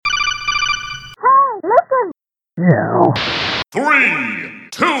Yeah. 3,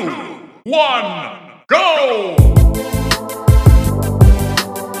 2, 1, go!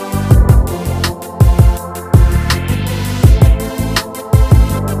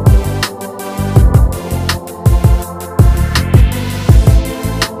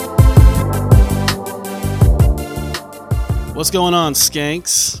 What's going on,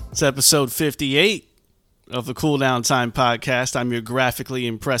 skanks? It's episode 58 of the Cool Down Time podcast. I'm your graphically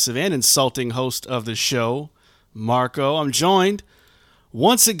impressive and insulting host of the show, Marco. I'm joined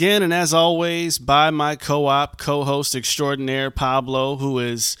once again, and as always, by my co-host extraordinaire, Pablo, who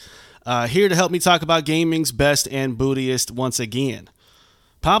is here to help me talk about gaming's best and bootiest once again.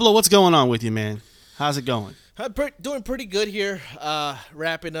 Pablo, what's going on with you, man? How's it going? I'm doing pretty good here,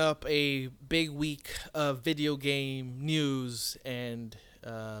 wrapping up a big week of video game news and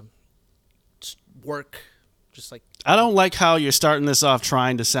work, just like... I don't like how you're starting this off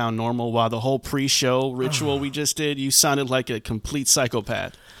trying to sound normal while the whole pre-show ritual we just did, you sounded like a complete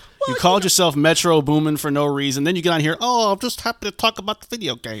psychopath. You called yourself Metro Boomin for no reason. Then you get on here, I'm just happy to talk about the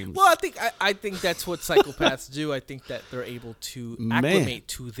video games. Well, I think that's what psychopaths do. I think that they're able to acclimate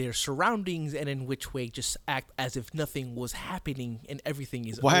to their surroundings and in which way just act as if nothing was happening and everything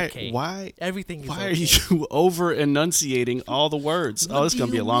is okay. Why? Everything is Why okay. are you over-enunciating all the words? What This is going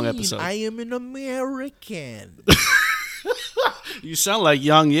to be a long mean? episode. I am an American. You sound like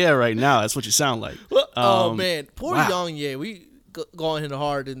Young Yeah right now. That's what you sound like. Oh, man. Poor wow. Young Ye. We going in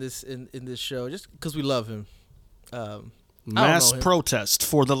hard in this show just because we love him. Mass protest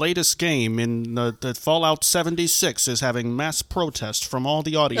for the latest game in the Fallout 76 is having mass protest from all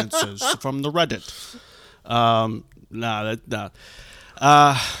the audiences from the Reddit. I'm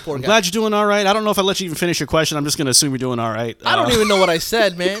glad you're doing all right. I don't know if I let you even finish your question. I'm just going to assume you're doing all right. I don't even know what I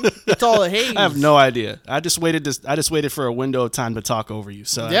said, man. It's all a haze. I have no idea. I just waited for a window of time to talk over you.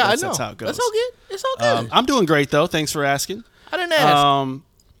 So yeah, that's how it goes. That's all good. It's all good. I'm doing great though. Thanks for asking. I didn't ask.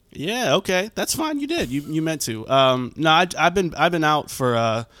 Yeah, okay, that's fine. You did. You meant to. No, I've been out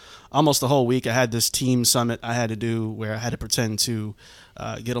for almost the whole week. I had this team summit I had to do where I had to pretend to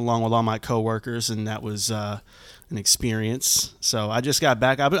get along with all my coworkers, and that was an experience. So I just got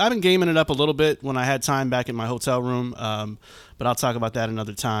back. I've been gaming it up a little bit when I had time back in my hotel room. But I'll talk about that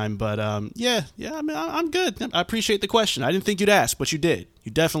another time. But yeah. I mean, I'm good. I appreciate the question. I didn't think you'd ask, but you did.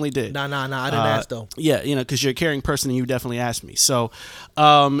 You definitely did. Nah. I didn't ask though. Yeah, because you're a caring person and you definitely asked me. So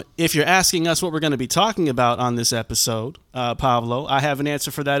if you're asking us what we're going to be talking about on this episode, Pablo, I have an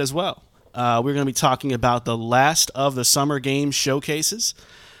answer for that as well. We're going to be talking about the last of the Summer Games showcases.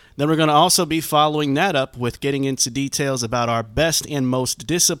 Then we're going to also be following that up with getting into details about our best and most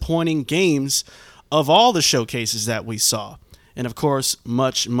disappointing games of all the showcases that we saw. And of course,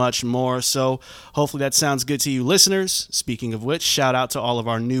 much, much more. So hopefully that sounds good to you listeners. Speaking of which, shout out to all of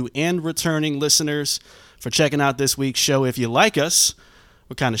our new and returning listeners for checking out this week's show. If you like us,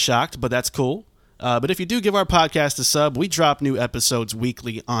 we're kind of shocked, but that's cool. But if you do give our podcast a sub, we drop new episodes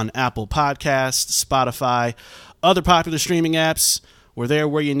weekly on Apple Podcasts, Spotify, other popular streaming apps. We're there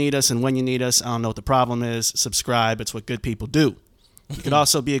where you need us and when you need us. I don't know what the problem is. Subscribe. It's what good people do. You could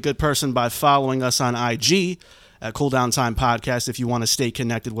also be a good person by following us on IG at Cool Down Time Podcast if you want to stay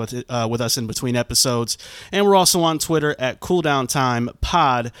connected with us in between episodes. And we're also on Twitter at Cool Down Time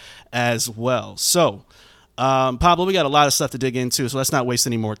Pod as well. So, Pablo, we got a lot of stuff to dig into, so let's not waste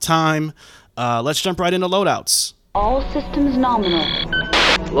any more time. Let's jump right into loadouts. All systems nominal.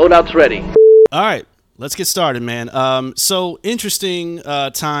 Loadout's ready. All right. Let's get started, man. So interesting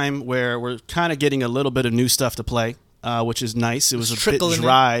time where we're kind of getting a little bit of new stuff to play, which is nice. It was a bit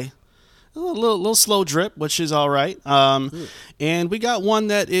dry. A little slow drip, which is all right. And we got one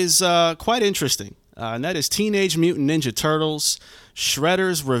that is quite interesting, and that is Teenage Mutant Ninja Turtles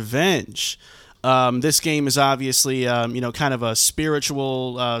Shredder's Revenge. This game is obviously, kind of a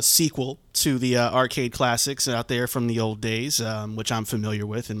spiritual sequel to the arcade classics out there from the old days, which I'm familiar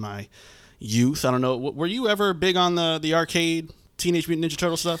with in my youth. I don't know. Were you ever big on the arcade Teenage Mutant Ninja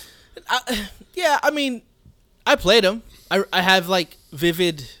Turtle stuff? Yeah, I mean, I played them. I have like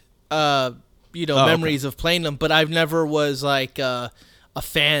vivid, memories of playing them, but I've never was like a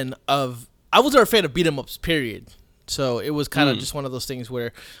fan of. I was never a fan of beat 'em ups. Period. So it was kind of just one of those things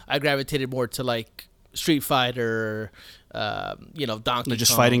where I gravitated more to like Street Fighter, Donkey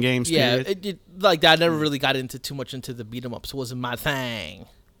just Kong. fighting games. Yeah, period? like that. I never really got too much into the beat 'em ups. It wasn't my thing.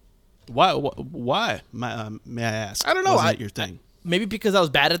 Why? May I ask? I don't know. Wasn't it your thing? Maybe because I was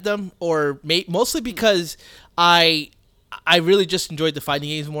bad at them, or mostly because I really just enjoyed the fighting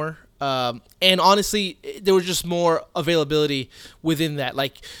games more. And honestly, there was just more availability within that.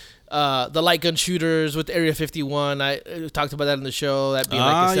 Like, the light gun shooters with Area 51. I talked about that in the show. That being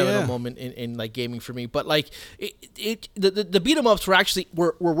like a seminal moment in like gaming for me. But like the beat 'em ups were actually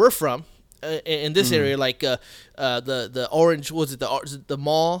where we're from in this area. Like the orange was it the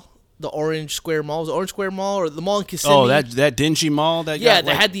mall. The Orange Square Mall. Was it Orange Square Mall or the mall in Kissimmee? Oh, that dingy mall that they got,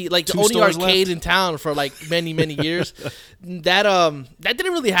 had the only arcade in town for like many years. That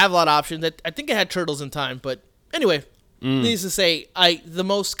didn't really have a lot of options. I think it had Turtles in Time, but anyway, needless to say, the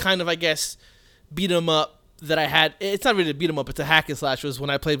most kind of I guess beat 'em up that I had. It's not really a beat 'em up. It's a hack and slash. Was when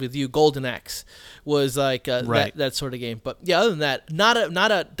I played with you. Golden Axe was like that sort of game. But yeah, other than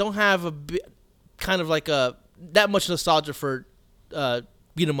that, don't have a kind of like a that much nostalgia for.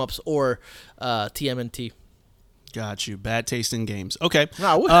 Beat 'em ups or TMNT. Got you. Bad taste in games. Okay.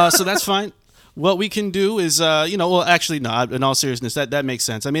 No. So that's fine. What we can do is, well, actually, no, in all seriousness, that makes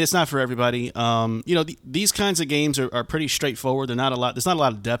sense. I mean, it's not for everybody. These kinds of games are pretty straightforward. There's not a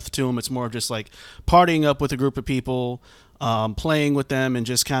lot of depth to them. It's more of just like partying up with a group of people, playing with them, and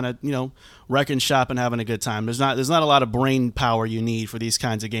just kind of, wrecking shop and having a good time. There's not a lot of brain power you need for these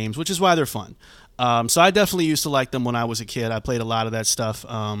kinds of games, which is why they're fun. So I definitely used to like them when I was a kid. I played a lot of that stuff.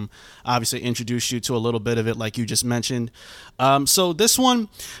 Obviously introduced you to a little bit of it like you just mentioned. So this one,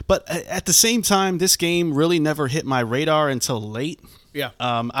 but at the same time, this game really never hit my radar until late. Yeah.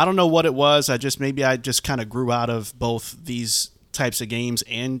 I don't know what it was. I just kind of grew out of both these types of games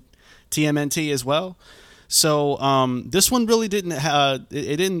and TMNT as well. So this one really didn't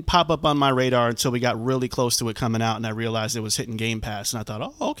it didn't pop up on my radar until we got really close to it coming out, and I realized it was hitting Game Pass, and I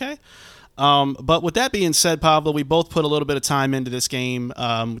thought, oh, okay. But with that being said, Pablo, we both put a little bit of time into this game,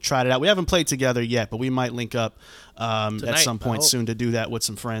 tried it out. We haven't played together yet, but we might link up tonight, at some point soon to do that with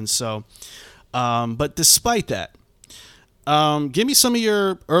some friends. So, but despite that, give me some of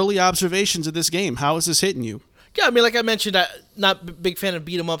your early observations of this game. How is this hitting you? Yeah, I mean, like I mentioned, I'm not a big fan of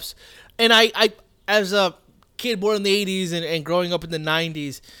beat 'em ups, and I as a kid born in the 80s and growing up in the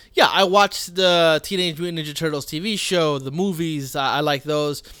 90s, yeah, I watched the Teenage Mutant Ninja Turtles TV show, the movies. I like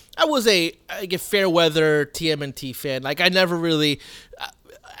those. I was a fair weather TMNT fan. Like I never really,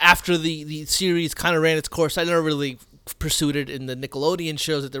 after the series kind of ran its course, I never really pursued it in the Nickelodeon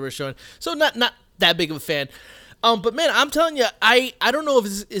shows that they were showing. So not that big of a fan. But man, I'm telling you, I don't know if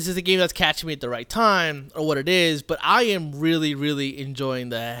this is a game that's catching me at the right time or what it is, but I am really, really enjoying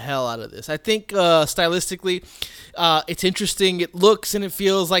the hell out of this. I think stylistically, it's interesting. It looks and it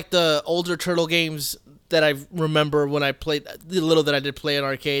feels like the older Turtle games that I remember when I played, the little that I did play in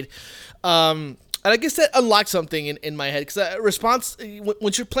arcade. And I guess that unlocked something in my head, because response,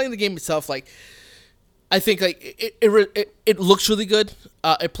 once you're playing the game itself, like, I think like it looks really good.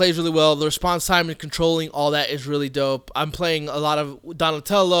 It plays really well. The response time and controlling all that is really dope. I'm playing a lot of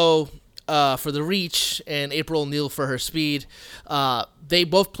Donatello for the reach and April O'Neil for her speed. They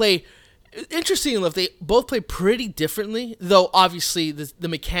both play. Interesting enough, they both play pretty differently, though obviously the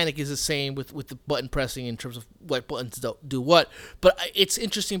mechanic is the same with the button pressing in terms of what buttons do what. But it's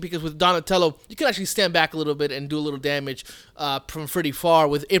interesting because with Donatello, you can actually stand back a little bit and do a little damage from pretty far.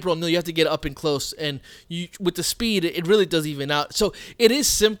 With April O'Neil, you have to get up and close, and with the speed, it really does even out. So it is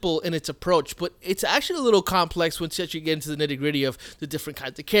simple in its approach, but it's actually a little complex once you actually get into the nitty-gritty of the different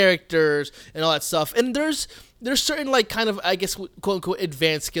kinds of characters and all that stuff. And there's certain, like, kind of, I guess, quote-unquote,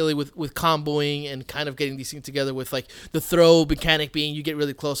 advanced skilling with comboing and kind of getting these things together with, like, the throw mechanic being you get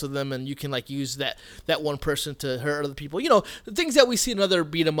really close to them and you can, like, use that one person to hurt other people. You know, the things that we see in other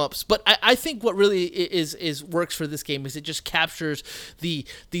beat-em-ups. But I think what really is works for this game is it just captures the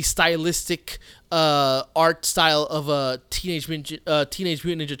stylistic art style of a Teenage Mutant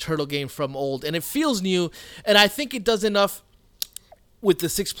Ninja Turtle game from old. And it feels new, and I think it does enough with the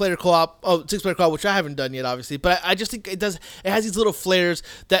six-player co-op, which I haven't done yet, obviously, but I just think it has these little flares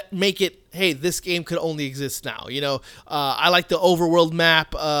that make it, hey, this game could only exist now, you know? I like the overworld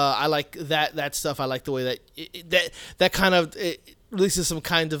map, I like that stuff, I like the way that kind of, it releases some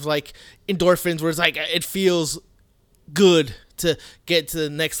kind of, like, endorphins where it's like, it feels good to get to the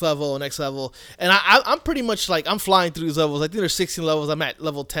next level. And I'm pretty much like, I'm flying through these levels. I think there's 16 levels. I'm at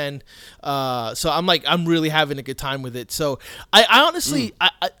level 10. So I'm really having a good time with it. So I honestly,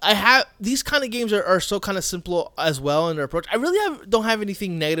 I have, these kind of games are so kind of simple as well in their approach. I really don't have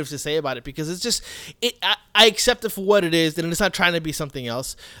anything negative to say about it, because it's just, I accept it for what it is, and it's not trying to be something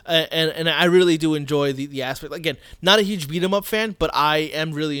else. And I really do enjoy the aspect. Again, not a huge beat 'em up fan, but I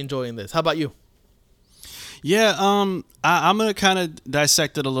am really enjoying this. How about you? Yeah, I'm going to kind of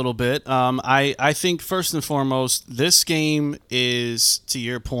dissect it a little bit. I think first and foremost, this game is, to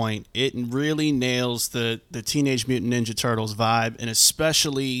your point, it really nails the Teenage Mutant Ninja Turtles vibe, and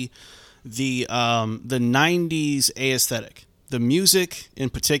especially the 90s aesthetic. The music in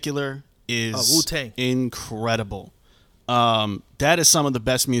particular is Wu-Tang. incredible. That is some of the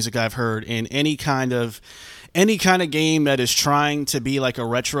best music I've heard in any kind of game that is trying to be like a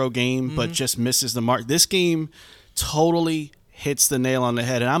retro game but just misses the mark. This game totally hits the nail on the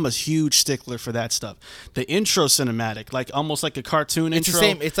head, and I'm a huge stickler for that stuff. The intro cinematic, like almost like a cartoon It's intro. the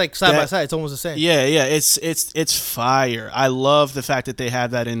same. It's like side by side. It's almost the same. Yeah, it's fire. I love the fact that they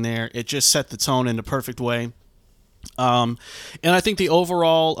have that in there. It just set the tone in the perfect way. And I think the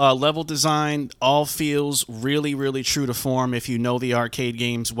overall level design all feels really, really true to form if you know the arcade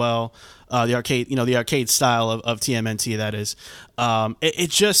games well. The arcade style of TMNT, that is.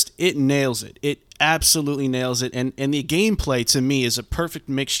 It nails it. It absolutely nails it. And the gameplay, to me, is a perfect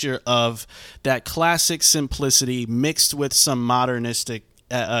mixture of that classic simplicity mixed with some modernistic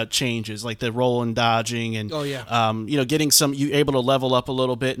changes, like the roll and dodging, and getting you able to level up a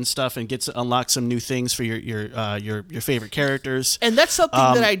little bit and stuff, and get to unlock some new things for your favorite characters. And that's something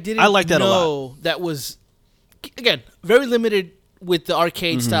that I didn't like that know a lot. that was, again, very limited with the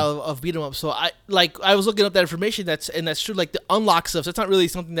arcade style of beat 'em up. So I was looking up that information. That's true. Like the unlock stuff, that's not really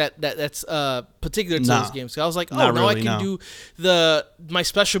something that's particular to those games. So I was like, I can do my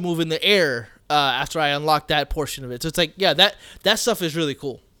special move in the air after I unlock that portion of it. So it's like, yeah, that stuff is really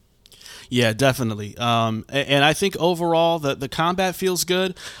cool. Yeah, definitely. And I think overall the combat feels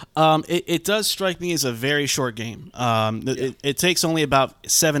good. It does strike me as a very short game. It takes only about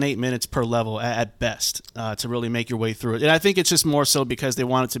 7-8 minutes per level at best to really make your way through it. And I think it's just more so because they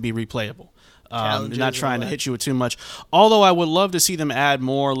want it to be replayable. They're not trying to hit you with too much. Although I would love to see them add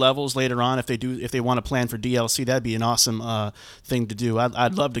more levels later on if they want to plan for DLC. That'd be an awesome thing to do.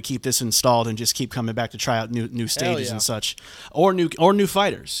 I'd love to keep this installed and just keep coming back to try out new stages and such, or new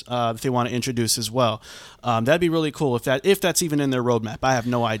fighters if they want to introduce as well. That'd be really cool if that's even in their roadmap. I have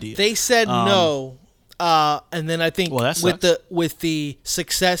no idea. They said no. And then I think with the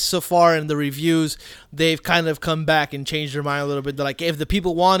success so far and the reviews, they've kind of come back and changed their mind a little bit. They're like, if the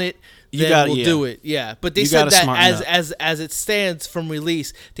people want it, then we'll do it. Yeah, but they said that as it stands from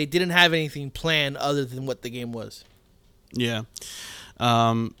release, they didn't have anything planned other than what the game was. Yeah.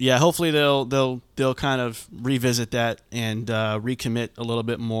 Hopefully they'll kind of revisit that and recommit a little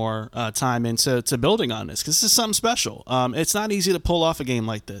bit more time into building on this, because this is something special. It's not easy to pull off a game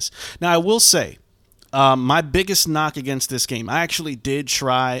like this. Now, I will say, my biggest knock against this game, I actually did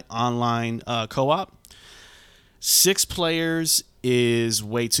try online co-op. 6 players is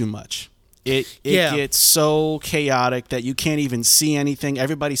way too much. It gets so chaotic that you can't even see anything.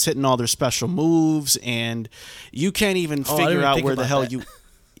 Everybody's hitting all their special moves, and you can't even figure out where the hell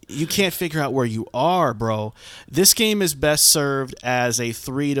you can't figure out where you are, bro. This game is best served as a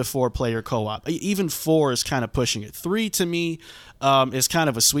 3 to 4 player co-op. Even 4 is kind of pushing it. 3 to me is kind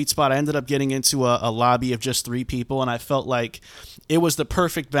of a sweet spot. I ended up getting into a lobby of just 3 people, and I felt like it was the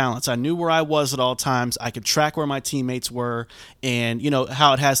perfect balance. I knew where I was at all times. I could track where my teammates were, and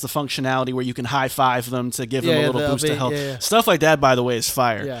how it has the functionality where you can high-five them to give them a little boost of health. Yeah. Stuff like that, by the way, is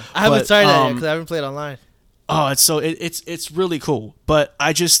fire. Yeah. I haven't tried that yet because I haven't played online. Oh, it's really cool, but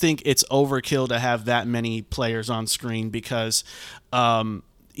I just think it's overkill to have that many players on screen because,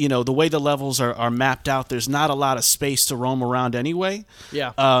 the way the levels are mapped out, there's not a lot of space to roam around anyway.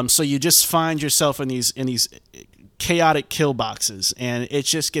 Yeah. So you just find yourself in these chaotic kill boxes, and it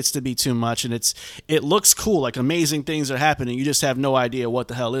just gets to be too much. And it looks cool, like amazing things are happening. You just have no idea what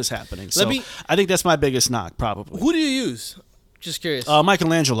the hell is happening. I think that's my biggest knock, probably. Who do you use? Just curious.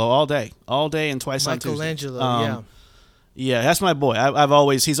 Michelangelo all day and twice on Tuesday. Michelangelo, yeah, that's my boy.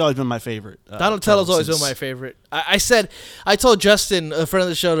 He's always been my favorite. Donatello's always been my favorite. I told Justin, a friend of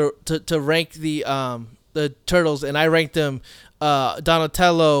the show, to rank the turtles, and I ranked them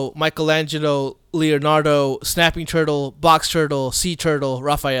Donatello, Michelangelo, Leonardo, Snapping Turtle, Box Turtle, Sea Turtle,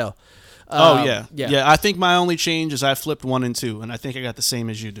 Raphael. Yeah. I think my only change is I flipped 1 and 2, and I think I got the same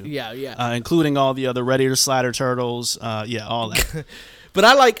as you do. Yeah. Including all the other Ready to Slider turtles. All that. But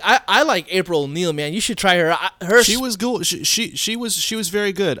I like April O'Neil, man. You should try her. She was cool. She was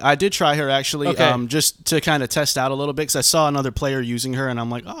very good. I did try her actually, just to kind of test out a little bit because I saw another player using her, and I'm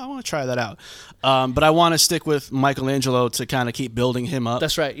like, I want to try that out. But I want to stick with Michelangelo to kind of keep building him up.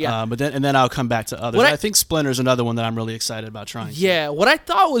 That's right. Yeah. But then I'll come back to others. I think Splinter's another one that I'm really excited about trying. Yeah. What I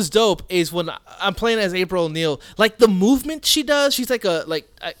thought was dope is when I'm playing as April O'Neil, like the movement she does. She's like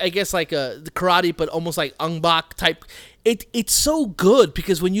I guess like a karate, but almost like Ong Bak type. it's so good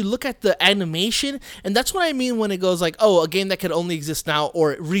because when you look at the animation, and that's what I mean when it goes like, oh, a game that could only exist now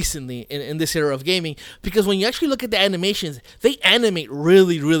or recently in this era of gaming, because when you actually look at the animations, they animate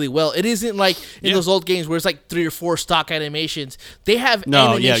really, really well. It isn't like in those old games where it's like 3 or 4 stock animations. They have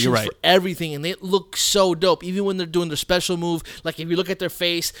animations you're right. for everything, and they look so dope. Even when they're doing their special move, like if you look at their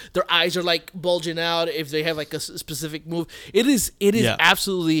face, their eyes are like bulging out if they have like a specific move. It is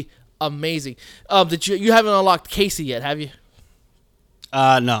absolutely amazing. That you haven't unlocked Casey yet, have you?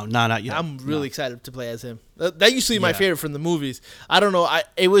 No, not yet. I'm really excited to play as him. That used to be my favorite from the movies. I don't know.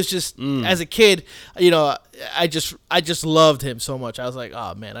 It was just as a kid, I just loved him so much. I was like,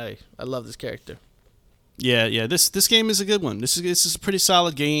 oh man, I love this character. Yeah. This game is a good one. This is a pretty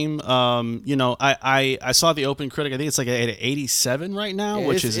solid game. I saw the open critic. I think it's like at 87 right now,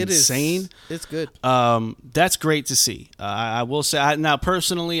 which is insane. It's good. That's great to see. I will say, now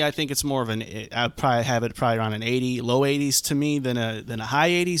personally, I think it's more of I'd probably have it around an 80, low 80s to me than a high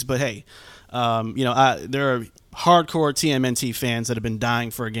 80s. But hey, there are hardcore TMNT fans that have been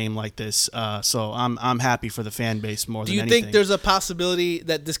dying for a game like this. So I'm happy for the fan base more than anything. Do you think there's a possibility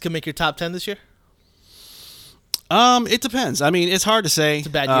that this could make your top 10 this year? It depends. I mean, it's hard to say. It's a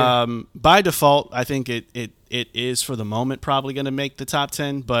bad year. By default, I think it is for the moment probably going to make the top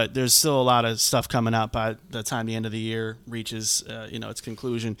 10, but there's still a lot of stuff coming out by the time the end of the year reaches its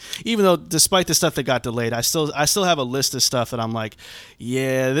conclusion. Even though, despite the stuff that got delayed, I still have a list of stuff that I'm like,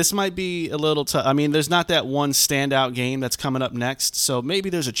 yeah, this might be a little tough. I mean, there's not that one standout game that's coming up next, so maybe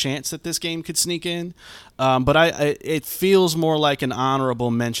there's a chance that this game could sneak in. But it feels more like an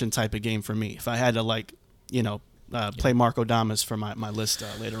honorable mention type of game for me. If I had to play Marco Damas for my list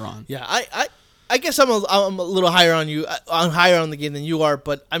later on. Yeah, I guess I'm a little higher on you. I'm higher on the game than you are,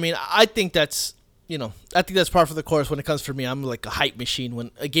 but I mean, I think that's par for the course when it comes for me. I'm like a hype machine.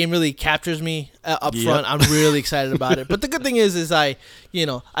 When a game really captures me up front, I'm really excited about it. But the good thing is I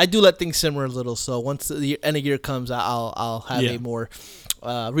do let things simmer a little. So once the end of year comes, I'll have a more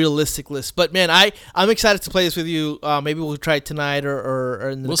realistic list. But man, I'm excited to play this with you. Maybe we'll try it tonight or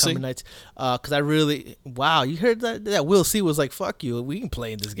in the coming nights. Because I really, wow, you heard that? That Will C was like, fuck you, we can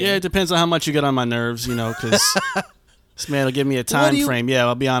play in this game. Yeah, it depends on how much you get on my nerves, because this man will give me a time frame. Yeah,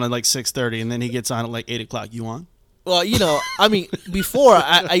 I'll be on at like 6:30, and then he gets on at like 8 o'clock. You on? Well, I mean, before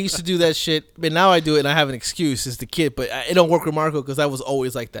I used to do that shit, but now I do it, and I have an excuse as the kid. But it don't work with Marco because I was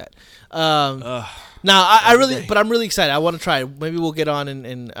always like that. Now I'm really excited. I want to try it. Maybe we'll get on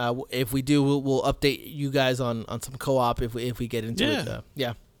and if we do, we'll update you guys on some co-op if we get into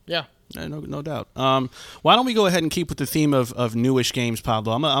it. Yeah. No doubt. Why don't we go ahead and keep with the theme of newish games,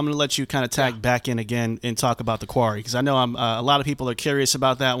 Pablo? I'm gonna let you kind of tag back in again and talk about The Quarry, because I know a lot of people are curious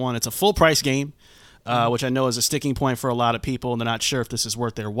about that one. It's a full price game. Which I know is a sticking point for a lot of people, and they're not sure if this is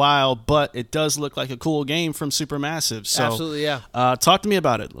worth their while, but it does look like a cool game from Supermassive. So, absolutely, yeah. Talk to me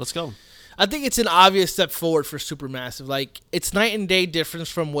about it. Let's go. I think it's an obvious step forward for Supermassive. Like, it's night and day difference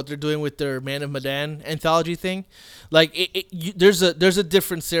from what they're doing with their Man of Medan anthology thing. Like, there's a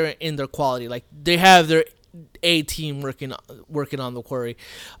difference there in their quality. Like, they have their A team working on The Quarry.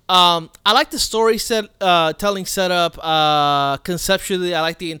 I like the story telling setup. Conceptually, I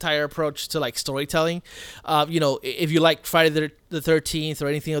like the entire approach to like storytelling. If you like Friday the 13th or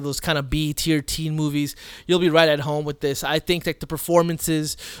anything of those kind of B tier teen movies, you'll be right at home with this. I think that the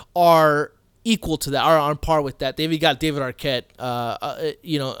performances are equal to that, are on par with that. They even got David Arquette,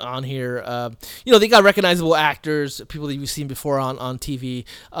 on here. They got recognizable actors, people that you've seen before on TV.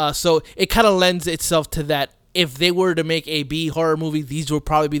 So it kind of lends itself to that. If they were to make a B horror movie, these would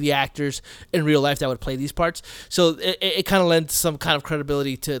probably be the actors in real life that would play these parts. So it kind of lends some kind of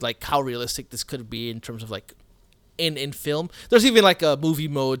credibility to like how realistic this could be in terms of like in film. There's even like a movie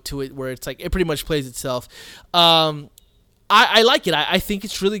mode to it where it's like it pretty much plays itself. I like it. I think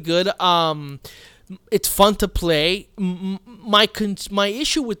it's really good. It's fun to play. My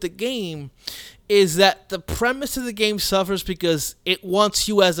issue with the game is that the premise of the game suffers because it wants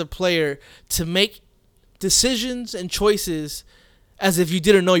you as a player to make decisions and choices as if you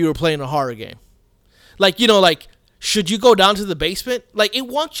didn't know you were playing a horror game. Like, should you go down to the basement? Like, it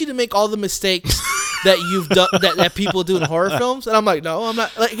wants you to make all the mistakes that you've done that people do in horror films, and I'm like, no, I'm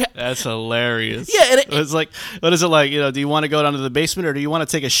not. Like, that's hilarious. Yeah, and it's like, what is it like? Do you want to go down to the basement, or do you want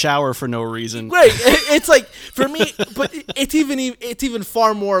to take a shower for no reason? Right. It's like, for me, but it's even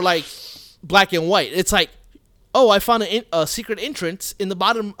far more like black and white. It's like, oh, I found a secret entrance in the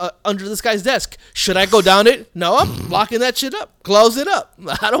bottom under this guy's desk. Should I go down it? No, I'm locking that shit up. Close it up.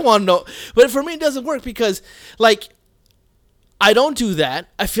 I don't want to know. But for me, it doesn't work because, like, I don't do that,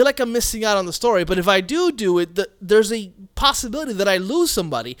 I feel like I'm missing out on the story. But if I do it, there's a possibility that I lose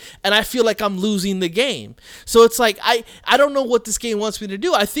somebody, and I feel like I'm losing the game. So it's like I don't know what this game wants me to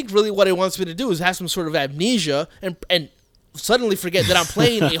do. I think really what it wants me to do is have some sort of amnesia and suddenly forget that I'm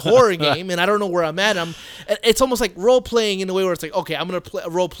playing a horror game and I don't know where I'm at. It's almost like role playing in a way where it's like, okay, I'm gonna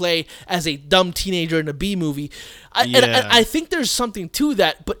role play as a dumb teenager in a B movie. And I think there's something to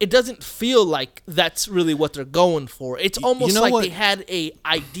that, but it doesn't feel like that's really what they're going for. It's almost like they had a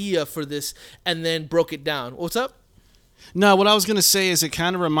idea for this and then broke it down. What's up? No, what I was going to say is it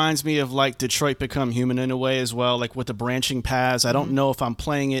kind of reminds me of like Detroit Become Human in a way as well, like with the branching paths. I don't know if I'm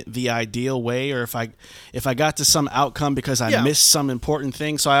playing it the ideal way or if I got to some outcome because I missed some important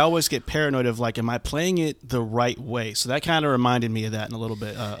thing. So I always get paranoid of like, am I playing it the right way? So that kind of reminded me of that in a little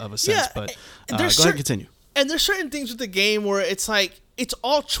bit of a sense. But go ahead and continue. And there's certain things with the game where it's like it's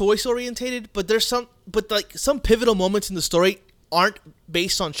all choice orientated, but there's some pivotal moments in the story aren't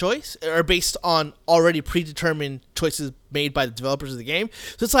based on choice or based on already predetermined choices made by the developers of the game.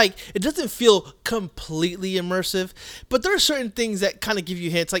 So it's like it doesn't feel completely immersive, but there are certain things that kind of give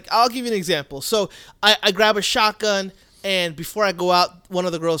you hints. Like I'll give you an example. So I grab a shotgun, and before I go out, one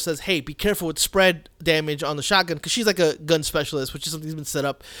of the girls says, "Hey, be careful with spread damage on the shotgun," because she's like a gun specialist, which is something that's been set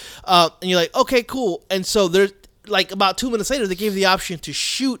up. And you're like, okay, cool. And so there's like about 2 minutes later, they gave the option to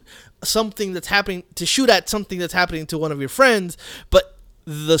shoot at something that's happening to one of your friends, but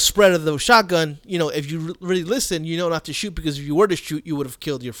the spread of the shotgun, if you really listen, not to shoot, because if you were to shoot, you would have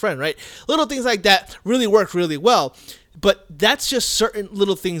killed your friend, right? Little things like that really work really well, but that's just certain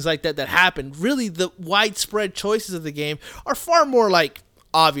little things like that happen. Really, the widespread choices of the game are far more like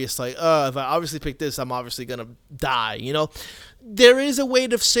obvious, like, if I obviously pick this, I'm obviously gonna die, There is a way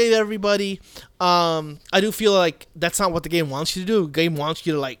to save everybody. I do feel like that's not what the game wants you to do. The game wants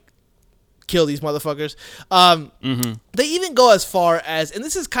you to, like, kill these motherfuckers. They even go as far as, and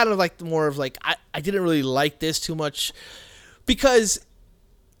this is kind of like more of like, I didn't really like this too much because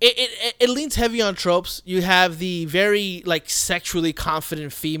it leans heavy on tropes. You have the very, like, sexually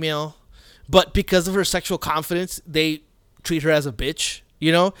confident female, but because of her sexual confidence, they treat her as a bitch,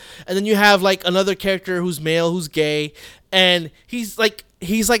 And then you have, like, another character who's male, who's gay, and he's like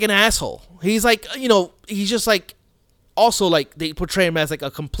an asshole. He's like, he's just like, also, like, they portray him as like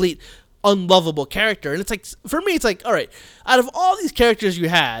a complete unlovable character. And it's like, for me, it's like, all right, out of all these characters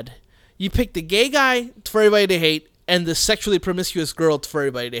you picked the gay guy for everybody to hate and the sexually promiscuous girl for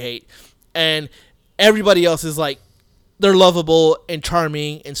everybody to hate, and everybody else is like, they're lovable and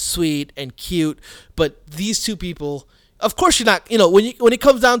charming and sweet and cute, but these two people, of course you're not, when it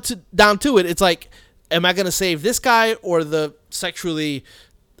comes down to it, it's like, am I going to save this guy or the sexually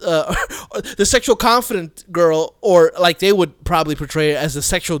the sexual confident girl, or like they would probably portray it as a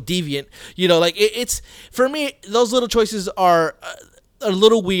sexual deviant? Like it's, for me, those little choices are a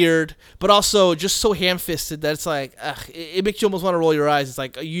little weird, but also just so ham-fisted that it's like, it makes you almost want to roll your eyes. It's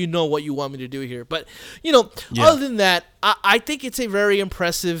like, what you want me to do here. But other than that, I think it's a very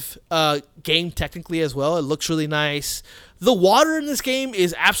impressive game technically as well. It looks really nice. The water in this game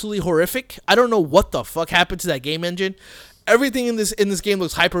is absolutely horrific. I don't know what the fuck happened to that game engine. Everything in this game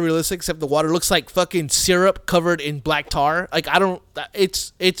looks hyper realistic, except the water looks like fucking syrup covered in black tar. Like,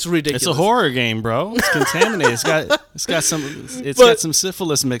 it's ridiculous. It's a horror game, bro. It's contaminated. It's got some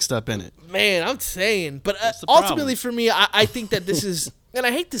syphilis mixed up in it. Man, I'm saying, but ultimately for me, I think that this is, and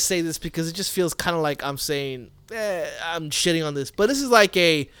I hate to say this because it just feels kind of like I'm saying, I'm shitting on this, but this is like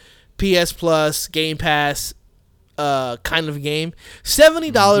a PS Plus, Game Pass kind of game.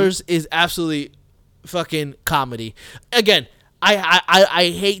 $70 is absolutely fucking comedy. Again,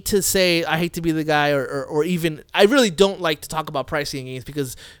 I hate to be the guy, or even, I really don't like to talk about pricing in games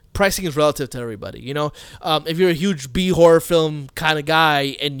because pricing is relative to everybody. If you're a huge B horror film kind of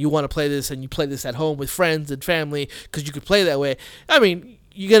guy and you want to play this and you play this at home with friends and family because you could play that way, I mean,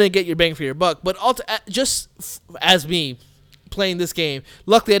 you're gonna get your bang for your buck. But as me playing this game,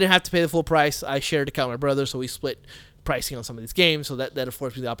 luckily I didn't have to pay the full price. I shared an account with my brother, so we split pricing on some of these games, so that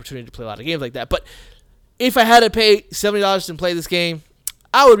affords me the opportunity to play a lot of games like that. But if I had to pay $70 to play this game,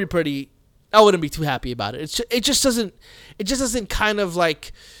 I wouldn't be too happy about it. It just doesn't kind of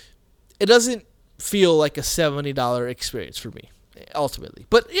like, it doesn't feel like a $70 experience for me ultimately.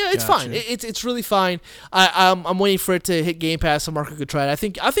 But yeah, it's fine. It's really fine. I'm waiting for it to hit Game Pass so Marco could try it. I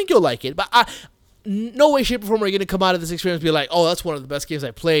think you'll like it, but no way, shape, or form are you going to come out of this experience and be like, oh, that's one of the best games I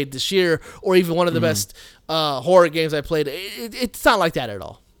played this year, or even one of the best horror games I played. It's not like that at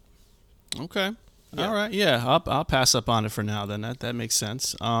all. Okay. All right, yeah, I'll pass up on it for now. Then that makes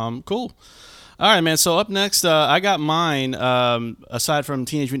sense. Cool. All right, man. So up next, I got mine. Aside from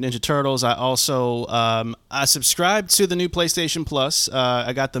Teenage Mutant Ninja Turtles, I also I subscribed to the new PlayStation Plus.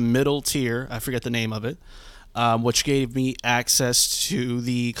 I got the middle tier. I forget the name of it, which gave me access to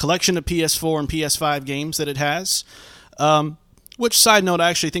the collection of PS4 and PS5 games that it has. Which, side note, I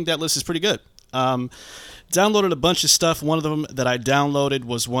actually think that list is pretty good. Downloaded a bunch of stuff. One of them that I downloaded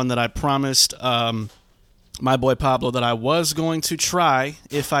was one that I promised my boy Pablo that I was going to try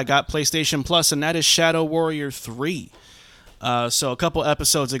if I got PlayStation Plus, and that is Shadow Warrior 3. So a couple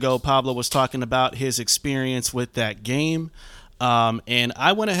episodes ago, Pablo was talking about his experience with that game, and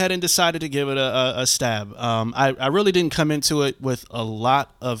I went ahead and decided to give it a stab. I really didn't come into it with a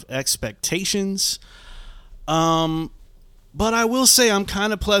lot of expectations, but I will say I'm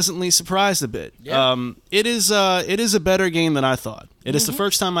kind of pleasantly surprised a bit. Yeah. It is a better game than I thought. It is the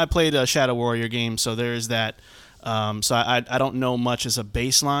first time I played a Shadow Warrior game, so there is that. So I don't know much as a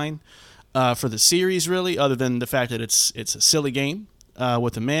baseline for the series, really, other than the fact that it's a silly game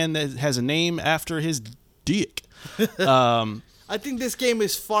with a man that has a name after his dick. I think this game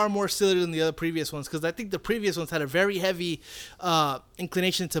is far more silly than the other previous ones, because I think the previous ones had a very heavy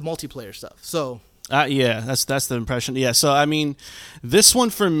inclination to multiplayer stuff. So... yeah, that's the impression. Yeah, so I mean, this one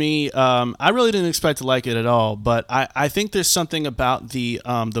for me, I really didn't expect to like it at all, but I think there's something about the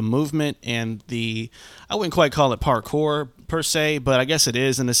movement and I wouldn't quite call it parkour per se, but I guess it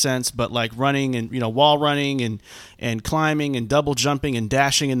is in a sense, but like running and, wall running and climbing and double jumping and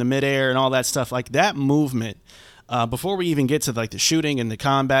dashing in the midair and all that stuff, like that movement, before we even get to like the shooting and the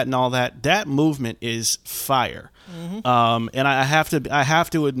combat and all that movement is fire. Mm-hmm. And I have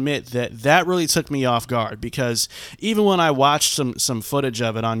to admit that really took me off guard, because even when I watched some footage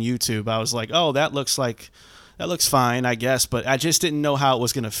of it on YouTube, I was like, oh, that looks fine, I guess, but I just didn't know how it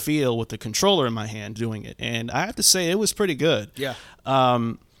was going to feel with the controller in my hand doing it. And I have to say it was pretty good. Yeah.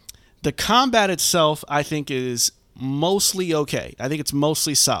 The combat itself, I think, is mostly okay. I think it's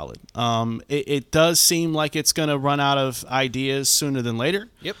mostly solid. It does seem like it's going to run out of ideas sooner than later.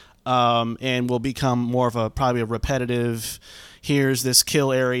 Yep. And will become more of probably a repetitive, here's this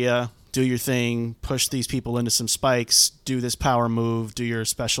kill area, do your thing, push these people into some spikes, do this power move, do your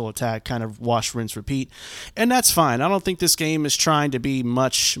special attack, kind of wash, rinse, repeat. And that's fine. I don't think this game is trying to be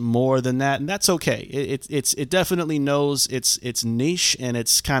much more than that, and that's okay. It definitely knows its niche, and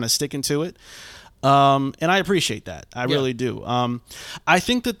it's kind of sticking to it. And I appreciate that. I really do. I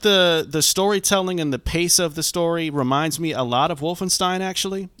think that the storytelling and the pace of the story reminds me a lot of Wolfenstein,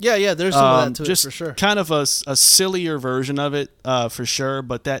 actually. Yeah, there's some of that to it, for sure. Kind of a sillier version of it, for sure,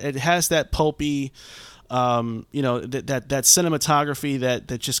 but that it has that pulpy, that cinematography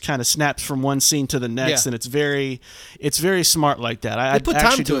that just kind of snaps from one scene to the next, and it's very smart like that. I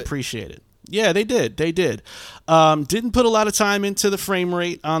actually do appreciate it. Yeah, they did. Didn't put a lot of time into the frame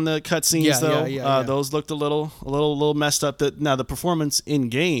rate on the cutscenes, though. Yeah. Those looked a little messed up. Now the performance in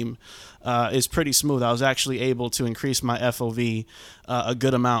game is pretty smooth. I was actually able to increase my FOV a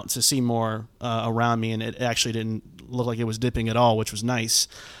good amount to see more around me, and it actually didn't look like it was dipping at all, which was nice.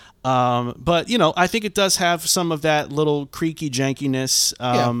 But I think it does have some of that little creaky jankiness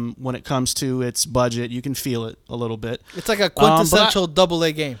when it comes to its budget. You can feel it a little bit. It's like a quintessential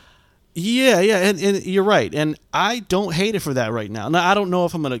AA game. Yeah, and you're right, and I don't hate it for that right now. Now, I don't know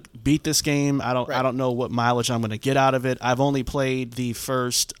if I'm going to beat this game. I don't know what mileage I'm going to get out of it. I've only played the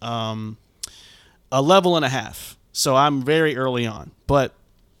first a level and a half, so I'm very early on. But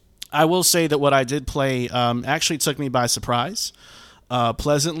I will say that what I did play actually took me by surprise,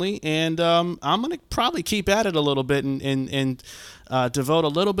 pleasantly, and I'm going to probably keep at it a little bit and devote a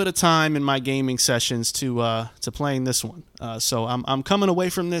little bit of time in my gaming sessions to playing this one. So I'm coming away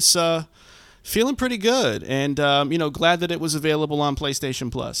from this feeling pretty good, and glad that it was available on PlayStation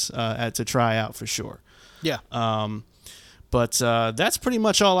Plus to try out for sure. Yeah. But that's pretty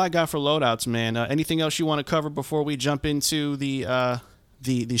much all I got for loadouts, man. Anything else you want to cover before we jump into the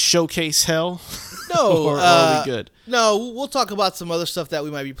showcase hell? No, or are we good? No, we'll talk about some other stuff that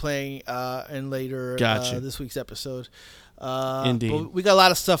we might be playing in later Gotcha. This week's episode. Indeed. But we got a lot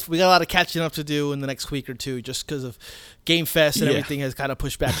of stuff. We got a lot of catching up to do in the next week or two, just because of Game Fest and everything has kind of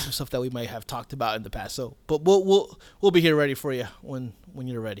pushed back some stuff that we might have talked about in the past. So, but we'll be here ready for you when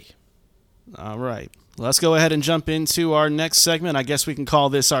you're ready. All right. Let's go ahead and jump into our next segment. I guess we can call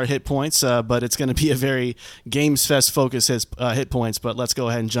this our hit points, but it's going to be a very Games Fest focused hit points. But let's go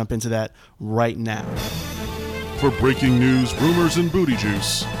ahead and jump into that right now. For breaking news, rumors, and booty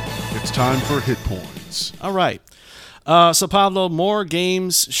juice, it's time for hit points. All right. So, Pablo, more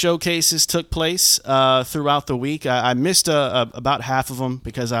games showcases took place throughout the week. I missed about half of them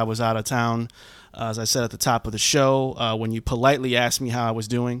because I was out of town as I said at the top of the show, when you politely asked me how I was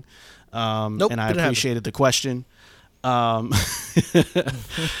doing. Nope, and I didn't appreciated the question. So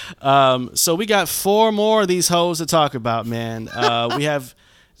we got 4 more of these hoes to talk about, man. We have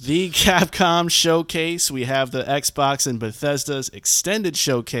the Capcom Showcase. We have the Xbox and Bethesda's Extended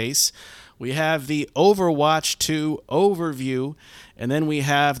Showcase. We have the Overwatch 2 Overview. And then we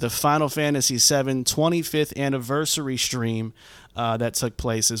have the Final Fantasy VII 25th Anniversary stream that took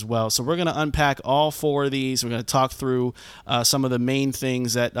place as well. So we're going to unpack all 4 of these. We're going to talk through some of the main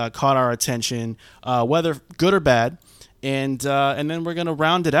things that caught our attention, whether good or bad. And then we're going to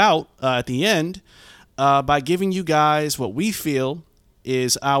round it out at the end by giving you guys what we feel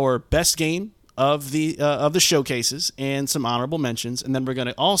is our best game of the showcases and some honorable mentions. And then we're going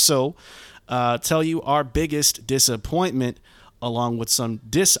to also tell you our biggest disappointment along with some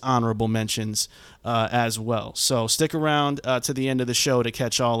dishonorable mentions as well. So stick around to the end of the show to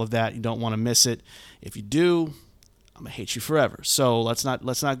catch all of that. You don't want to miss it. If you do, I'm going to hate you forever. So let's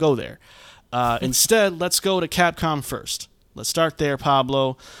not go there. Instead, let's go to Capcom first. Let's start there,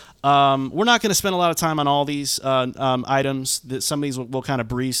 Pablo. We're not going to spend a lot of time on all these items. Some of these we'll kind of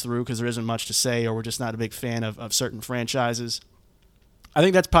breeze through because there isn't much to say, or we're just not a big fan of certain franchises. I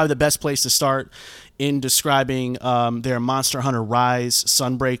think that's probably the best place to start in describing their Monster Hunter Rise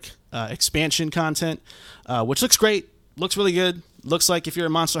Sunbreak expansion content, which looks great, looks really good. Looks like if you're a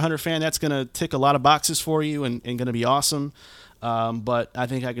Monster Hunter fan, that's going to tick a lot of boxes for you and going to be awesome. But I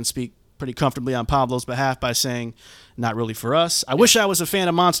think I can speak pretty comfortably on Pablo's behalf by saying not really for us. I wish I was a fan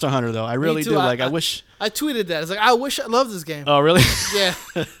of Monster Hunter, though. I really do. I wish. I tweeted that. It's like, I wish I loved this game. Oh, really? Yeah.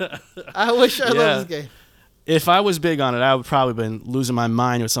 I wish I loved this game. If I was big on it, I would probably been losing my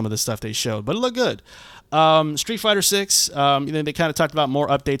mind with some of the stuff they showed, but it looked good. Street Fighter 6, they kind of talked about more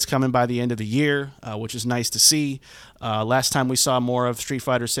updates coming by the end of the year, which is nice to see. Last time we saw more of Street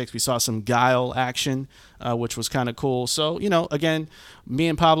Fighter 6, we saw some Guile action, which was kind of cool. So, again, me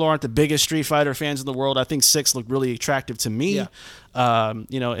and Pablo aren't the biggest Street Fighter fans in the world. I think 6 looked really attractive to me, in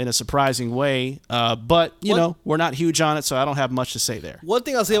a surprising way. But, we're not huge on it, so I don't have much to say there. One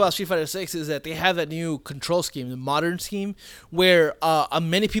thing I'll say about Street Fighter 6 is that they have that new control scheme, the modern scheme, where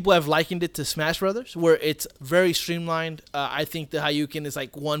many people have likened it to Smash Brothers, where it's very streamlined. I think the Hadouken is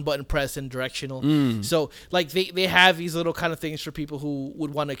like one button press and directional. So, like, they have these little kind of things for people who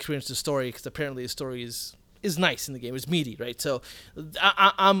would want to experience the story, because apparently the story is nice in the game. It's meaty, right? So,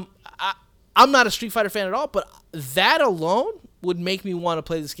 I'm not a Street Fighter fan at all, but that alone would make me want to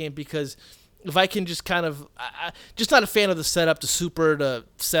play this game, because if I can just kind of, just not a fan of the setup to super to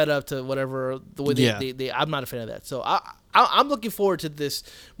setup to whatever the way they I'm not a fan of that. So I'm looking forward to this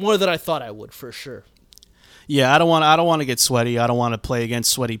more than I thought I would, for sure. Yeah, I don't want to get sweaty. I don't want to play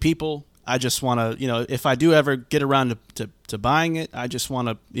against sweaty people. I just want to, if I do ever get around to buying it, I just want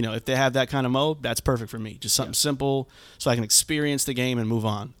to, if they have that kind of mode, that's perfect for me. Just something simple so I can experience the game and move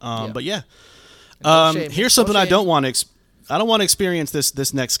on. But yeah, here's something I don't want to. I don't want to experience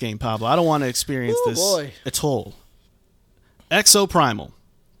this next game, Pablo. I don't want to experience this at all. Exoprimal.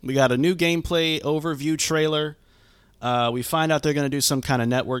 We got a new gameplay overview trailer. We find out they're going to do some kind of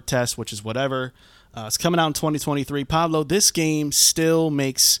network test, which is whatever. It's coming out in 2023. Pablo, this game still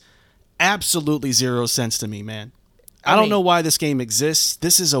makes absolutely zero sense to me, man. I don't know why this game exists.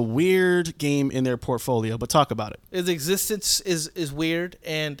 This is a weird game in their portfolio, but talk about it. Its existence is weird,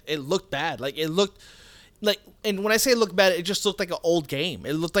 and it looked bad. Like, it looked like, and when I say it looked bad, it just looked like an old game.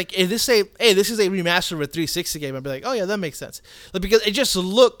 It looked like, if this is a remaster of a 360 game, I'd be like, oh yeah, that makes sense. Like, because it just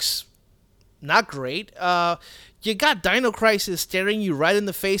looks not great. You got Dino Crisis staring you right in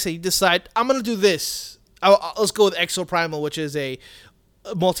the face, and you decide, I'm gonna do this. Let's go with Exoprimal, which is a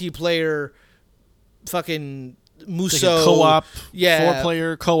multiplayer fucking Muso, like a co-op,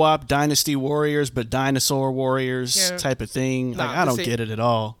 4-player co-op Dynasty Warriors, but dinosaur warriors type of thing. Like, I don't get it at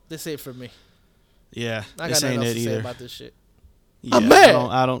all. This ain't for me. Yeah, I this got ain't nothing it else to say either. about this shit. Yeah, I'm mad.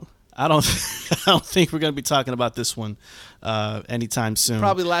 I don't think we're gonna be talking about this one anytime soon.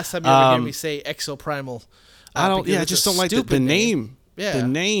 Probably the last time you ever hear me say Exoprimal. I just don't like the name. Yeah. The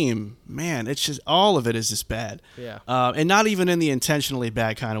name, man, it's just, all of it is just bad. Yeah. And not even in the intentionally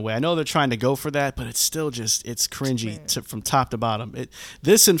bad kind of way. I know they're trying to go for that, but it's still just, it's cringy from top to bottom.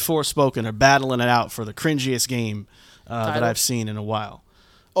 This and Forspoken are battling it out for the cringiest game that I've seen in a while.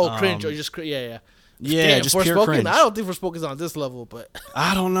 Oh, cringe, or just, yeah. Yeah, Damn, just Forspoken, pure cringe. I don't think Forspoken's on this level, but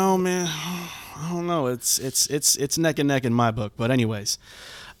I don't know, man. I don't know. It's neck and neck in my book. But anyways,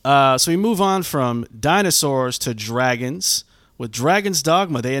 so we move on from dinosaurs to dragons. With Dragon's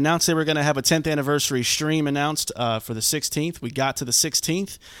Dogma, they announced they were going to have a 10th anniversary stream announced for the 16th. We got to the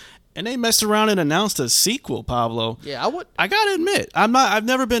 16th, and they messed around and announced a sequel, Pablo. Yeah, I gotta admit, I've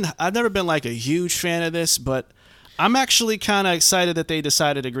never been like a huge fan of this, but I'm actually kind of excited that they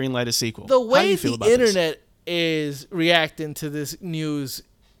decided to greenlight a sequel. The How do way you feel the about this? internet is reacting to this news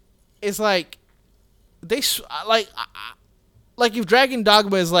is like like if Dragon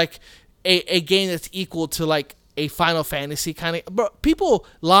Dogma is like a game that's equal to like a Final Fantasy kind of, bro, people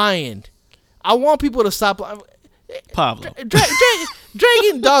lying. I want people to stop lying. Pablo.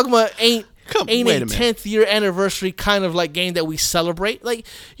 Dragon Dogma ain't Wait a minute. 10th year anniversary kind of like game that we celebrate. Like,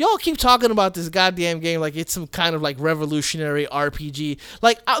 y'all keep talking about this goddamn game like it's some kind of like revolutionary RPG.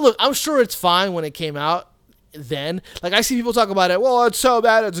 Like, look, I'm sure it's fine when it came out then. Like, I see people talk about it, well, it's so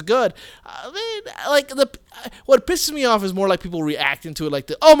bad, it's good. What pisses me off is more like people reacting to it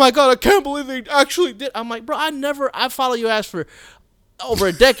like, oh my god, I can't believe they actually did. I'm like, bro, I follow your ass for over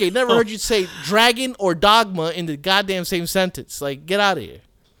a decade. Never heard you say dragon or dogma in the goddamn same sentence. Like, get out of here.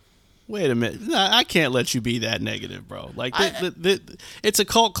 Wait a minute. No, I can't let you be that negative, bro. Like, it's a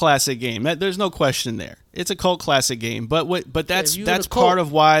cult classic game. There's no question there. It's a cult classic game. But that's part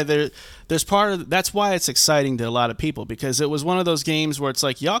of why that's why it's exciting to a lot of people, because it was one of those games where it's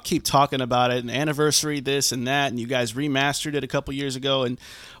like, y'all keep talking about it and anniversary this and that, and you guys remastered it a couple years ago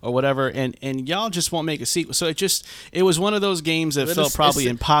or whatever, and y'all just won't make a sequel. So it was one of those games that felt probably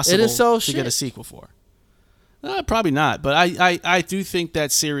impossible to get a sequel for. Probably not, but I do think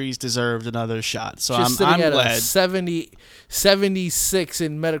that series deserved another shot. So I'm at glad. A 76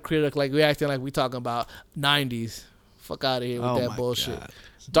 in Metacritic, like we acting like we talking about 90s. Fuck out of here with that bullshit. God.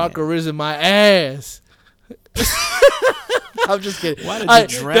 Dark Arisen my ass. I'm just kidding. Why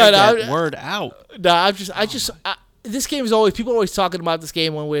did you drag that word out? Nah, this game is always, people are always talking about this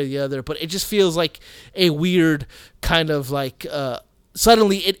game one way or the other, but it just feels like a weird kind of like,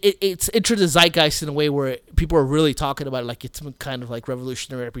 suddenly it's entered the zeitgeist in a way where people are really talking about it like it's some kind of like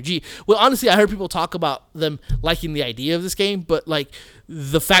revolutionary RPG. Well, honestly, I heard people talk about them liking the idea of this game, but like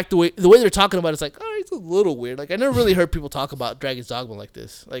the way they're talking about it's like, oh, it's a little weird. Like, I never really heard people talk about Dragon's Dogma like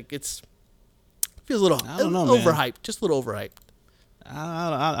this. Like, feels a little overhyped, man. Just a little overhyped.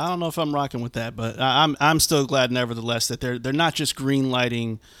 I don't know if I'm rocking with that, but I'm still glad, nevertheless, that they're not just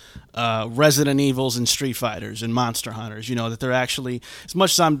greenlighting Resident Evils and Street Fighters and Monster Hunters. You know, that they're actually, as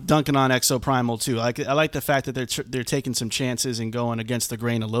much as I'm dunking on Exoprimal too, I like the fact that they're taking some chances and going against the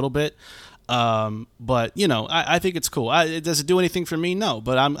grain a little bit. But you know, I think it's cool. Does it do anything for me? No,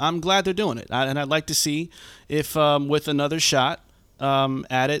 but I'm glad they're doing it, and I'd like to see if with another shot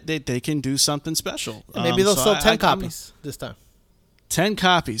at it, they can do something special. Maybe they'll sell 10 copies this time. 10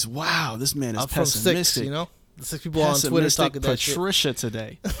 copies. Wow, this man is pessimistic. From 6, you know? The 6 people on Twitter talking that shit. Patricia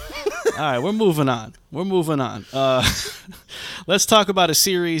today. All right, we're moving on. Let's talk about a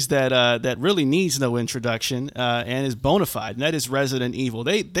series that really needs no introduction and is bona fide, and that is Resident Evil.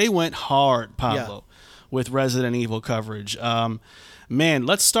 They went hard, Pablo, with Resident Evil coverage. Man,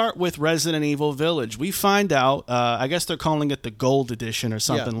 let's start with Resident Evil Village. We find out, I guess they're calling it the Gold Edition or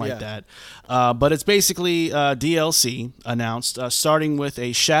something like that. But it's basically DLC announced, starting with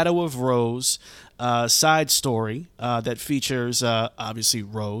a Shadow of Rose side story that features, obviously,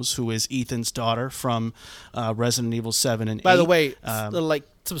 Rose, who is Ethan's daughter from Resident Evil 7 and 8. By the way, like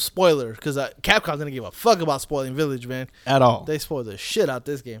some spoiler, because Capcom didn't give a fuck about spoiling Village, man. At all. They spoiled the shit out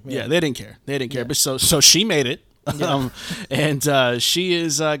this game. Yeah, they didn't care. But so she made it. And she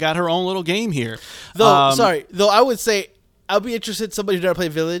is got her own little game here. Though I would say I'll be interested in somebody who never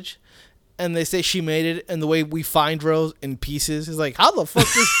played Village, and they say she made it, and the way we find Rose in pieces is like, how the fuck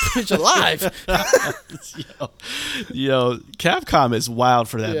is this bitch alive? Yo, Capcom is wild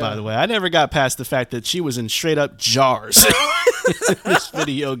for that. By the way, I never got past the fact that she was in straight up jars in this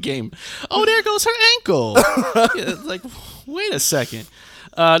video game. Oh, there goes her ankle. It's like, wait a second.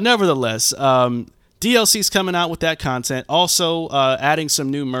 Nevertheless, DLC's coming out with that content. Also, adding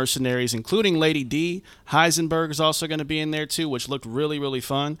some new mercenaries, including Lady D. Heisenberg is also going to be in there too, which looked really, really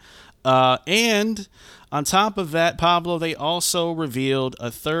fun. And on top of that, Pablo, they also revealed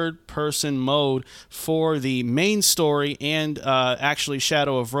a third-person mode for the main story, and actually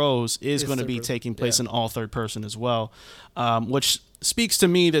Shadow of Rose is going to be taking place in all third-person as well, which speaks to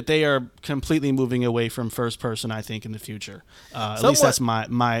me that they are completely moving away from first person, I think, in the future. At least that's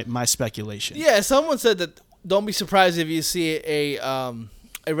my speculation. Yeah, someone said that don't be surprised if you see a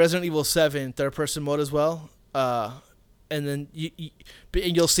Resident Evil 7 third person mode as well. And then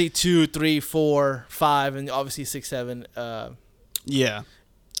you'll see 2, 3, 4, 5, and obviously 6, 7. Yeah.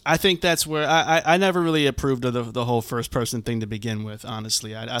 I think that's where I never really approved of the whole first person thing to begin with.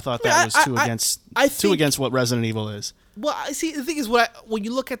 Honestly, I thought that was too against what Resident Evil is. Well, I see. The thing is, when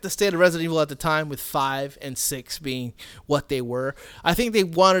you look at the state of Resident Evil at the time, with 5 and 6 being what they were, I think they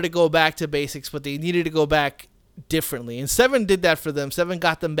wanted to go back to basics, but they needed to go back differently. And 7 did that for them. 7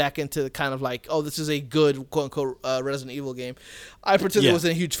 got them back into kind of like, oh, this is a good quote unquote Resident Evil game. I particularly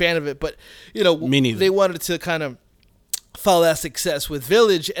wasn't a huge fan of it, but Me neither. They wanted to kind of follow that success with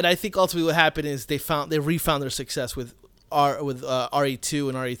Village, and I think ultimately what happened is they refound their success with RE2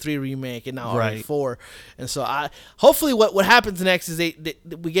 and RE3 remake, and now RE4. And so hopefully what happens next is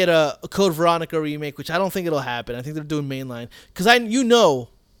we get a Code Veronica remake, which I don't think it'll happen. I think they're doing mainline, because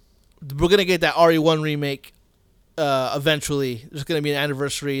we're gonna get that RE1 remake eventually. There's gonna be an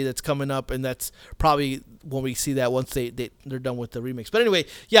anniversary that's coming up, and that's probably when we see that once they're done with the remakes. But anyway,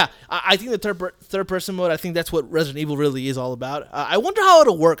 yeah, I think the third person mode, I think that's what Resident Evil really is all about. I wonder how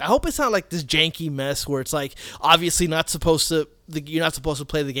it'll work. I hope it's not like this janky mess where it's like obviously you're not supposed to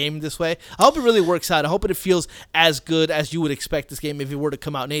play the game this way. I hope it really works out. I hope it feels as good as you would expect this game if it were to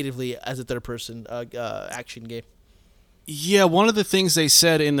come out natively as a third person action game. Yeah, one of the things they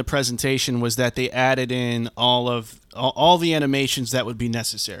said in the presentation was that they added in all the animations that would be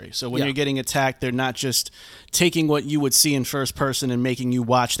necessary. So when you're getting attacked, they're not just taking what you would see in first person and making you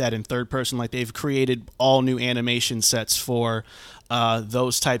watch that in third person. Like, they've created all new animation sets for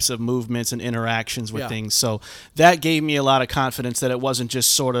those types of movements and interactions with things. So that gave me a lot of confidence that it wasn't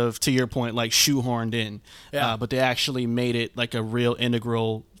just sort of, to your point, like shoehorned in, but they actually made it like a real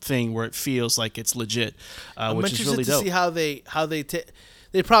integral thing where it feels like it's legit, which is really dope. To see how they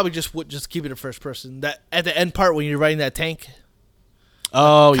probably just would just keep it in first person. That at the end part when you're riding that tank.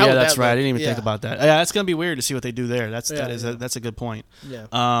 Oh yeah, that's right. I didn't even think about that. Yeah, it's gonna be weird to see what they do there. That's a good point.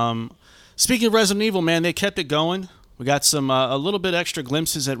 Yeah. Speaking of Resident Evil, man, they kept it going. We got some a little bit extra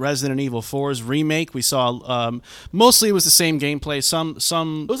glimpses at Resident Evil 4's remake. We saw mostly it was the same gameplay. Some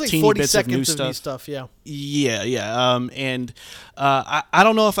it was like teeny 40 bits seconds of new stuff. Yeah. Yeah. And I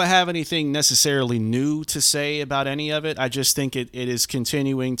don't know if I have anything necessarily new to say about any of it. I just think it is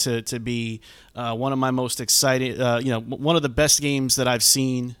continuing to be one of my most exciting, one of the best games that I've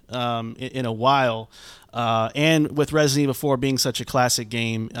seen in a while. And with Resident Evil 4 being such a classic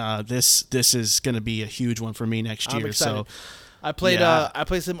game, this is going to be a huge one for me next year. I'm excited. So I played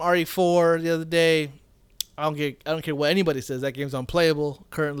some RE4 the other day. I don't care what anybody says. That game's unplayable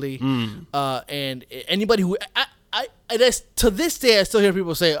currently. And anybody who to this day, I still hear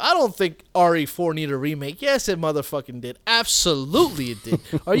people say, I don't think RE4 needed a remake. Yes, it motherfucking did. Absolutely it did.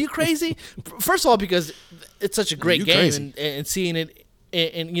 Are you crazy? First of all, because it's such a great game, and seeing it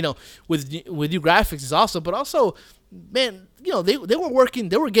and with new graphics is awesome, but also, man, they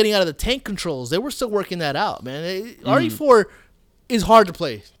were getting out of the tank controls. They were still working that out, man. RE4 is hard to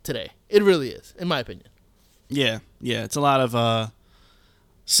play today. It really is, in my opinion. Yeah, it's a lot of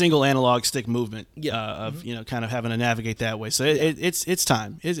single analog stick movement. Of kind of having to navigate that way. So it's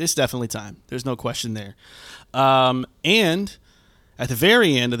time. It's definitely time. There's no question there. And at the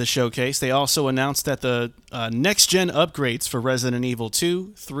very end of the showcase, they also announced that the next-gen upgrades for Resident Evil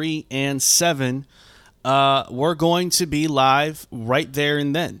 2, 3, and 7 were going to be live right there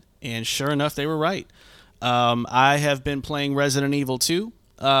and then. And sure enough, they were right. I have been playing Resident Evil 2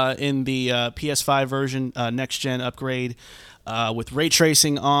 in the PS5 version, next-gen upgrade, with ray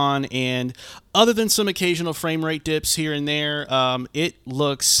tracing on. And other than some occasional frame rate dips here and there, it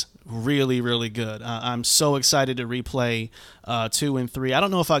looks really, really good. I'm so excited to replay 2 and 3. I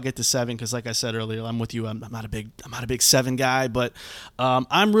don't know if I'll get to 7 because, like I said earlier, I'm with you. I'm not a big 7 guy, but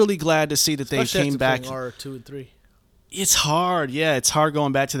I'm really glad to see that they came back. R2 and 3. It's hard, it's hard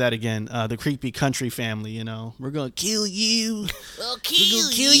going back to that again. The creepy country family, we're gonna kill you. We'll kill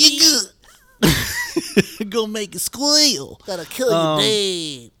you good. We're gonna make it squeal. Gotta kill you,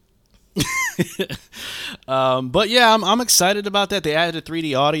 babe. But yeah, I'm excited about that. They added a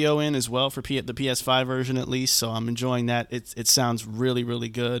 3D audio in as well for the PS5 version, at least, so I'm enjoying that. It sounds really, really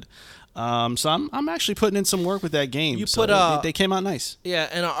good. So I'm actually putting in some work with that game. They came out nice. Yeah,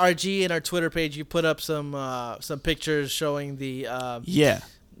 and our RG and our Twitter page, you put up some pictures showing the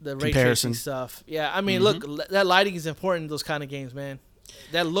ray tracing stuff. Yeah, I mean, look, that lighting is important in those kind of games, man.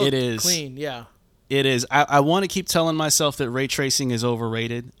 That look clean, yeah. It is. I want to keep telling myself that ray tracing is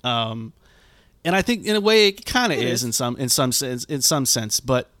overrated. And I think in a way it kind of is in some sense.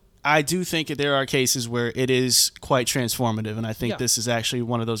 But I do think that there are cases where it is quite transformative, and I think this is actually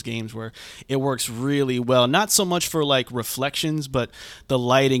one of those games where it works really well. Not so much for like reflections, but the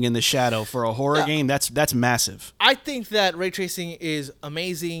lighting and the shadow for a horror game. That's massive. I think that ray tracing is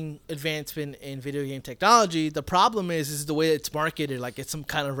amazing advancement in video game technology. The problem is the way it's marketed. Like it's some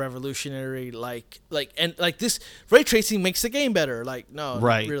kind of revolutionary, like this ray tracing makes the game better. Like no,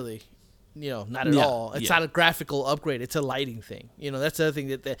 right. Not really. Not at all. It's not a graphical upgrade. It's a lighting thing. That's the other thing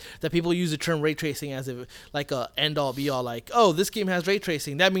that people use the term ray tracing as if like a end all be all. Like, oh, this game has ray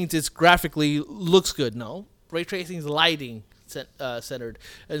tracing. That means it's graphically looks good. No, ray tracing is lighting centered.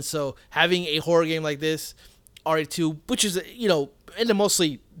 And so having a horror game like this, RE2, which is in a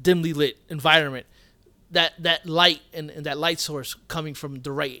mostly dimly lit environment, that light and that light source coming from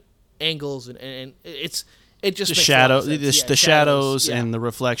the right angles and it just the makes shadow, the shadows and the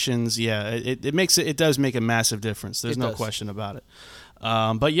reflections. Yeah, it does make a massive difference. There's no question about it.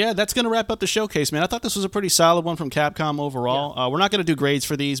 But yeah, that's going to wrap up the showcase, man. I thought this was a pretty solid one from Capcom overall. Yeah. We're not going to do grades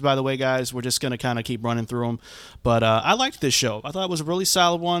for these, by the way, guys. We're just going to kind of keep running through them. But I liked this show. I thought it was a really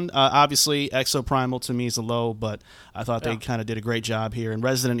solid one. Obviously, Exoprimal to me is a low, but I thought they kind of did a great job here. And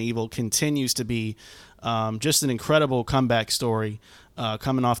Resident Evil continues to be just an incredible comeback story.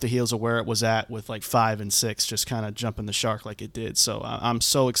 Coming off the heels of where it was at with like 5 and 6, just kind of jumping the shark like it did. So I'm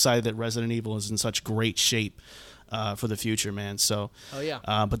so excited that Resident Evil is in such great shape for the future, man. So,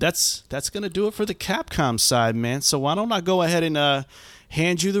 but that's gonna do it for the Capcom side, man. So why don't I go ahead and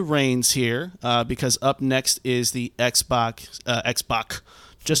hand you the reins here, because up next is the Xbox,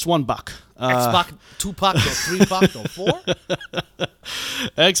 just one buck. Xbox 2 Pac, no 3 Pac, no 4?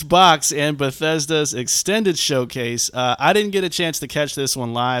 Xbox and Bethesda's extended showcase. I didn't get a chance to catch this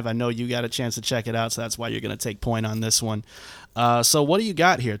one live. I know you got a chance to check it out, so that's why you're going to take point on this one. So what do you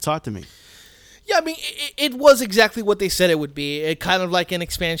got here? Talk to me. Yeah, I mean, it was exactly what they said it would be. It kind of like an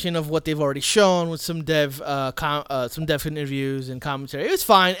expansion of what they've already shown with some dev interviews and commentary. It was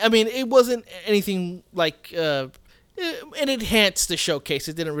fine. I mean, it wasn't anything like... it enhanced the showcase.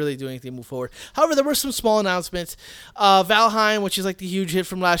 It didn't really do anything to move forward. However, there were some small announcements. Valheim, which is like the huge hit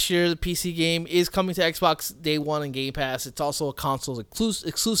from last year, the PC game, is coming to Xbox Day 1 and Game Pass. It's also a console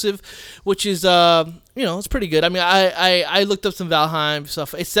exclusive, which is, it's pretty good. I mean, I looked up some Valheim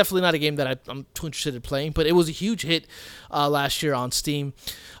stuff. It's definitely not a game that I'm too interested in playing, but it was a huge hit last year on Steam.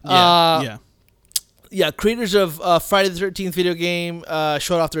 Yeah, creators of Friday the 13th video game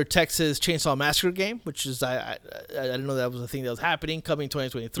showed off their Texas Chainsaw Massacre game, which is I didn't know that was a thing that was happening, coming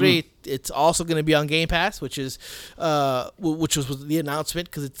 2023. It's also going to be on Game Pass, which was the announcement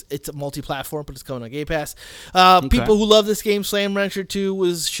because it's a multi-platform, but it's coming on Game Pass. People who love this game, Slam Rancher 2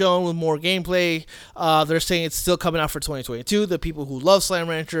 was shown with more gameplay. They're saying it's still coming out for 2022. The people who love Slam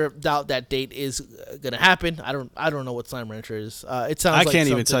Rancher doubt that date is going to happen. I don't know what Slam Rancher is. It sounds. I can't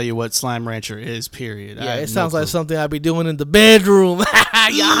even tell you what Slime Rancher is. Period. Yeah, it sounds like something I'd be doing in the bedroom.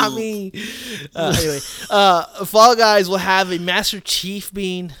 Yummy. Anyway, Fall Guys will have a Master Chief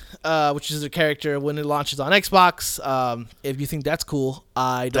being, which is a character when it launches on Xbox. If you think that's cool,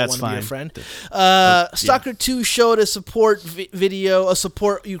 I don't want to be your friend. Stalker 2 showed a support a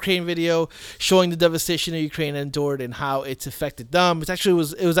support Ukraine video showing the devastation that Ukraine endured and how it's affected them.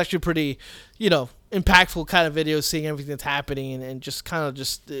 It was actually pretty, impactful kind of video, seeing everything that's happening and just kind of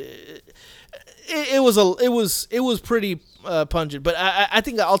just. It was pretty pungent, but I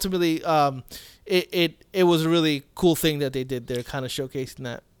think that ultimately it was a really cool thing that they did there, kind of showcasing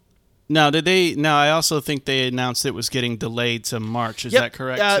that. Now, I also think they announced it was getting delayed to March. Is that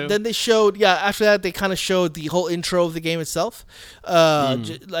correct? Too? Then they showed, after that, they kind of showed the whole intro of the game itself,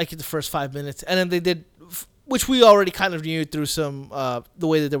 like in the first 5 minutes. And then they did, which we already kind of knew through some, the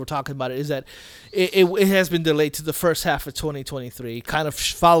way that they were talking about it, is that it has been delayed to the first half of 2023, kind of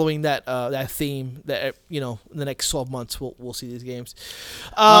following that theme that, in the next 12 months we'll see these games.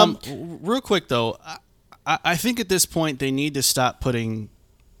 Real quick, though, I think at this point they need to stop putting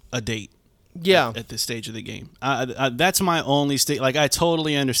a date at this stage of the game. That's my only like, I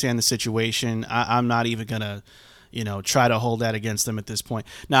totally understand the situation. I'm not even going to try to hold that against them at this point.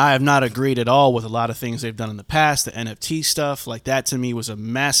 Now, I have not agreed at all with a lot of things they've done in the past. The NFT stuff, like that to me was a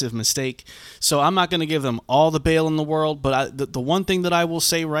massive mistake. So I'm not going to give them all the bail in the world. But the one thing that I will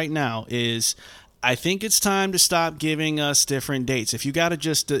say right now is I think it's time to stop giving us different dates. If you got to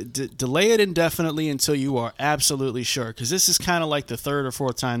just delay it indefinitely until you are absolutely sure, because this is kind of like the third or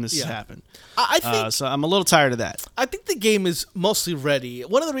fourth time this has happened. I think, so I'm a little tired of that. I think the game is mostly ready.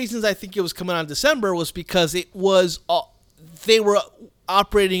 One of the reasons I think it was coming out in December was because it was they were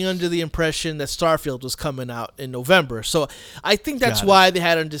operating under the impression that Starfield was coming out in November. So I think that's why they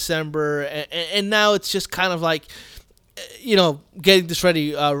had it in December, and now it's just kind of like getting this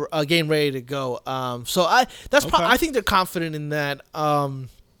ready, a game ready to go. So I think they're confident in that.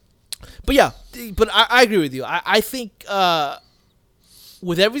 But yeah, I agree with you. I think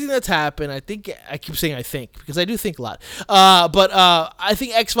with everything that's happened, I keep saying I think because I do think a lot. But I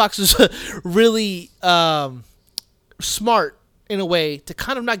think Xbox is really smart in a way to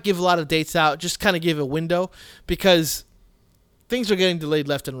kind of not give a lot of dates out, just kind of give a window because things are getting delayed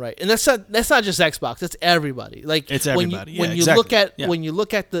left and right, and that's not just Xbox. That's everybody. Like it's everybody. When you look at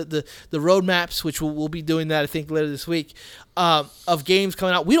the roadmaps, which we'll be doing that I think later this week, of games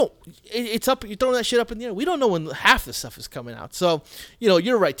coming out, it's up. You're throwing that shit up in the air. We don't know when half the stuff is coming out. So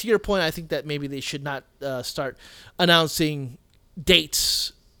you're right. To your point, I think that maybe they should not start announcing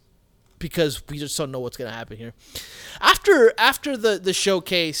dates because we just don't know what's going to happen here. After the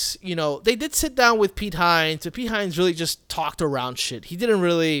showcase, they did sit down with Pete Hines, but Pete Hines really just talked around shit. He didn't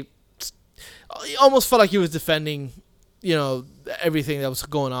really... He almost felt like he was defending, everything that was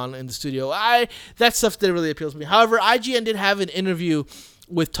going on in the studio. That stuff didn't really appeal to me. However, IGN did have an interview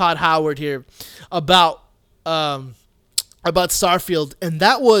with Todd Howard here about Starfield, and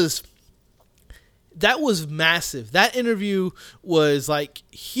that was massive. That interview was like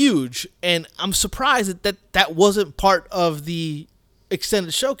huge, and I'm surprised that wasn't part of the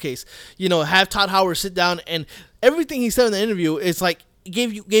extended showcase. Have Todd Howard sit down, and everything he said in the interview is like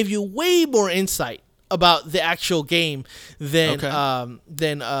gave you way more insight about the actual game than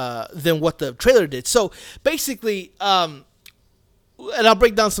what the trailer did. So basically, and I'll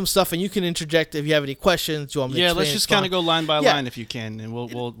break down some stuff, and you can interject if you have any questions. Let's just kind of go line by line if you can, and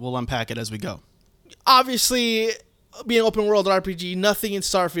we'll unpack it as we go. Obviously, being an open world RPG, nothing in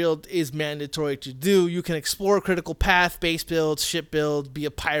Starfield is mandatory to do. You can explore critical path, base build, ship build, be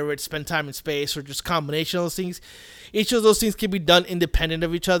a pirate, spend time in space, or just a combination of those things. Each of those things can be done independent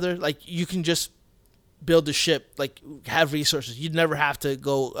of each other. Like, you can just build a ship, like, have resources. You'd never have to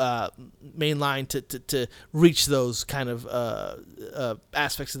go mainline to reach those kind of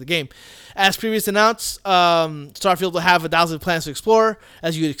aspects of the game. As previously announced, Starfield will have 1,000 planets to explore.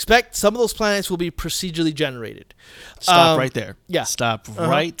 As you'd expect, some of those planets will be procedurally generated. Stop right there. Yeah. Stop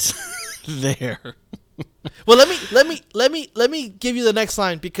right there. Well, let me give you the next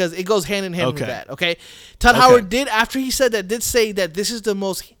line because it goes hand in hand with that. Okay, Todd Howard did, after he said that, did say that this is the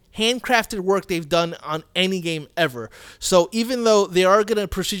most handcrafted work they've done on any game ever. So even though they are going to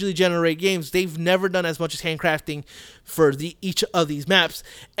procedurally generate games, they've never done as much as handcrafting for each of these maps.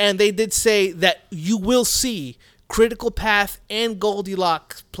 And they did say that you will see critical path and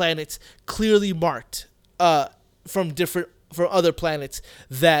Goldilocks planets clearly marked from other planets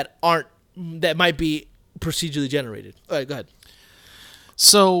that might be procedurally generated. All right, go ahead.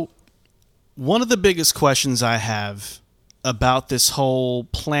 So one of the biggest questions I have about this whole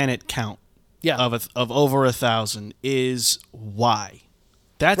planet count of over 1,000 is why.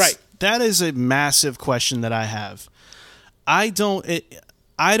 That is a massive question that I have. I don't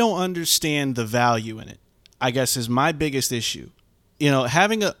understand the value in it, I guess, is my biggest issue.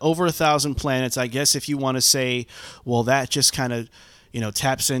 Having over 1,000 planets, I guess if you want to say, well, that just kind of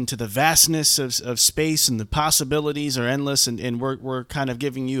taps into the vastness of space and the possibilities are endless, and we're kind of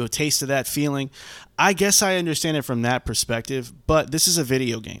giving you a taste of that feeling. I guess I understand it from that perspective, but this is a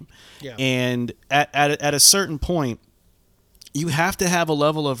video game. Yeah. And at a certain point, you have to have a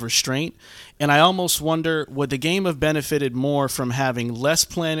level of restraint, and I almost wonder, would the game have benefited more from having less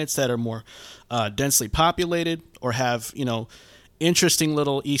planets that are more densely populated or have, interesting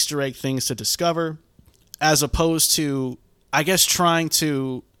little Easter egg things to discover, as opposed to, I guess, trying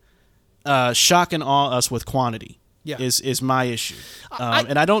to shock and awe us with quantity is my issue.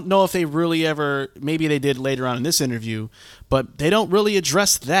 And I don't know if they really ever, maybe they did later on in this interview, but they don't really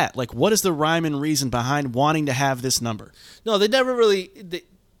address that. Like, what is the rhyme and reason behind wanting to have this number? No, they never really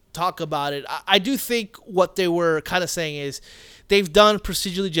talk about it. I do think what they were kind of saying is they've done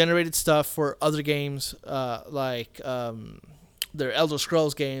procedurally generated stuff for other games, like their Elder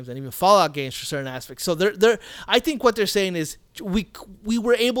Scrolls games and even Fallout games for certain aspects. So I think what they're saying is we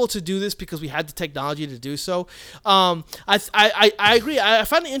were able to do this because we had the technology to do so. I agree. I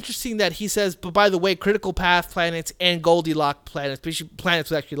find it interesting that he says, but by the way, critical path planets and Goldilocks planets, planets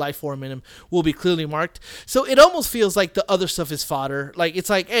with actually life form in them, will be clearly marked. So it almost feels like the other stuff is fodder. Like, it's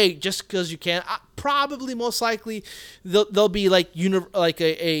like, hey, just because you can, probably most likely there'll be like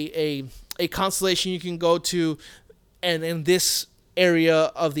a constellation you can go to. And in this area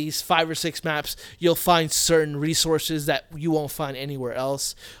of these 5 or 6 maps, you'll find certain resources that you won't find anywhere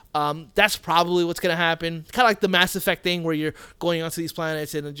else. That's probably what's going to happen. Kind of like the Mass Effect thing where you're going onto these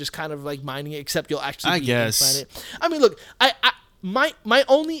planets and just kind of like mining it, except you'll actually be on the planet. I mean, look, my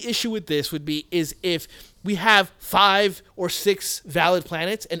only issue with this is if we have 5 or 6 valid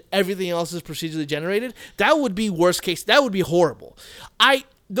planets and everything else is procedurally generated, that would be worst case. That would be horrible.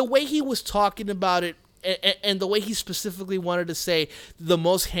 The way he was talking about it, and the way he specifically wanted to say the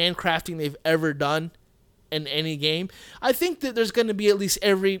most handcrafting they've ever done in any game, I think that there's going to be at least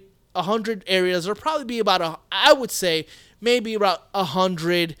every 100 areas, or probably be about I would say maybe about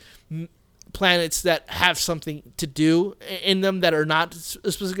 100 planets that have something to do in them that are not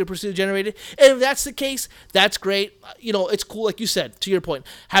specifically procedurally generated. And if that's the case, that's great. It's cool, like you said, to your point,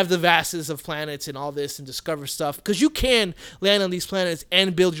 have the vastness of planets and all this and discover stuff, because you can land on these planets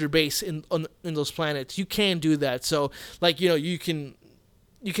and build your base in those planets. You can do that. So you can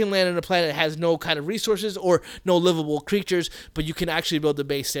land on a planet that has no kind of resources or no livable creatures, but you can actually build a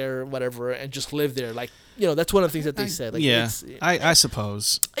base there or whatever and just live there. That's one of the things that they said. I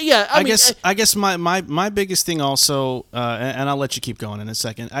suppose. Yeah, I guess my biggest thing also, and I'll let you keep going in a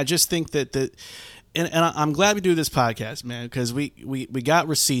second. I just think that and I'm glad we do this podcast, man, because we got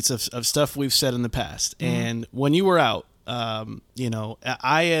receipts of stuff we've said in the past. Mm-hmm. And when you were out,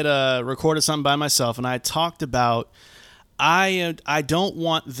 I had recorded something by myself, and I talked about, I don't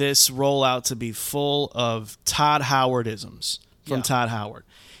want this rollout to be full of Todd Howard-isms from Todd Howard.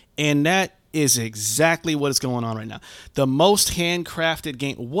 And that is exactly what is going on right now. The most handcrafted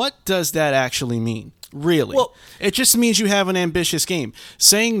game. What does that actually mean? Really? Well, it just means you have an ambitious game.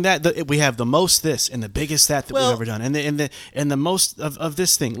 Saying that we have the most this and the biggest that we've ever done, and the most of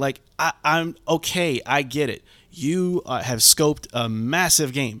this thing. Like, I'm okay. I get it. You have scoped a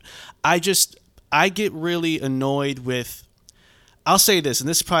massive game. I get really annoyed with. I'll say this, and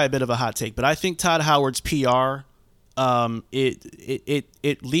this is probably a bit of a hot take, but I think Todd Howard's PR,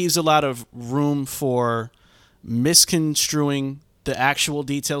 it leaves a lot of room for misconstruing the actual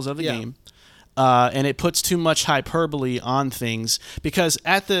details of the game, and it puts too much hyperbole on things. Because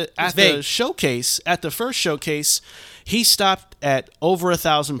at the first showcase, he stopped at over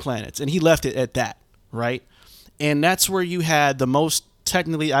 1,000 planets, and he left it at that, right? And that's where you had the most.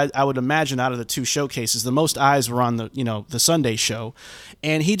 Technically, I would imagine out of the 2 showcases, the most eyes were on the Sunday show,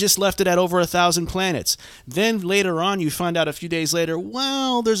 and he just left it at over 1,000 planets. Then later on, you find out a few days later,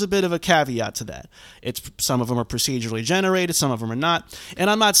 well, there's a bit of a caveat to that. Some of them are procedurally generated, some of them are not. And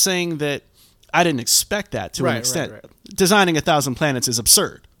I'm not saying that I didn't expect that to an extent. Right. Designing 1,000 planets is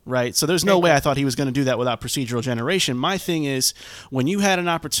absurd. Right? So there's no way I thought he was going to do that without procedural generation. My thing is, when you had an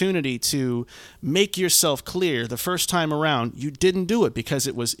opportunity to make yourself clear the first time around, you didn't do it because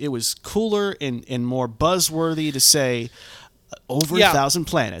it was cooler and more buzzworthy to say over 1,000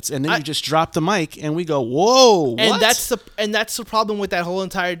 planets. And then you just drop the mic and we go, whoa, and what? That's the problem with that whole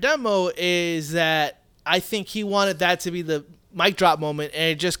entire demo, is that I think he wanted that to be the mic drop moment, and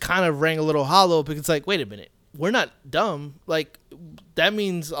it just kind of rang a little hollow, because it's like, wait a minute. We're not dumb. Like, that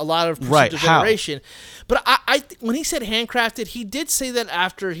means a lot of procedural generation. But I when he said handcrafted, he did say that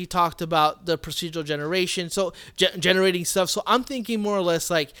after he talked about the procedural generation, so generating stuff. So I'm thinking more or less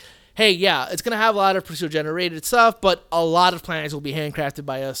like, hey, yeah, it's going to have a lot of procedural generated stuff, but a lot of planets will be handcrafted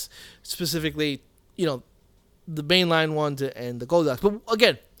by us, specifically, the mainline ones and the Goldilocks. But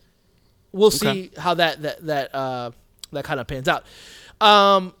again, we'll see how that kind of pans out.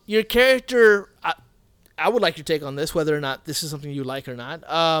 Your character. I would like your take on this, whether or not this is something you like or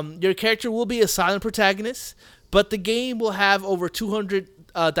not. Your character will be a silent protagonist, but the game will have over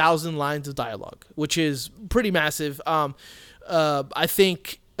 200,000 lines of dialogue, which is pretty massive. I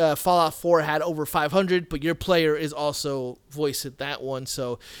think Fallout 4 had over 500, but your player is also voiced at that one.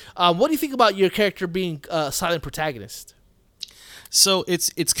 So what do you think about your character being a silent protagonist? So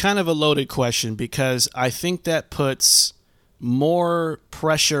it's kind of a loaded question, because I think that puts more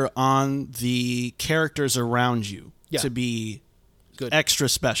pressure on the characters around you to be extra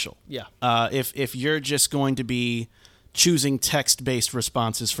special. Yeah. If you're just going to be choosing text-based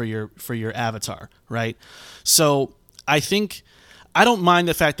responses for your avatar, right? So I think I don't mind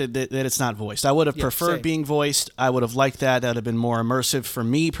the fact that it's not voiced. I would have preferred being voiced. I would have liked that. That would have been more immersive for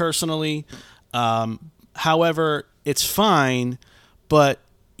me personally. However, it's fine, but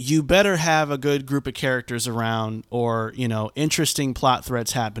you better have a good group of characters around, or, interesting plot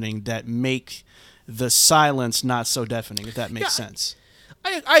threads happening that make the silence not so deafening, if that makes sense.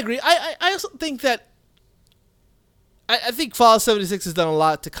 I agree. I also think that I think Fallout 76 has done a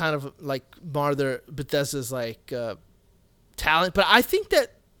lot to kind of like mar their Bethesda's like talent, but I think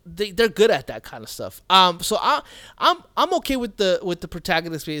that they're good at that kind of stuff. So I'm okay with the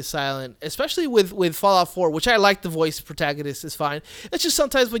protagonist being silent, especially with Fallout 4, which I like. The voice protagonist is fine. It's just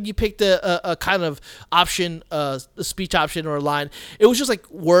sometimes when you pick a kind of option, a speech option or a line, it was just like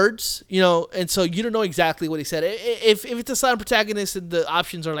words, and so you don't know exactly what he said. If it's a silent protagonist and the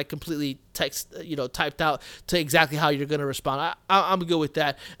options are like completely text, typed out to exactly how you're going to respond. I'm good with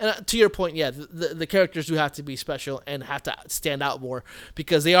that. And to your point, yeah, the characters do have to be special and have to stand out more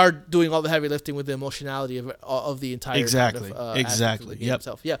because they are doing all the heavy lifting with the emotionality of the entire exactly. Kind of, exactly. Yep.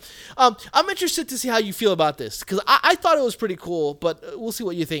 Itself. Yeah. I'm interested to see how you feel about this because I thought it was pretty cool, but we'll see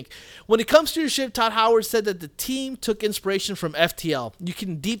what you think. When it comes to your ship, Todd Howard said that the team took inspiration from FTL. You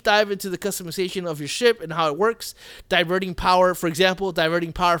can deep dive into the customization of your ship and how it works, diverting power. For example,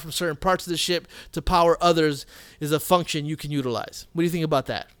 diverting power from certain parts of the ship to power others is a function you can utilize. What do you think about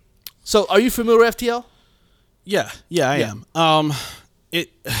that? So, are you familiar with FTL? Yeah, I am. I'm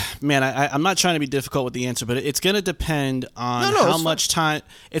not trying to be difficult with the answer, but it's going to depend on how much time.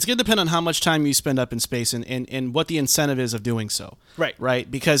 It's going to depend on how much time you spend up in space and what the incentive is of doing so. Right.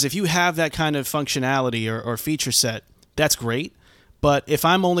 Because if you have that kind of functionality or feature set, that's great. But if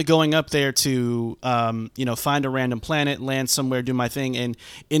I'm only going up there to, find a random planet, land somewhere, do my thing, and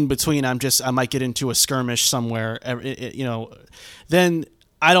in between I might get into a skirmish somewhere, then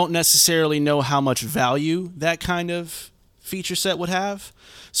I don't necessarily know how much value that kind of feature set would have.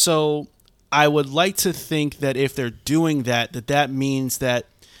 So I would like to think that if they're doing that means that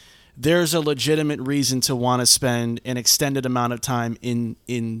there's a legitimate reason to want to spend an extended amount of time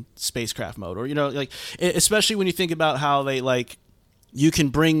in spacecraft mode, or especially when you think about how they you can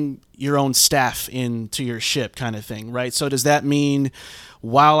bring your own staff into your ship kind of thing, right? So does that mean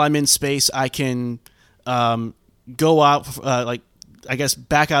while I'm in space, I can go out,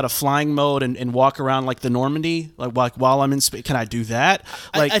 back out of flying mode and walk around like the Normandy, like while I'm in space? Can I do that?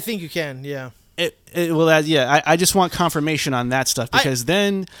 I think you can, yeah. I just want confirmation on that stuff because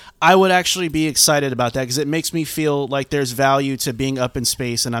then I would actually be excited about that because it makes me feel like there's value to being up in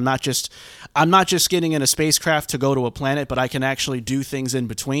space and I'm not just getting in a spacecraft to go to a planet, but I can actually do things in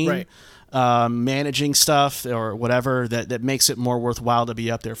between, managing stuff or whatever that makes it more worthwhile to be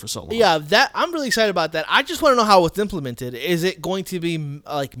up there for so long. Yeah, I'm really excited about that. I just want to know how it's implemented. Is it going to be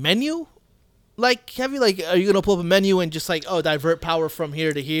menu? Have you are you gonna pull up a menu and just divert power from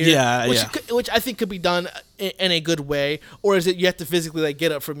here to here? Which I think could be done in a good way, or is it you have to physically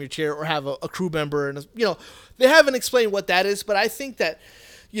get up from your chair or have a crew member and they haven't explained what that is, but I think that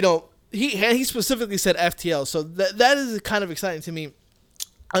he specifically said FTL, so that is kind of exciting to me.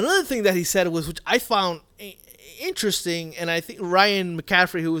 Another thing that he said was, which I found interesting, and I think Ryan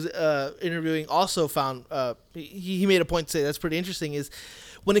McCaffrey, who was interviewing, also found he made a point to say that's pretty interesting, is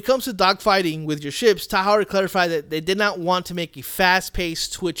when it comes to dogfighting with your ships, Todd Howard clarified that they did not want to make a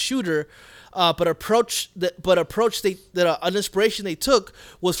fast-paced Twitch shooter, but an inspiration they took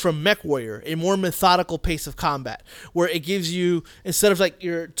was from MechWarrior, a more methodical pace of combat, where it gives you, instead of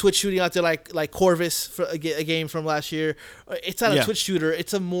your Twitch shooting out there like Corvus, for a game from last year, it's not a Twitch shooter,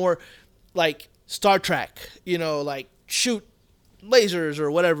 it's a more Star Trek, shoot lasers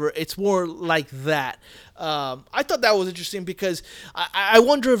or whatever. It's more like that. I thought that was interesting because I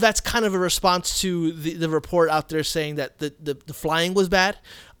wonder if that's kind of a response to the report out there saying that the flying was bad.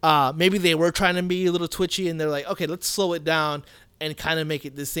 Maybe they were trying to be a little twitchy and they're like, okay, let's slow it down and kind of make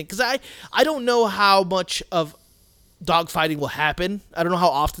it this thing. Because I don't know how much of dogfighting will happen. I don't know how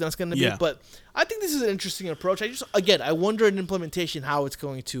often that's going to be, but I think this is an interesting approach. I wonder in implementation how it's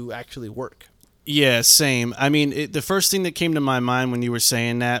going to actually work. Yeah, same. I mean, the first thing that came to my mind when you were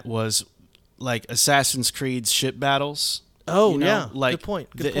saying that was Assassin's Creed's ship battles. Oh, yeah. Good point.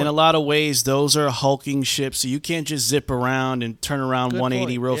 In a lot of ways, those are hulking ships, so you can't just zip around and turn around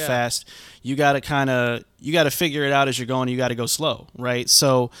 180 real fast. You got to figure it out as you're going. You got to go slow, right?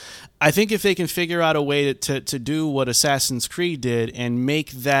 So I think if they can figure out a way to do what Assassin's Creed did and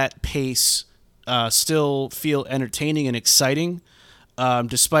make that pace still feel entertaining and exciting,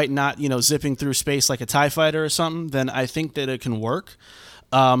 despite not zipping through space like a TIE fighter or something, then I think that it can work.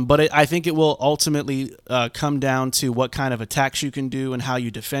 But I think it will ultimately come down to what kind of attacks you can do and how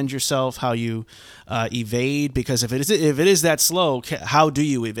you defend yourself, how you evade. Because if it is that slow, how do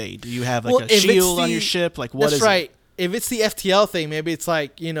you evade? Do you have a shield on your ship? What is that's right. If it's the FTL thing, maybe it's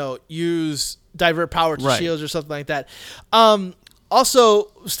use divert power to shields or something like that.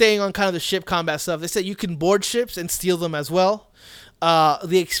 Also, staying on kind of the ship combat stuff, they said you can board ships and steal them as well.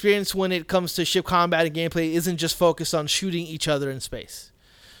 The experience when it comes to ship combat and gameplay isn't just focused on shooting each other in space.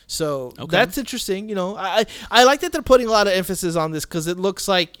 So that's interesting. I like that they're putting a lot of emphasis on this because it looks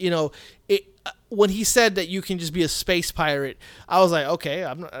like, when he said that you can just be a space pirate, I was like, okay,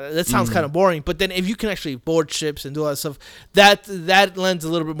 that sounds kind of boring. But then if you can actually board ships and do all that stuff, that lends a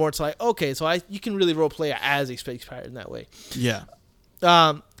little bit more to okay, so you can really role play as a space pirate in that way. Yeah.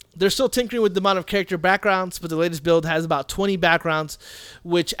 They're still tinkering with the amount of character backgrounds, but the latest build has about 20 backgrounds,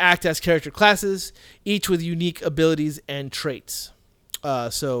 which act as character classes, each with unique abilities and traits.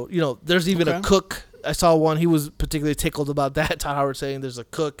 So there's even a cook. I saw one. He was particularly tickled about that. Todd Howard saying there's a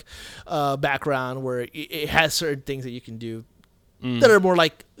cook background where it has certain things that you can do that are more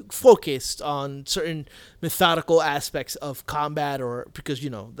like focused on certain methodical aspects of combat, or because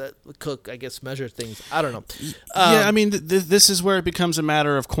that the cook, I guess, measure things. I don't know. Yeah, I mean, this is where it becomes a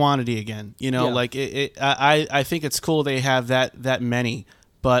matter of quantity again. Like I think it's cool they have that many,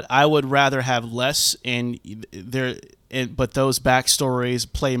 but I would rather have less, but those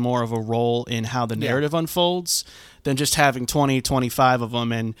backstories play more of a role in how the narrative unfolds than just having 20, 25 of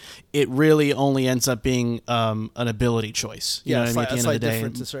them, and it really only ends up being an ability choice. You know what I mean? At the end of the day,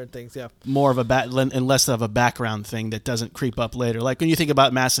 difference to certain things. Yeah, more of and less of a background thing that doesn't creep up later. Like when you think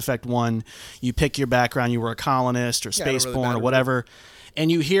about Mass Effect 1, you pick your background, you were a colonist or spaceborne or whatever. And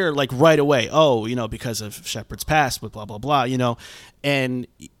you hear like right away, because of Shepard's past, blah, blah, blah, and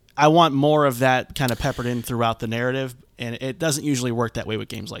I want more of that kind of peppered in throughout the narrative, and it doesn't usually work that way with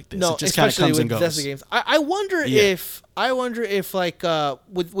games like this. No, it just kind of comes and goes. Bethesda games. I wonder if like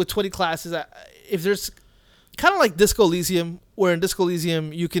with 20 classes, if there's kind of like Disco Elysium, where in Disco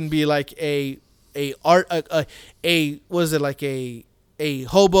Elysium you can be like a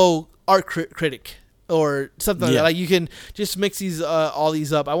hobo art critic. Or something like that. Like you can just mix these all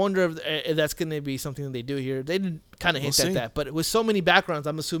these up. I wonder if that's going to be something that they do here. They didn't kind of hint at that, but with so many backgrounds,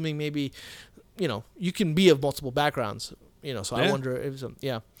 I'm assuming maybe, you can be of multiple backgrounds. So I wonder if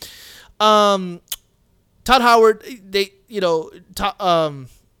Todd Howard,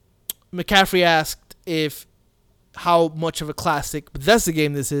 McCaffrey asked how much of a classic Bethesda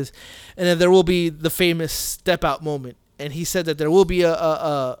game this is, and then there will be the famous step out moment. And he said that there will be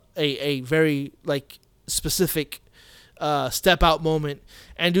a very like specific step out moment,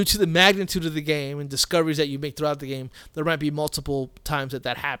 and due to the magnitude of the game and discoveries that you make throughout the game, there might be multiple times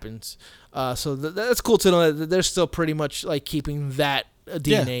that happens. So that's cool to know that they're still pretty much like keeping that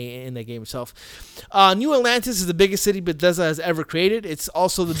DNA in the game itself. New Atlantis is the biggest city Bethesda has ever created. It's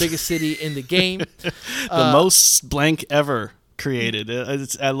also the biggest city in the game. The most blank ever created.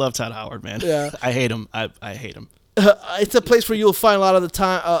 I love Todd Howard, man. Yeah. I hate him. I hate him. It's a place where you'll find a lot of the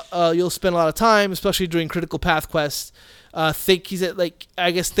time. You'll spend a lot of time, especially during critical path quests. Think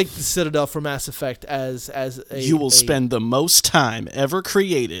the Citadel for Mass Effect as you will spend the most time ever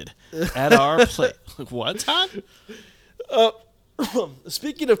created at our place. What, Todd?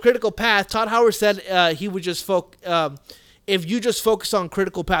 Speaking of critical path, Todd Howard said he would just if you just focus on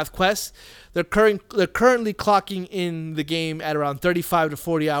critical path quests, they're currently clocking in the game at around 35 to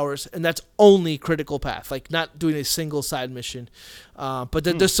 40 hours, and that's only critical path, like not doing a single side mission. But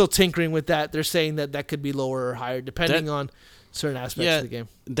they're still tinkering with that. They're saying that could be lower or higher depending on certain aspects of the game.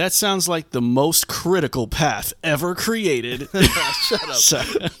 That sounds like the most critical path ever created. Shut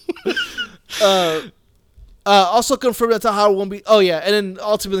up. Also confirmed that Todd Howard won't be. Oh yeah, and then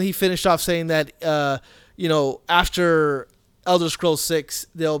ultimately he finished off saying that after Elder Scrolls 6,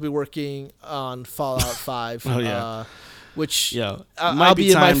 they'll be working on Fallout 5. Oh yeah. Which I'll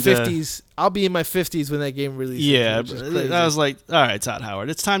be in my 50s. I'll be in my 50s when that game releases. Yeah, I was like, all right, Todd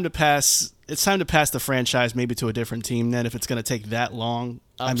Howard, it's time to pass. It's time to pass the franchise maybe to a different team. Then, if it's going to take that long,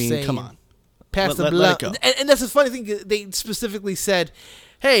 come on, pass the let it go. And that's the funny thing. They specifically said,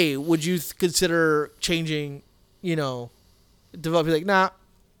 "Hey, would you consider changing? Developing like nah,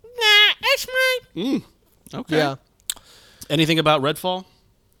 that's mine." Okay. Yeah. Anything about Redfall?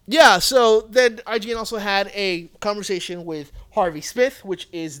 Yeah, so then IGN also had a conversation with Harvey Smith, which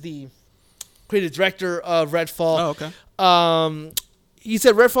is the creative director of Redfall. Oh, okay. He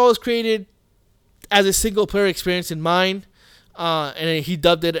said Redfall was created as a single-player experience in mind, and he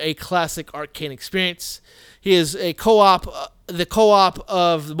dubbed it a classic arcane experience. He is a co-op. The co-op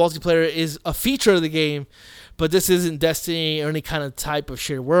of the multiplayer is a feature of the game, but this isn't Destiny or any kind of type of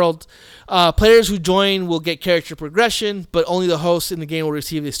shared world. Players who join will get character progression, but only the host in the game will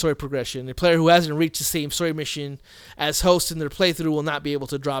receive a story progression. A player who hasn't reached the same story mission as host in their playthrough will not be able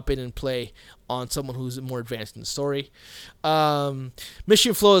to drop in and play on someone who's more advanced in the story.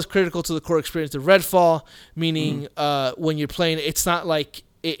 Mission flow is critical to the core experience of Redfall, meaning when you're playing, it's not like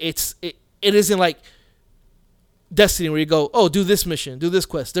it isn't like Destiny where you go, oh, do this mission, do this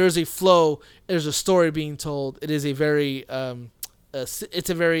quest. There's a flow. There's a story being told. It is a very, it's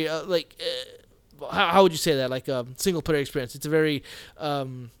a very how would you say that? Like a single player experience. It's a very,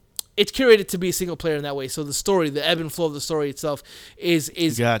 it's curated to be a single player in that way. So the story, the ebb and flow of the story itself is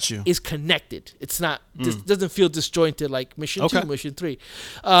connected. It's not doesn't feel disjointed like Mission 2, Mission 3.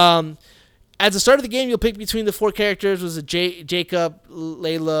 At the start of the game, you'll pick between the four characters: Jacob,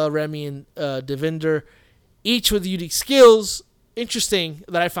 Layla, Remy, and Devinder. Each with unique skills, interesting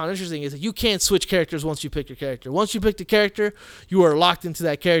that I found interesting is that you can't switch characters once you pick your character. Once you pick the character, you are locked into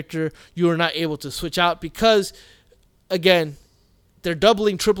that character. You are not able to switch out because, again, they're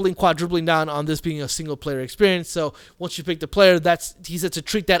doubling, tripling, quadrupling down on this being a single player experience. So once you pick the player, he said to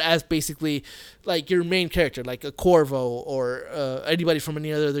treat that as basically like your main character, like a Corvo or anybody from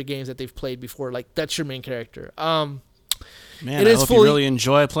any other games that they've played before. Like that's your main character. Man, I hope you really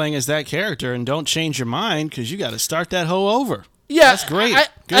enjoy playing as that character and don't change your mind because you got to start that hoe over. Yeah, that's great.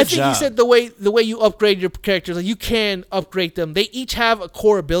 I think he said the way you upgrade your characters, like you can upgrade them. They each have a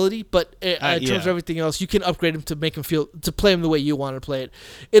core ability, but in terms of everything else, you can upgrade them to make them to play them the way you want to play it.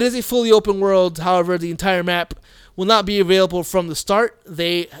 It is a fully open world. However, the entire map will not be available from the start.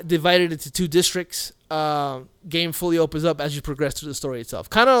 They divided it into 2 districts. Game fully opens up as you progress through the story itself.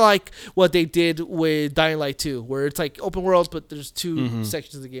 Kind of like what they did with Dying Light 2, where it's like open world, but there's 2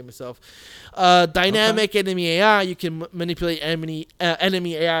 sections of the game itself. Dynamic enemy AI, you can manipulate enemy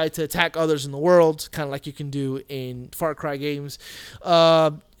AI to attack others in the world, kind of like you can do in Far Cry games.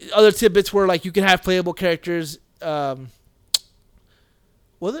 Other tidbits were like you can have playable characters. Was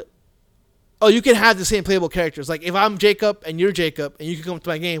it? Oh, you can have the same playable characters. Like, if I'm Jacob and you're Jacob and you can come to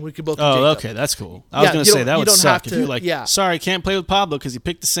my game, we could both be Jacob. Oh, okay, that's cool. I was going to say, that would suck if you're like, yeah. Sorry, can't play with Pablo because he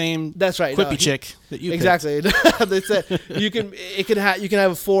picked the same quippy chick that you picked. Exactly. They said you can have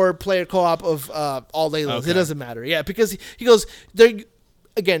a 4-player co-op of all day long. Okay. It doesn't matter. Yeah, because he goes,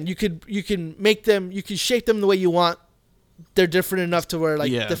 again, you can make them, you can shape them the way you want. They're different enough to where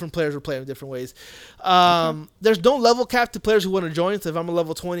different players will play in different ways. There's no level cap to players who want to join. So if I'm a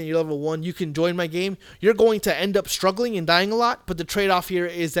level 20 and you're level 1, you can join my game. You're going to end up struggling and dying a lot, but the trade-off here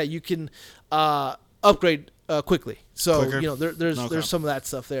is that you can upgrade quickly. So there's some of that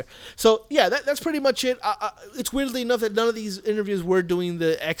stuff there. So yeah, that's pretty much it. It's weirdly enough that none of these interviews were doing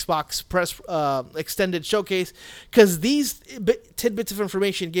the Xbox press extended showcase because these tidbits of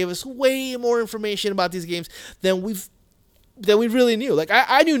information gave us way more information about these games than we really knew. Like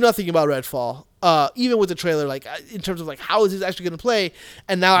I knew nothing about Redfall, even with the trailer. Like in terms of like how is this actually going to play?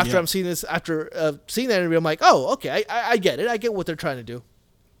 And now after I'm seeing this, after seeing that interview, I'm like, oh, okay, I get it. I get what they're trying to do.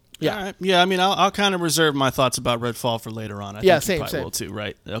 Yeah, all right. Yeah. I mean, I'll kind of reserve my thoughts about Redfall for later on. I think you probably will too,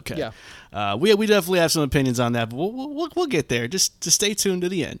 right? Okay. Yeah. We definitely have some opinions on that, but we'll get there. Just stay tuned to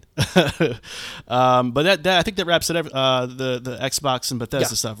the end. But that I think that wraps it. The Xbox and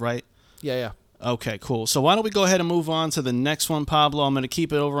Bethesda stuff, right? Yeah. Okay, cool. So why don't we go ahead and move on to the next one, Pablo? I'm going to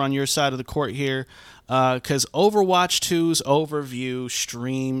keep it over on your side of the court here because Overwatch 2's overview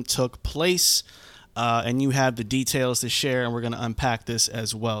stream took place, and you have the details to share, and we're going to unpack this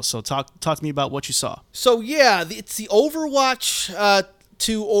as well. So talk to me about what you saw. So, yeah, it's the Overwatch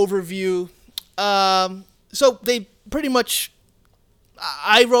 2 overview. So they pretty much...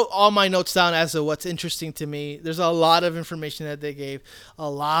 I wrote all my notes down as to what's interesting to me. There's a lot of information that they gave, a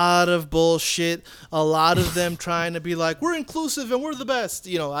lot of bullshit, a lot of them trying to be like, we're inclusive and we're the best.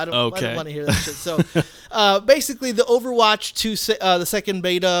 I don't want to hear that shit. So basically, the Overwatch 2, the second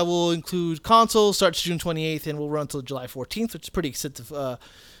beta will include consoles, starts June 28th, and will run until July 14th, which is pretty extensive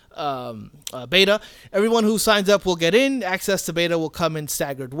beta. Everyone who signs up will get in. Access to beta will come in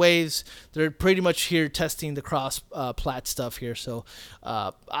staggered waves. They're pretty much here testing the cross plat stuff here. So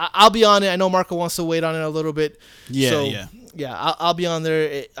I'll be on it. I know Marco wants to wait on it a little bit. Yeah, I'll be on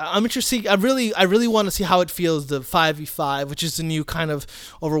there. I'm interested. I really want to see how it feels. The 5v5, which is the new kind of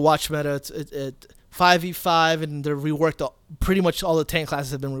Overwatch meta. It's 5v5, and they're reworked. Pretty much all the tank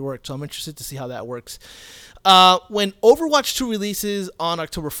classes have been reworked. So I'm interested to see how that works. When Overwatch 2 releases on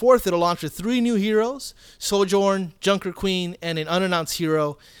October 4th, it'll launch with 3 new heroes, Sojourn, Junker Queen, and an unannounced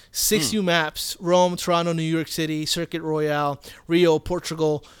hero, 6 new maps, Rome, Toronto, New York City, Circuit Royale, Rio,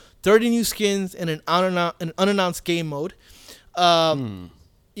 Portugal, 30 new skins, and an unannounced game mode.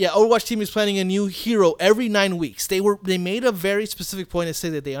 Yeah, Overwatch team is planning a new hero every 9 weeks. They made a very specific point to say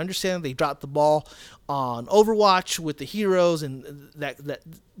that they understand they dropped the ball on Overwatch with the heroes and that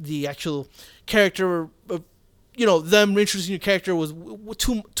the actual character, them introducing your character was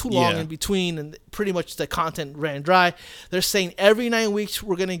too long in between, and pretty much the content ran dry. They're saying every 9 weeks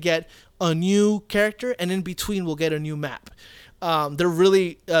we're gonna get a new character, and in between we'll get a new map. They're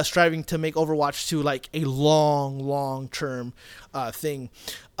really striving to make Overwatch 2 like a long-term thing.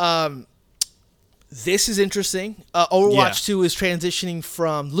 This is interesting. Overwatch 2 is transitioning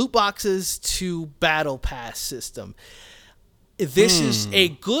from loot boxes to battle pass system. This is a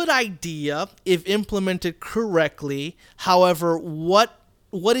good idea if implemented correctly. However, what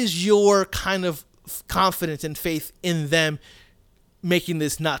is your kind of confidence and faith in them making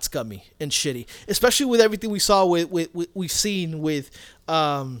this not scummy and shitty, especially with everything we saw we've seen with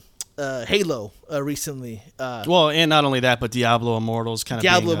Halo recently. Well, and not only that, but Diablo Immortals kind of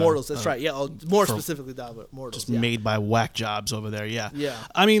Diablo Immortals. That's right. Yeah, more specifically Diablo Immortals. Just made by whack jobs over there. Yeah. Yeah.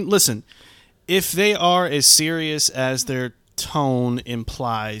 I mean, listen, if they are as serious as their tone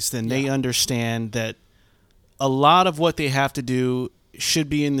implies, then they understand that a lot of what they have to do should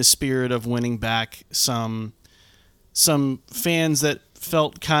be in the spirit of winning back some fans that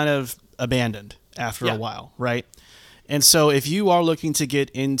felt kind of abandoned after a while, right? And so if you are looking to get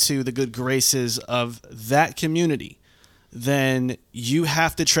into the good graces of that community, then you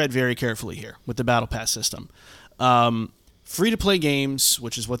have to tread very carefully here with the Battle Pass system. Free-to-play games,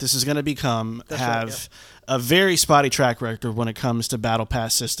 which is what this is going to become, have a very spotty track record when it comes to Battle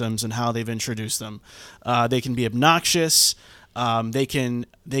Pass systems and how they've introduced them. They can be obnoxious. They can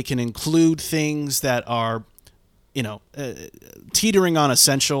include things that are, teetering on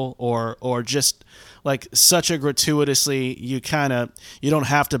essential or just like such a gratuitously you don't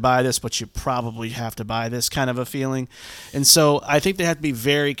have to buy this, but you probably have to buy this kind of a feeling. And so I think they have to be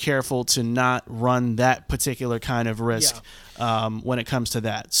very careful to not run that particular kind of risk when it comes to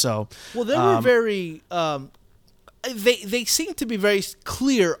that. So, well, they were very, they seem to be very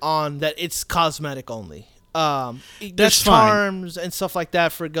clear on that it's cosmetic only. There's charms and stuff like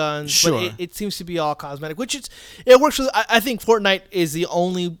that for guns, but it seems to be all cosmetic, which it works with. I think Fortnite is the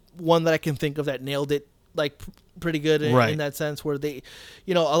only one that I can think of that nailed it like pretty good in that sense, where they,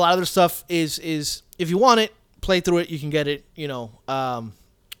 a lot of their stuff is if you want it, play through it, you can get it.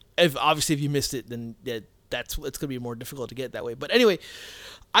 If you missed it, then it's gonna be more difficult to get that way. But anyway,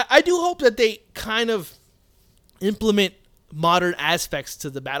 I do hope that they kind of implement modern aspects to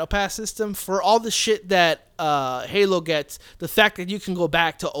the Battle Pass system for all the shit that Halo gets. The fact that you can go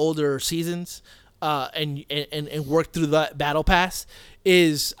back to older seasons and work through that Battle Pass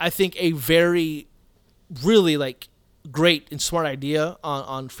is, I think, a very really like great and smart idea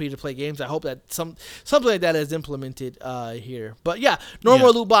on free to play games. I hope that something like that is implemented here. But yeah, no more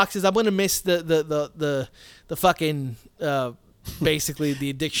loot boxes. I'm gonna miss the fucking basically the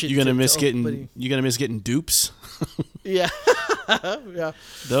addiction. You're gonna miss getting dupes. Yeah.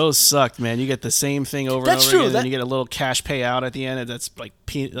 Those sucked, man. You get the same thing over and over again, and then you get a little cash payout at the end. That's like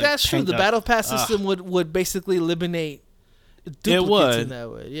that's true. The Battle Pass system would basically eliminate duplicates in that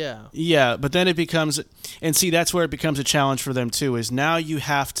way. Yeah, but then it becomes, and see, that's where it becomes a challenge for them too. Is now you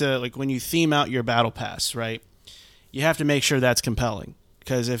have to, like, when you theme out your Battle Pass, right? You have to make sure that's compelling.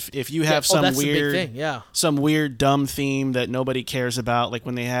 Because if you have some weird dumb theme that nobody cares about, like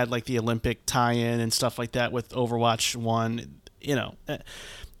when they had like the Olympic tie-in and stuff like that with Overwatch 1,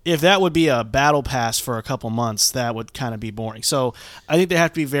 if that would be a battle pass for a couple months, that would kind of be boring. So I think they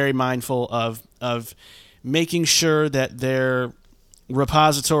have to be very mindful of making sure that their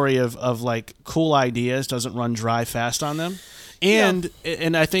repository of like cool ideas doesn't run dry fast on them. And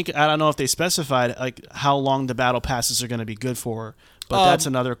I think, I don't know if they specified like how long the battle passes are going to be good for, but that's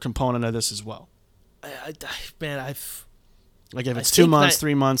another component of this as well. Like if it's 2 months,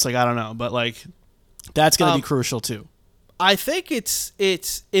 3 months, like I don't know, but like that's going to be crucial too. I think it's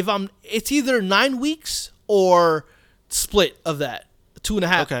either 9 weeks or split of that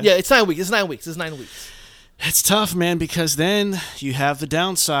 2.5. Okay. Yeah, it's 9 weeks. It's 9 weeks. It's tough, man, because then you have the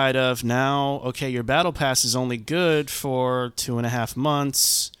downside of now, okay, your battle pass is only good for 2.5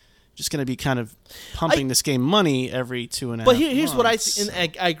 months. Just going to be kind of pumping this game money every 2.5 months. But here's what I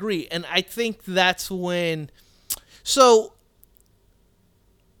agree, and I think that's when. So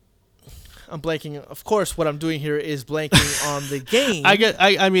I'm blanking. Of course, what I'm doing here is blanking on the game.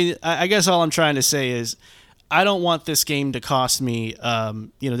 I guess all I'm trying to say is, I don't want this game to cost me,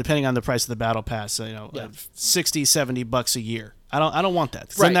 depending on the price of the battle pass, $60, $70 a year. I don't want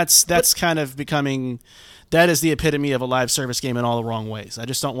that. Right. Then that's kind of becoming, that is the epitome of a live service game in all the wrong ways. I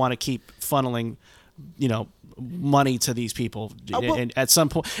just don't want to keep funneling, money to these people and at some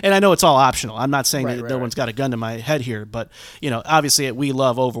point, and I know it's all optional. I'm not saying that no one's got a gun to my head here, but obviously we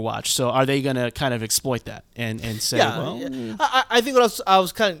love Overwatch. So are they going to kind of exploit that and say, I think what I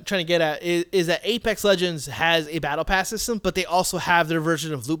was kind of trying to get at is that Apex Legends has a battle pass system, but they also have their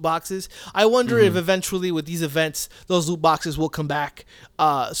version of loot boxes. I wonder if eventually with these events, those loot boxes will come back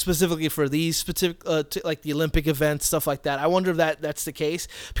specifically for these specific, like the Olympic events, stuff like that. I wonder if that's the case,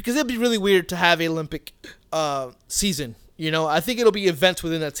 because it'd be really weird to have an Olympic season. I think it'll be events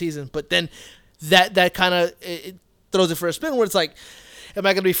within that season, but then that kind of throws it for a spin where it's like, am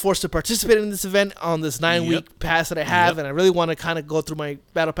I going to be forced to participate in this event on this 9-week pass that I have, and I really want to kind of go through my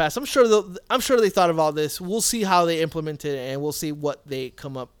battle pass. I'm sure they thought of all this. We'll see how they implement it, and we'll see what they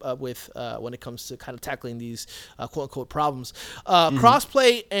come up with when it comes to kind of tackling these quote unquote problems.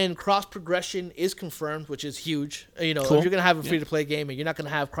 Crossplay and cross progression is confirmed, which is huge. You know, if you're going to have a free to play game and you're not going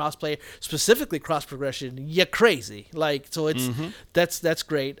to have crossplay, specifically cross progression, you're crazy. Like, so it's that's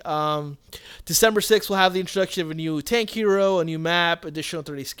great. December 6th, we'll have the introduction of a new tank hero, a new map, additional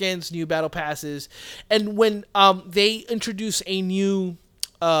 30 skins, new battle passes, and when they introduce a new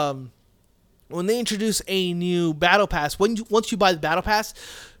battle pass, once you buy the battle pass,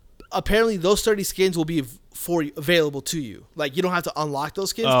 apparently those 30 skins will be available to you. Like, you don't have to unlock those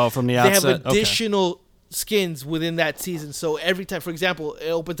skins. Oh, from the outset. They have additional skins within that season. So every time, for example, it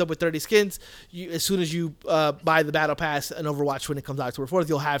opens up with 30 skins. As soon as you buy the battle pass in Overwatch when it comes October 4th,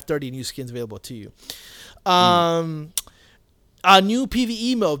 you'll have 30 new skins available to you. A new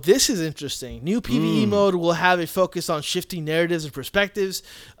PvE mode. This is interesting. New PvE mode will have a focus on shifting narratives and perspectives.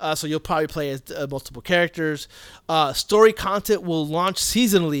 So you'll probably play as multiple characters. Story content will launch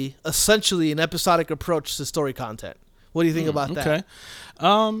seasonally, essentially an episodic approach to story content. What do you think about that? Okay.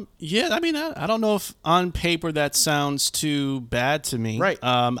 Yeah, I mean, I don't know if on paper that sounds too bad to me. Right.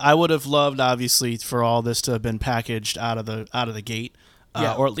 I would have loved, obviously, for all this to have been packaged out of the gate,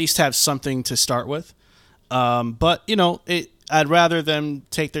 or at least have something to start with. But you know, I'd rather them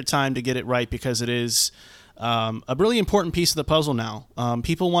take their time to get it right, because it is a really important piece of the puzzle now.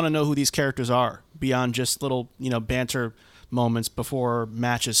 People want to know who these characters are beyond just little, banter moments before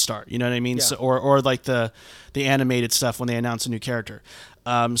matches start. You know what I mean? Yeah. So, or like the animated stuff when they announce a new character.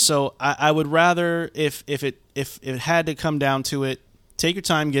 So I would rather, if it had to come down to it, take your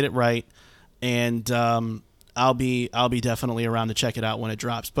time, get it right, and I'll be definitely around to check it out when it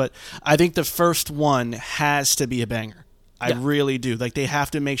drops. But I think the first one has to be a banger. I really do. Like, they have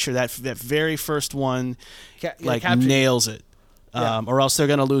to make sure that very first one nails it, or else they're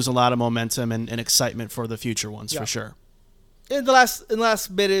going to lose a lot of momentum and excitement for the future ones for sure. And the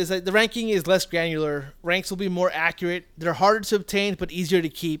last bit is that the ranking is less granular. Ranks will be more accurate. They're harder to obtain, but easier to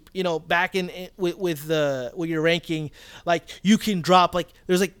keep. Back with your ranking, like, you can drop, like,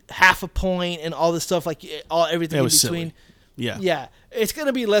 there's like half a point and all this stuff, like everything in between. Silly. Yeah. It's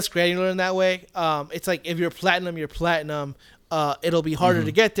gonna be less granular in that way. It's like, if you're platinum, it'll be harder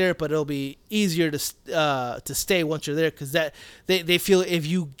to get there, but it'll be easier to stay once you're there, because that they feel if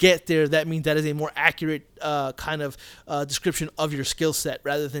you get there, that means that is a more accurate kind of description of your skill set,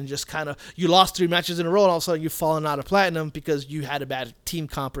 rather than just kind of, you lost 3 matches in a row and all of a sudden you've fallen out of platinum because you had a bad team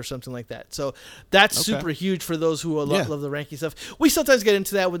comp or something like that. So that's super huge for those who love the ranking stuff. We sometimes get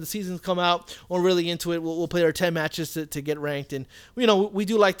into that when the seasons come out. We're really into it. We'll play our 10 matches to get ranked, and we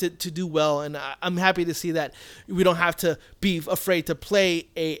do like to do well, and I'm happy to see that we don't have to be afraid to play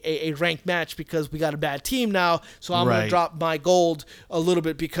a ranked match because we got a bad team now, so I'm going to drop my gold a little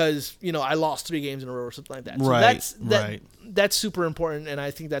bit because I lost 3 games in a row or something like that. So that's super important, and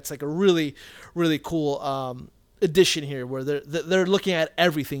I think that's like a really, really cool addition here, where they're looking at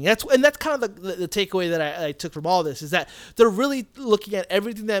everything. That's kind of the takeaway that I took from all this, is that they're really looking at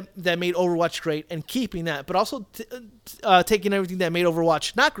everything that made Overwatch great and keeping that, but also taking everything that made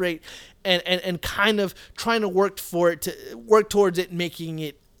Overwatch not great and kind of trying to work towards it, making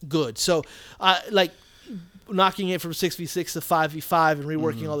it good. So like knocking it from 6v6 to 5v5 and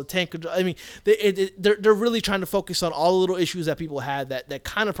reworking all the tank control. I mean, they're really trying to focus on all the little issues that people had that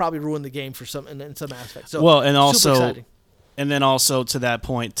kind of probably ruined the game in some aspects. So, well, and also, super exciting. And then also to that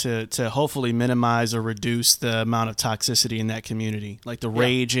point, to hopefully minimize or reduce the amount of toxicity in that community, like the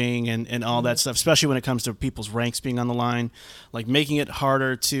raging and all that stuff, especially when it comes to people's ranks being on the line, like making it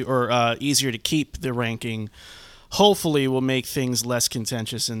harder to, or easier to keep the ranking, hopefully will make things less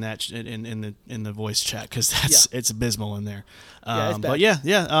contentious in that in the voice chat, because it's abysmal in there. But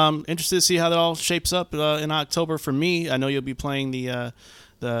interested to see how that all shapes up in October for me. I know you'll be playing the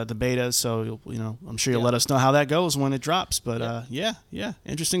beta, so I'm sure you'll let us know how that goes when it drops. But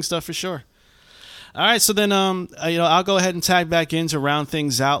interesting stuff for sure. All right, so then I'll go ahead and tag back in to round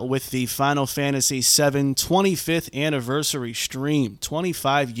things out with the Final Fantasy VII 25th anniversary stream.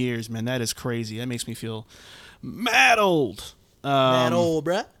 25 years, man, that is crazy. That makes me feel mad old. Mad old,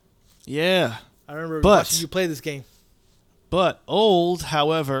 bruh. Yeah. I remember watching you play this game. But old,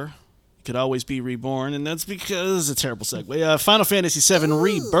 however, could always be reborn, and that's because it's a terrible segue. Final Fantasy VII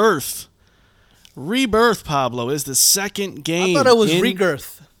Rebirth. Rebirth, Pablo, is the second game. I thought it was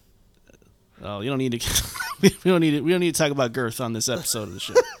Regirth. Oh, you don't need to. we don't need to talk about girth on this episode of the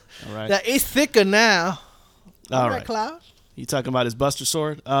show. All right. That is thicker now. All right, Cloud. You talking about his Buster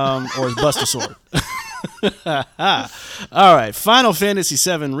Sword, or his Buster Sword? All right, Final Fantasy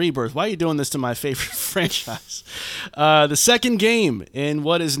VII Rebirth. Why are you doing this to my favorite franchise? The second game in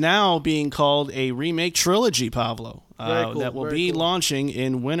what is now being called a remake trilogy, Pablo, Very cool, that will very be cool. launching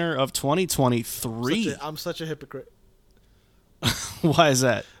in winter of 2023. I'm such a hypocrite. Why is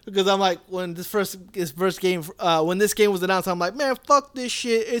that? Because I'm like, when this first game, when this game was announced, I'm like, man, fuck this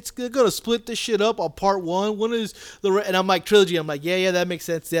shit. It's gonna split this shit up on part one. When is and I'm like, trilogy. I'm like, yeah, that makes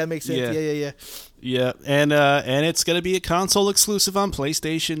sense. That makes sense. Yeah. Yeah, and it's going to be a console exclusive on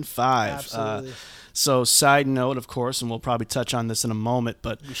PlayStation 5. Absolutely. So, side note, of course, and we'll probably touch on this in a moment,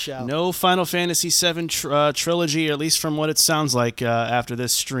 but We shall. no Final Fantasy VII trilogy, or at least from what it sounds like after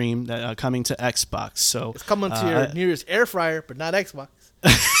this stream, coming to Xbox. So It's coming to your nearest air fryer, but not Xbox.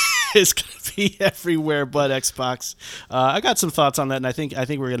 it's going to be everywhere but Xbox. I got some thoughts on that, and I think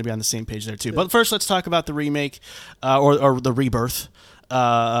we're going to be on the same page there too. But first, let's talk about the remake or the Rebirth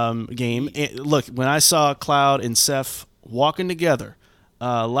game. Look, when I saw Cloud and Seph walking together,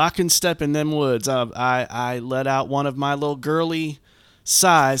 lock and step in them woods, I let out one of my little girly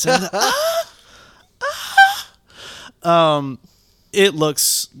sighs. It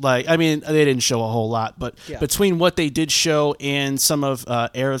looks like, I mean, they didn't show a whole lot, but between what they did show and some of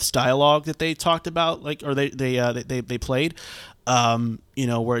Aerith's dialogue that they talked about, like, or they played,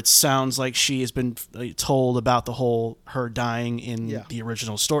 where it sounds like she has been told about the whole her dying in the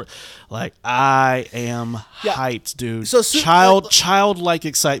original story. Like, I am hyped, dude. So childlike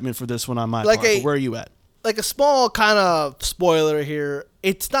excitement for this one on my part. Where are you at? Like a small kind of spoiler here.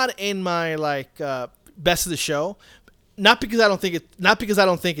 It's not in my best of the show. Not because I don't think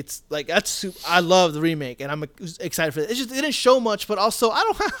it's like I love the remake and I'm excited for it. It's just it didn't show much, but also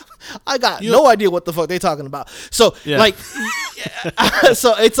I got no idea what the fuck they talking about. So so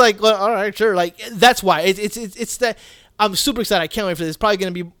it's like, well, all right, sure. Like that's why it's that I'm super excited. I can't wait for this. It's probably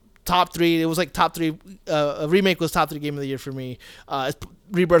gonna be top 3. It was like top 3. A remake was top 3 game of the year for me.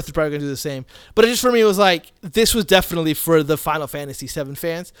 Rebirth is probably going to do the same. But it just for me, it was like, this was definitely for the Final Fantasy VII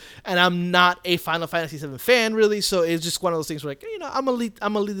fans. And I'm not a Final Fantasy VII fan, really. So it's just one of those things where, like, I'm going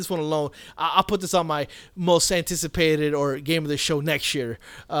to leave this one alone. I'll put this on my most anticipated or game of the show next year.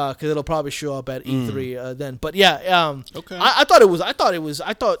 Because it'll probably show up at E3 then. But yeah, okay.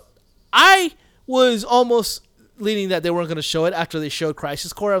 I was almost leaning that they weren't going to show it after they showed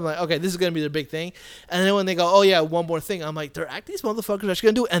Crisis Core. I'm like, okay, this is going to be their big thing. And then when they go, oh yeah, one more thing, I'm like, these motherfuckers are actually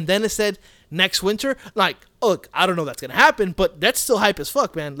going to do it. And then it said next winter. Like, look, I don't know if that's going to happen, but that's still hype as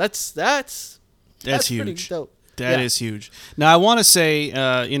fuck, man. That's huge. Pretty dope. That is huge. Now I want to say,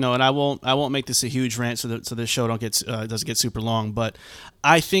 and I won't make this a huge rant so the show doesn't get super long, but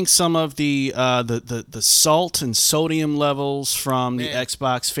I think some of the salt and sodium levels from the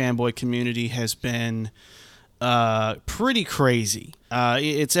Xbox fanboy community has been pretty crazy.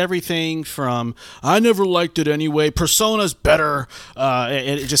 It's everything from I never liked it anyway. Persona's better.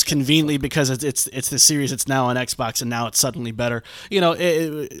 It just conveniently because it's the series. It's now on Xbox and now it's suddenly better.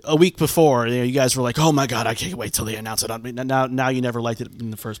 A week before, you guys were like, "Oh my god, I can't wait till they announce it." Now you never liked it in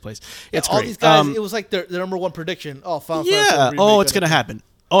the first place. It's all great. These guys, it was like their number one prediction. Oh, Final Fantasy remake. Oh, it's gonna happen.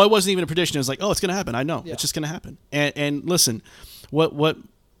 Oh, it wasn't even a prediction. It was like, oh, it's gonna happen. I know. It's just gonna happen. And listen, what.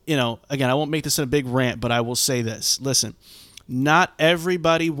 Again, I won't make this a big rant, but I will say this. Listen, not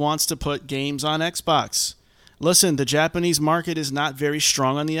everybody wants to put games on Xbox. Listen, the Japanese market is not very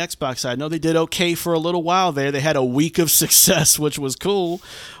strong on the Xbox side. I know they did okay for a little while there. They had a week of success, which was cool,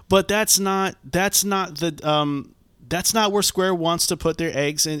 but that's not where Square wants to put their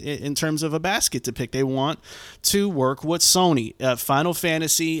eggs in terms of a basket to pick. They want to work with Sony. Final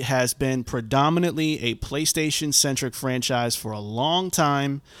Fantasy has been predominantly a PlayStation-centric franchise for a long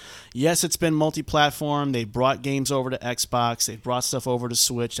time. Yes, it's been multi-platform. They brought games over to Xbox. They brought stuff over to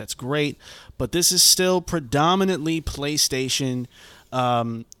Switch. That's great. But this is still predominantly PlayStation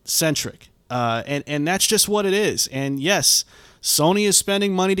centric. And that's just what it is. And yes, Sony is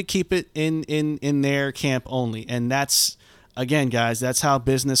spending money to keep it in their camp only. And that's, again, guys, that's how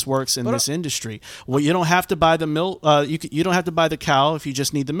business works in this industry. Well, you don't have to buy the milk. You don't have to buy the cow if you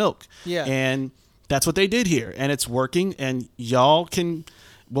just need the milk. Yeah. And that's what they did here. And it's working. And y'all can...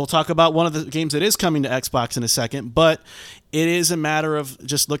 We'll talk about one of the games that is coming to Xbox in a second, but it is a matter of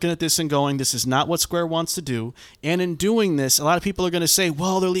just looking at this and going, this is not what Square wants to do. And in doing this, a lot of people are going to say,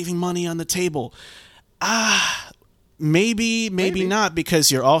 well, they're leaving money on the table. Maybe not,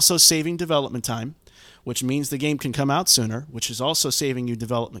 because you're also saving development time, which means the game can come out sooner, which is also saving you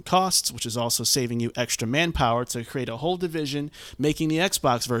development costs, which is also saving you extra manpower to create a whole division, making the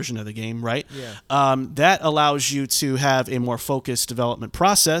Xbox version of the game, right? Yeah. That allows you to have a more focused development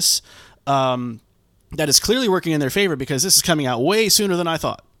process that is clearly working in their favor, because this is coming out way sooner than I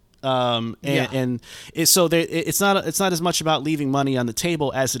thought. And it's not as much about leaving money on the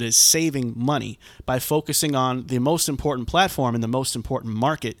table as it is saving money by focusing on the most important platform and the most important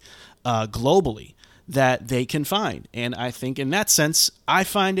market globally that they can find. And I think in that sense, I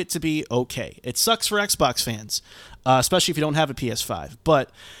find it to be okay. It sucks for Xbox fans, especially if you don't have a PS5.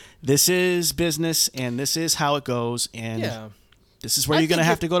 But this is business, and this is how it goes. And this is where you're going to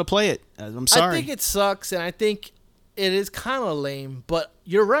have to go to play it. I'm sorry. I think it sucks, and I think it is kind of lame, but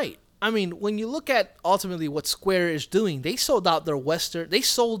you're right. I mean, when you look at ultimately what Square is doing, they sold their Western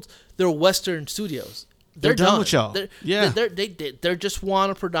studios. They're done with y'all. They just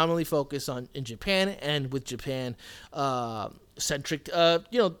want to predominantly focus in Japan, and with Japan centric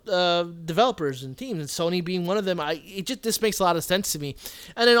developers and teams, and Sony being one of them. This makes a lot of sense to me.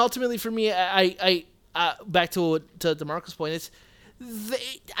 And then ultimately for me, I back to DeMarco's point,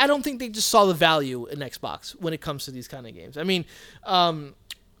 I don't think they just saw the value in Xbox when it comes to these kind of games. I mean,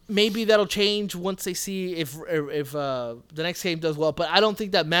 maybe that'll change once they see if the next game does well, but I don't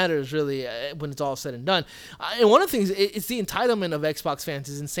think that matters really when it's all said and done. And one of the things, it's the entitlement of Xbox fans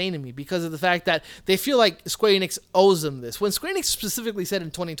is insane to me because of the fact that they feel like Square Enix owes them this. When Square Enix specifically said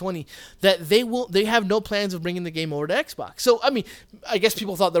in 2020 that they have no plans of bringing the game over to Xbox. So I mean, I guess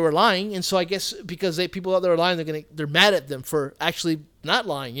people thought they were lying, and so I guess because people thought they were lying, they're mad at them for actually not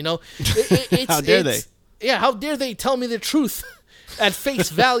lying. You know, how dare they? Yeah, how dare they tell me the truth? At face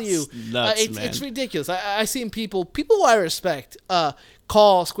value, it's ridiculous. I seen people who I respect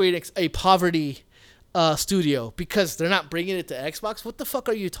call Square Enix a poverty studio because they're not bringing it to Xbox. What the fuck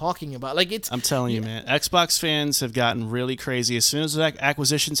are you talking about? I'm telling you, man. Xbox fans have gotten really crazy. As soon as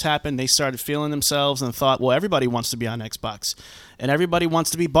acquisitions happened, they started feeling themselves and thought, well, everybody wants to be on Xbox, and everybody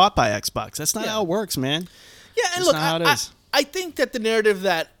wants to be bought by Xbox. That's not how it works, man. Yeah, and look, I think that the narrative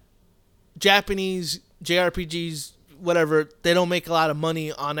that Japanese JRPGs, whatever, they don't make a lot of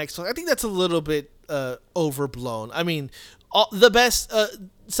money on Xbox, I think that's a little bit overblown. I mean, some of the best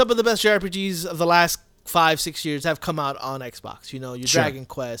JRPGs of the last 5-6 years have come out on Xbox. You know, your Dragon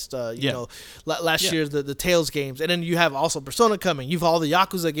Quest, last year the Tales games, and then you have also Persona coming. You've all the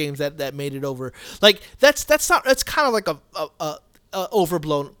Yakuza games that made it over. That's kind of like a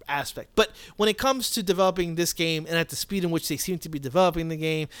overblown aspect. But when it comes to developing this game and at the speed in which they seem to be developing the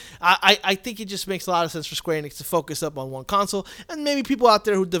game, I think it just makes a lot of sense for Square Enix to focus up on one console. And maybe people out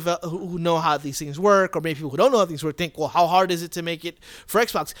there who know how these things work, or maybe people who don't know how things work, think, well, how hard is it to make it for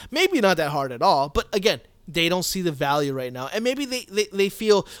Xbox? Maybe not that hard at all. But again, they don't see the value right now. And maybe they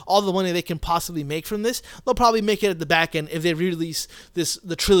feel all the money they can possibly make from this, they'll probably make it at the back end if they release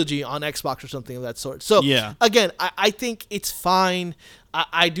the trilogy on Xbox or something of that sort. So, again, I think it's fine.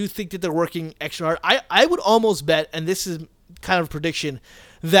 I do think that they're working extra hard. I would almost bet, and this is kind of a prediction,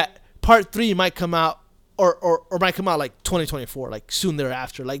 that Part 3 might come out or might come out like 2024, like soon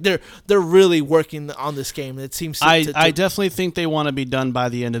thereafter. Like they're really working on this game. It seems. I definitely think they want to be done by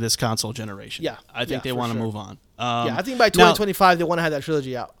the end of this console generation. Yeah, I think they want to move on. I think by 2025 they want to have that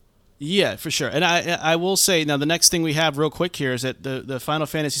trilogy out. Yeah, for sure. And I will say, now the next thing we have real quick here is that the Final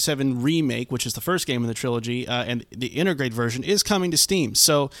Fantasy VII Remake, which is the first game in the trilogy, and the integrate version is coming to Steam.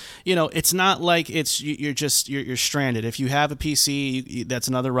 So, it's not like you're stranded. If you have a PC, that's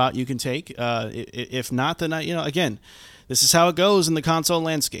another route you can take. If not, then, again, this is how it goes in the console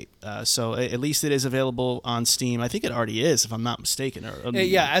landscape. So at least it is available on Steam. I think it already is, if I'm not mistaken.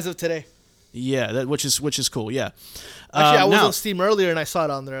 Yeah, as of today. Yeah, which is cool. Yeah. Actually, I was on Steam earlier and I saw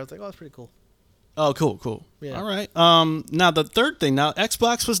it on there. I was like, oh, that's pretty cool. Oh, cool. Yeah. All right. Now the third thing. Now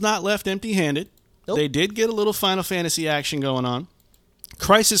Xbox was not left empty-handed. Nope. They did get a little Final Fantasy action going on.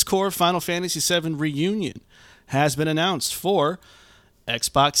 Crisis Core Final Fantasy VII Reunion has been announced for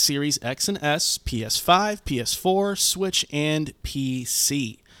Xbox Series X and S, PS5, PS4, Switch, and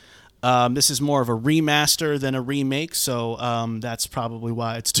PC. This is more of a remaster than a remake, so that's probably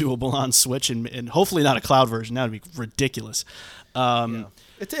why it's doable on Switch and hopefully not a cloud version. That would be ridiculous.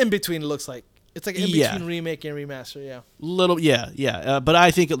 It's in between, it looks like. It's like in between remake and remaster, But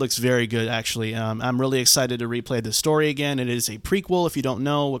I think it looks very good, actually. I'm really excited to replay the story again. It is a prequel. If you don't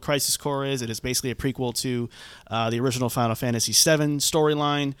know what Crisis Core is, it is basically a prequel to the original Final Fantasy VII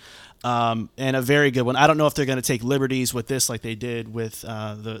storyline. And a very good one. I don't know if they're going to take liberties with this like they did with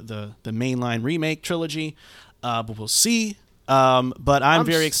the mainline remake trilogy, but we'll see. But I'm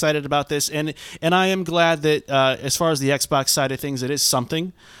very excited about this, and I am glad that as far as the Xbox side of things, it is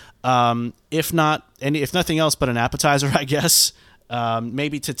something. If nothing else, but an appetizer, I guess.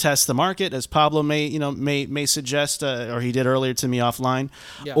 maybe to test the market, as Pablo may suggest, or he did earlier to me offline,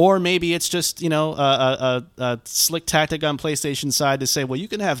 or maybe it's just a slick tactic on PlayStation side to say, well, you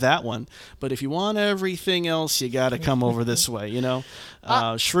can have that one, but if you want everything else, you got to come over this way.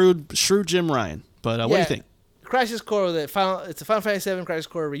 Shrewd Jim Ryan. But what do you think? Crisis Core, it's a Final Fantasy VII Crisis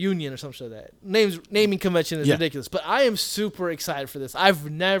Core reunion or something like that. Naming convention is ridiculous, but I am super excited for this.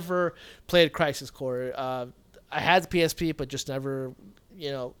 I've never played Crisis Core. I had the PSP, but just never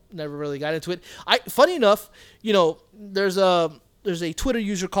really got into it. Funny enough, there's a Twitter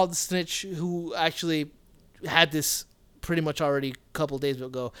user called The Snitch who actually had this pretty much already a couple of days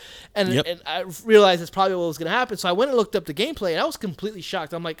ago, and I realized that's probably what was going to happen. So I went and looked up the gameplay, and I was completely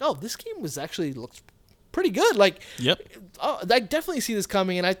shocked. looks pretty good. I definitely see this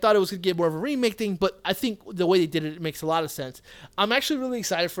coming, and I thought it was going to get more of a remake thing, but I think the way they did it makes a lot of sense. I'm actually really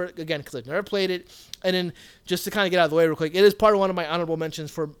excited for it, again, because I've never played it. And then just to kind of get out of the way real quick, it is part of one of my honorable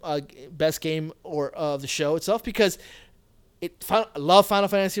mentions for best game of the show itself, because I love Final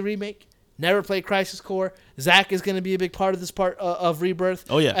Fantasy Remake. Never played Crisis Core. Zach is going to be a big part of this part of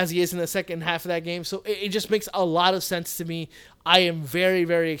Rebirth, as he is in the second half of that game. So it just makes a lot of sense to me. I am very,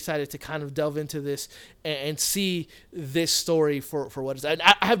 very excited to kind of delve into this and see this story for what it is.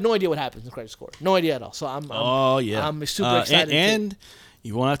 I have no idea what happens in Crisis Core. No idea at all. So I'm super excited. And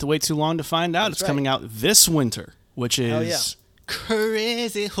you won't have to wait too long to find out. It's coming out this winter, which is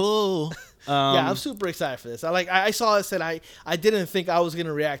crazy cool. I'm super excited for this. I saw this and I didn't think I was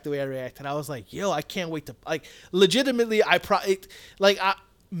gonna react the way I reacted. I was like, yo, I can't wait to legitimately.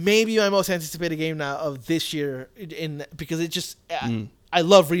 Maybe my most anticipated game now of this year because it just I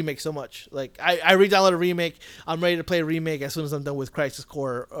love Remake so much. I re-downloaded Remake. I'm ready to play Remake as soon as I'm done with Crisis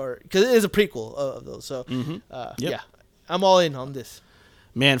Core, or because it is a prequel of those. So I'm all in on this.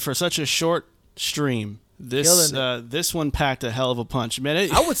 Man, for such a short stream. This one packed a hell of a punch, man.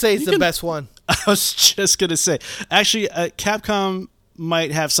 I would say it's the best one. I was just gonna say, actually, Capcom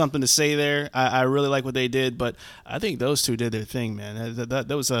might have something to say there. I really like what they did, but I think those two did their thing, man. That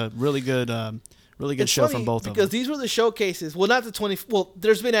was a really good show from both of them. Because these were the showcases. Well, not the 20. Well,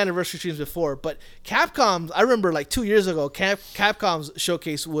 there's been anniversary streams before, but Capcom's. I remember 2 years ago, Capcom's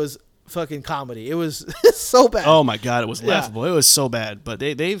showcase was fucking comedy. It was so bad. Oh my god, it was laughable. It was so bad. But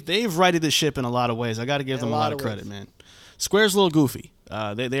they've righted the ship in a lot of ways. I got to give them a lot of credit, man. Square's a little goofy.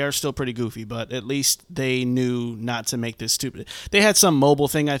 They are still pretty goofy, but at least they knew not to make this stupid. They had some mobile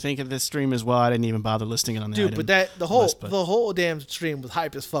thing, I think, at this stream as well. I didn't even bother listing it on the dude. But the whole damn stream was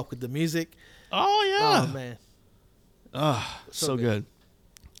hype as fuck with the music. Oh yeah. Oh man. Oh, so good.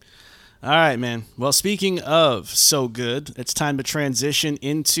 All right, man. Well, speaking of so good, it's time to transition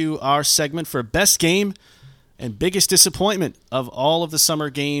into our segment for best game and biggest disappointment of all of the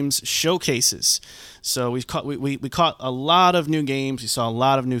Summer Games showcases. So we caught a lot of new games. We saw a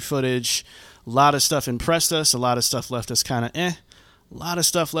lot of new footage. A lot of stuff impressed us. A lot of stuff left us kind of A lot of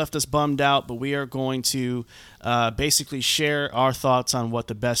stuff left us bummed out, but we are going to basically share our thoughts on what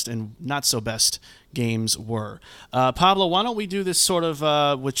the best and not so best games were. Pablo, why don't we do this sort of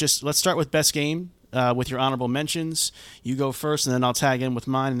let's start with best game with your honorable mentions. You go first, and then I'll tag in with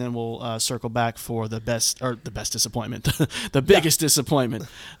mine, and then we'll circle back for the best disappointment, the biggest disappointment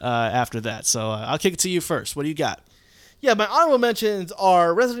after that. So I'll kick it to you first. What do you got? Yeah, my honorable mentions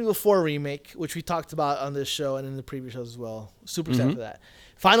are Resident Evil 4 Remake, which we talked about on this show and in the previous shows as well. Super excited for that.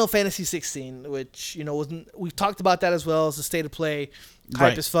 Final Fantasy 16, which, we've talked about that as well as the state of play.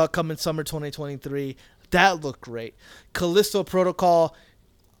 Hype as fuck, coming summer 2023. That looked great. Callisto Protocol,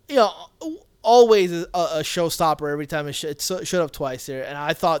 always a showstopper every time it showed up twice there. And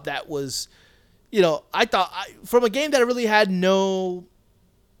I thought that was, from a game that I really had no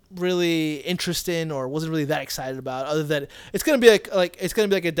really interest in or wasn't really that excited about, other than it's gonna be like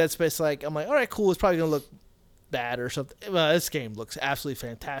a Dead Space. I'm like, all right, cool. It's probably gonna look bad or something. Well, this game looks absolutely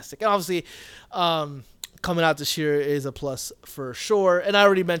fantastic, and obviously, coming out this year is a plus for sure. And I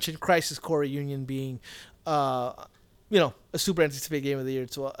already mentioned Crisis Core Reunion being, a super anticipated game of the year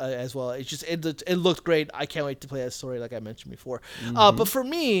as well. It's just it looked great. I can't wait to play that story, like I mentioned before. But for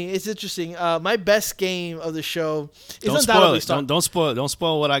me, it's interesting. My best game of the show is undoubtedly Starfield. Don't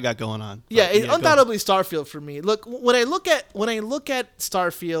spoil what I got going on. Yeah, it's undoubtedly Starfield for me. Look, when I look at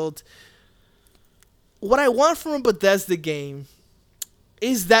Starfield, what I want from a Bethesda game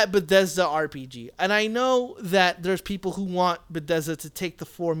is that Bethesda RPG. And I know that there's people who want Bethesda to take the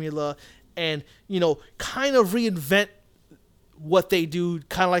formula and, kind of reinvent what they do,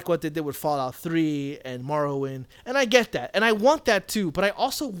 kind of like what they did with Fallout 3 and Morrowind. And I get that. And I want that too. But I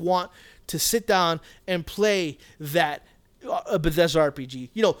also want to sit down and play that Bethesda RPG.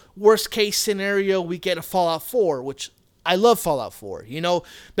 Worst case scenario, we get a Fallout 4, which I love Fallout 4.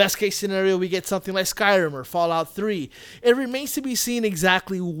 Best case scenario, we get something like Skyrim or Fallout 3. It remains to be seen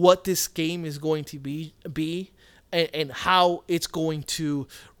exactly what this game is going to be and how it's going to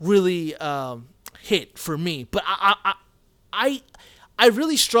really hit for me. But I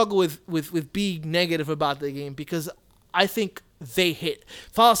really struggle with being negative about the game because I think they hit.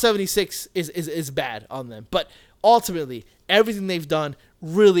 Fallout 76 is bad on them, but ultimately everything they've done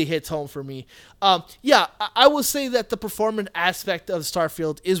really hits home for me. I will say that the performance aspect of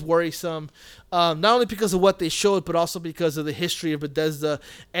Starfield is worrisome, not only because of what they showed, but also because of the history of Bethesda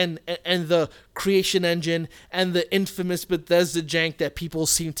and the creation engine and the infamous Bethesda jank that people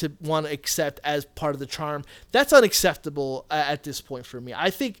seem to want to accept as part of the charm. That's unacceptable at this point for me. I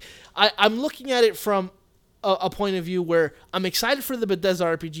think I'm looking at it from a point of view where I'm excited for the Bethesda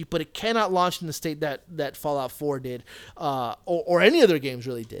RPG, but it cannot launch in the state that Fallout 4 did, or any other games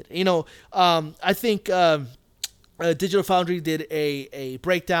really did. I think Digital Foundry did a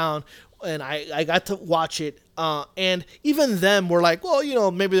breakdown, and I got to watch it, and even them were like,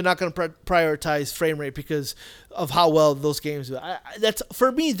 well, maybe they're not going to prioritize frame rate because of how well those games do. That's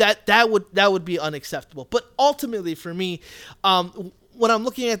for me that would be unacceptable. But ultimately, for me, when I'm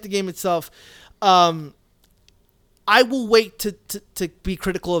looking at the game itself, I will wait to be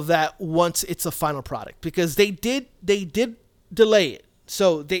critical of that once it's a final product, because they did delay it.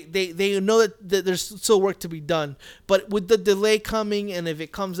 So they know that there's still work to be done. But with the delay coming, and if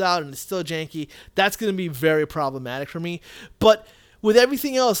it comes out and it's still janky, that's going to be very problematic for me. But with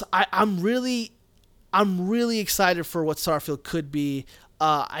everything else, I'm really excited for what Starfield could be.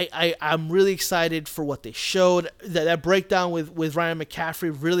 I'm really excited for what they showed. That breakdown with Ryan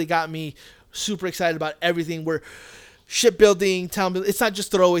McCaffrey really got me super excited about everything. We're shipbuilding, town building. It's not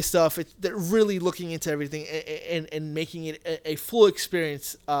just throwaway stuff. They're really looking into everything and making it a full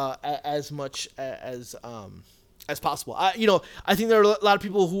experience as much as possible. I think there are a lot of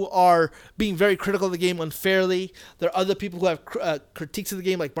people who are being very critical of the game unfairly. There are other people who have critiques of the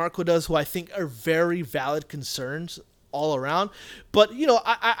game, like Marco does, who I think are very valid concerns all around. But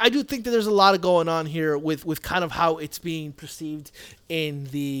I do think that there's a lot of going on here with kind of how it's being perceived in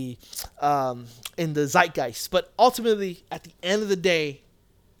the zeitgeist. But ultimately, at the end of the day,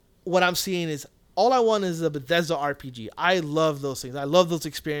 what I'm seeing is all I want is a Bethesda RPG. I love those things. I love those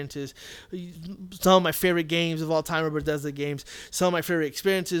experiences. Some of my favorite games of all time are Bethesda games. Some of my favorite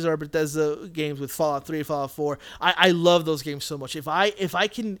experiences are Bethesda games with Fallout 3, Fallout 4. I love those games so much. If I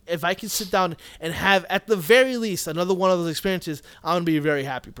can sit down and have at the very least another one of those experiences, I'm gonna be a very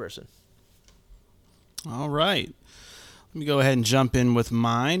happy person. All right. Let me go ahead and jump in with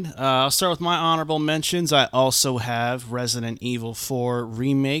mine. I'll start with my honorable mentions. I also have Resident Evil 4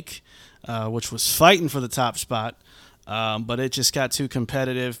 Remake, which was fighting for the top spot, but it just got too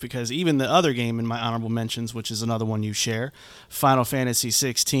competitive because even the other game in my honorable mentions, which is another one you share, Final Fantasy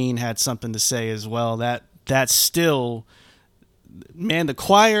 16, had something to say as well. That's still, man, the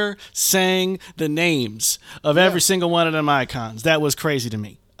choir sang the names of every single one of them icons. That was crazy to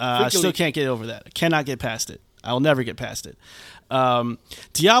me. I still can't get over that. I cannot get past it. I will never get past it.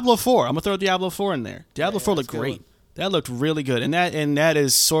 Diablo 4. I'm going to throw Diablo 4 in there. Diablo 4 looked great. That looked really good. And that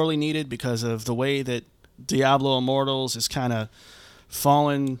is sorely needed because of the way that Diablo Immortals is kind of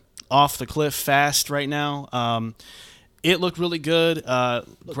falling off the cliff fast right now. It looked really good.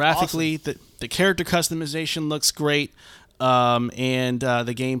 Graphically, awesome. The character customization looks great. And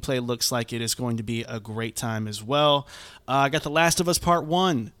the gameplay looks like it is going to be a great time as well. I got The Last of Us Part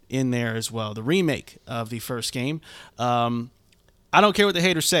 1 in there as well, the remake of the first game. I don't care what the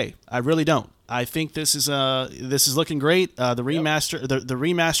haters say. I really don't. I think this is looking great. The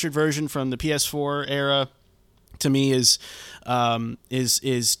remastered version from the PS4 era, to me, is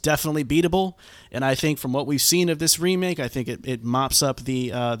definitely beatable. And I think from what we've seen of this remake, I think it mops up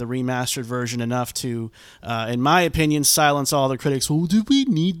the remastered version enough to, in my opinion, silence all the critics. Well, do we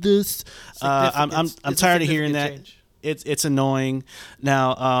need this? I'm tired of hearing that. Change. It's annoying.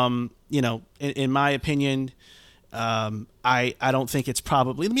 Now, in my opinion, I don't think it's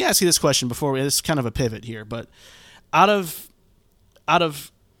probably. Let me ask you this question before this is kind of a pivot here, but out of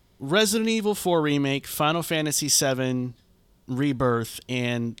Resident Evil 4 Remake, Final Fantasy 7 Rebirth,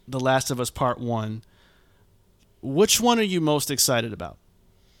 and The Last of Us Part 1, which one are you most excited about?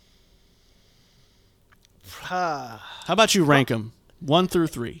 How about you rank them 1 through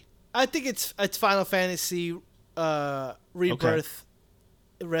 3? I think it's Final Fantasy Rebirth,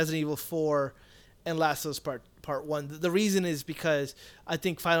 okay, Resident Evil 4, and Last of Us Part 1. The reason is because I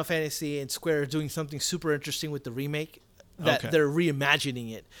think Final Fantasy and Square are doing something super interesting with the remake, that they're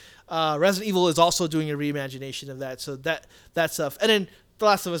reimagining it. Resident Evil is also doing a reimagination of that, so that stuff. And then The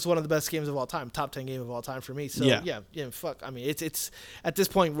Last of Us is one of the best games of all time, top 10 game of all time for me. So yeah, fuck. I mean, it's at this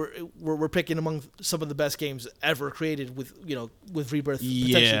point we're picking among some of the best games ever created with Rebirth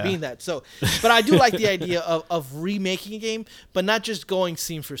potentially being that. So, but I do like the idea of remaking a game, but not just going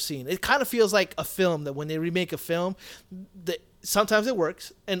scene for scene. It kind of feels like a film that when they remake a film, sometimes it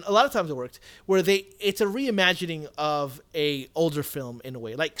works, and a lot of times it works, where it's a reimagining of a older film in a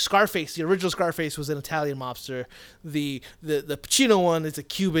way. Like Scarface, the original Scarface was an Italian mobster. The Pacino one is a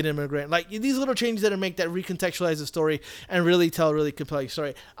Cuban immigrant. Like these little changes that make that recontextualize the story and really tell a really compelling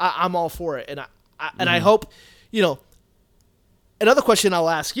story. I'm all for it, and I hope, Another question I'll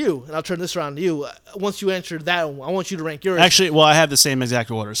ask you, and I'll turn this around to you. Once you answer that, I want you to rank yours. Actually, well, I have the same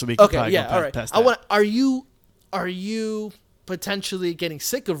exact order, so we can probably go all right. past that. Are you potentially getting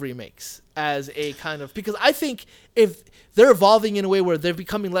sick of remakes as a kind of, because I think if they're evolving in a way where they're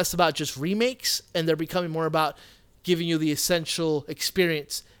becoming less about just remakes and they're becoming more about giving you the essential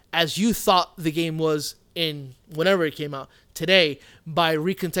experience as you thought the game was in whenever it came out today, by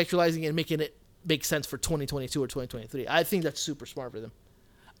recontextualizing it and making it make sense for 2022 or 2023. I think that's super smart for them.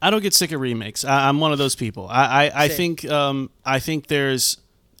 I don't get sick of remakes. I'm one of those people. I think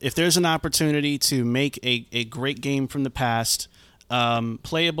if there's an opportunity to make a great game from the past,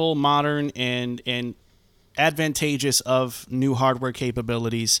 playable, modern, and advantageous of new hardware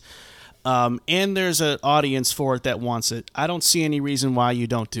capabilities, and there's an audience for it that wants it, I don't see any reason why you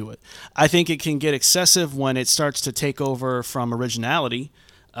don't do it. I think it can get excessive when it starts to take over from originality.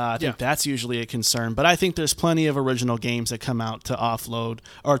 I think that's usually a concern, but I think there's plenty of original games that come out to offload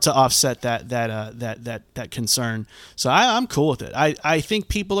or to offset that concern. So I'm cool with it. I think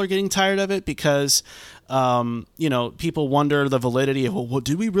people are getting tired of it because people wonder the validity of, well,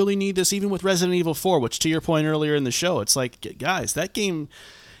 do we really need this? Even with Resident Evil 4, which to your point earlier in the show, it's like, guys, that game,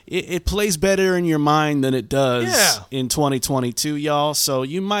 it plays better in your mind than it does in 2022, y'all. So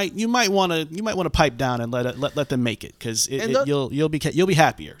you might want to pipe down and let them make it, because you'll be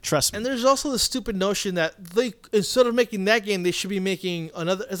happier. Trust me. And there's also the stupid notion that they, instead of making that game, they should be making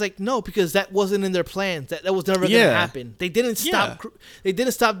another. It's like, no, because that wasn't in their plans. That was never going to happen. They didn't stop. They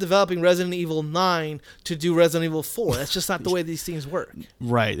didn't stop developing Resident Evil 9 to do Resident Evil 4. That's just not the way these things work.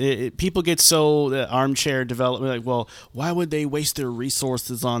 Right. People get so armchair development. Like, well, why would they waste their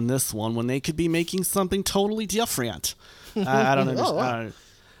resources on this one when they could be making something totally different? I don't understand.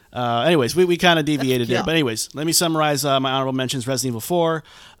 Anyways, we kind of deviated there. But anyways, let me summarize my honorable mentions: Resident Evil 4,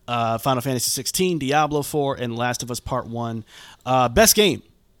 Final Fantasy 16, Diablo 4, and Last of Us Part 1. Best game,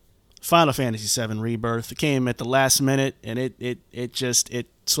 Final Fantasy 7 Rebirth. It came at the last minute, and it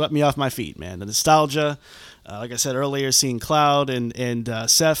swept me off my feet, man. The nostalgia, like I said earlier, seeing Cloud and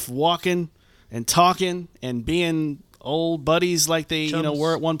Seth walking and talking and being old buddies like they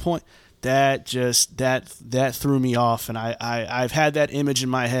were at one point, that threw me off, and I've had that image in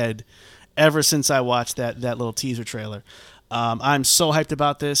my head ever since I watched that little teaser trailer. I'm so hyped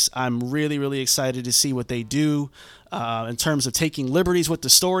about this. I'm really, really excited to see what they do in terms of taking liberties with the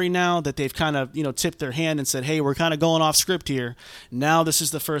story now that they've kind of tipped their hand and said, hey, we're kind of going off script here. Now this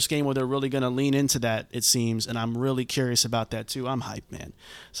is the first game where they're really going to lean into that, it seems, and I'm really curious about that too. I'm hyped, man.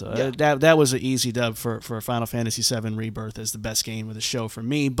 So that was an easy dub for Final Fantasy VII Rebirth as the best game of the show for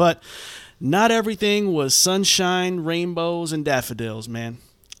me. But not everything was sunshine, rainbows, and daffodils, man.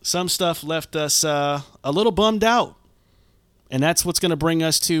 Some stuff left us a little bummed out. And that's what's going to bring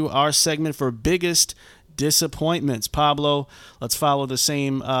us to our segment for biggest disappointments. Pablo, let's follow the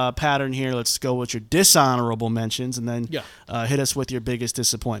same pattern here. Let's go with your dishonorable mentions, and then hit us with your biggest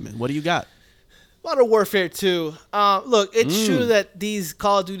disappointment. What do you got? Modern Warfare 2. Look, it's true that these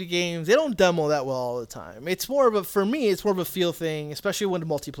Call of Duty games, they don't demo that well all the time. It's more of a, for me, it's more of a feel thing, especially when the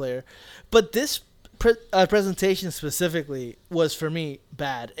multiplayer. But this presentation specifically was, for me,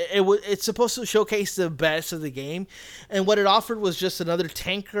 bad. It's supposed to showcase the best of the game, and what it offered was just another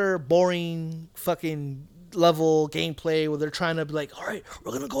tanker, boring, fucking level gameplay where they're trying to be like, all right,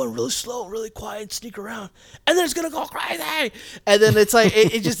 we're gonna go in really slow, really quiet, sneak around, and then it's gonna go crazy, and then it's like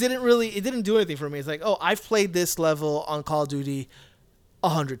it just didn't do anything for me. It's like, oh, I've played this level on Call of Duty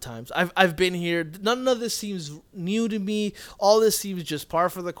 100 times. I've been here. None of this seems new to me. All this seems just par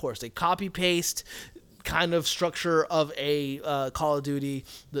for the course. They copy paste kind of structure of a Call of Duty.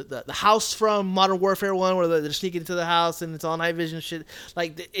 The house from Modern Warfare 1 where they're sneaking into the house and it's all night vision shit.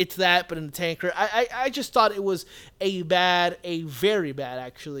 Like, it's that, but in the tanker. I just thought it was a very bad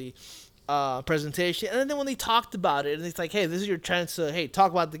actually presentation. And then when they talked about it, and it's like, hey, this is your chance to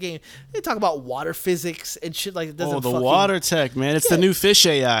talk about the game. They talk about water physics and shit like that. Water tech, man. It's the new fish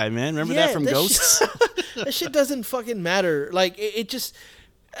AI, man. Remember that from Ghosts? That shit doesn't fucking matter. Like, it's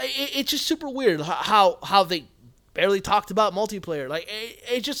just super weird how they barely talked about multiplayer. Like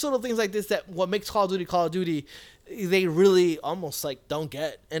it's just little things like this that what makes Call of Duty, they really almost like don't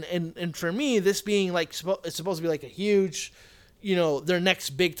get. And for me, this being like it's supposed to be like a huge, their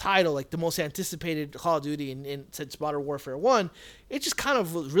next big title, like the most anticipated Call of Duty since Modern Warfare 1, it just kind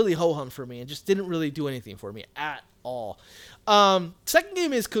of was really ho-hum for me and just didn't really do anything for me at all. Second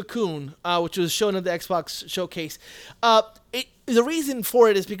game is Cocoon, which was shown at the Xbox showcase. The reason for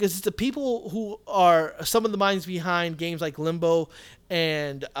it is because it's the people who are some of the minds behind games like Limbo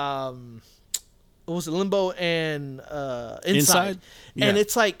and Limbo and Inside? Yeah. And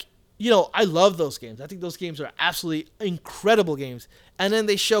it's like, I love those games. I think those games are absolutely incredible games. And then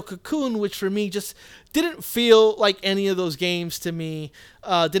they show Cocoon, which for me just didn't feel like any of those games to me.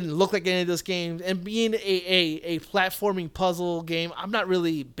 Didn't look like any of those games. And being a platforming puzzle game, I'm not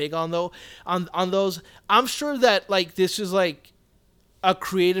really big on those. I'm sure that like this is like a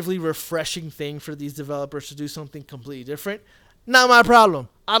creatively refreshing thing for these developers to do something completely different. Not my problem.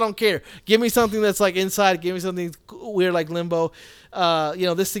 I don't care. Give me something that's like Inside. Give me something weird like Limbo.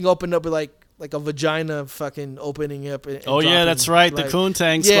 This thing opened up with like a vagina fucking opening up. And yeah, that's right. Like, the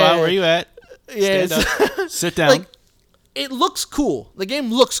Koontang squad. Where you at? Yeah. Sit down. Like, it looks cool. The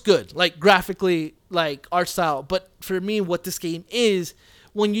game looks good, like graphically, like art style. But for me, what this game is,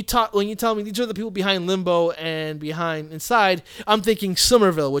 when you tell me these are the people behind Limbo and behind Inside, I'm thinking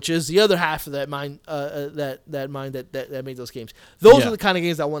Somerville, which is the other half of that mind, that made those games. Those are the kind of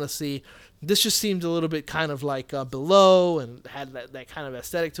games I want to see. This just seemed a little bit kind of like Below and had that kind of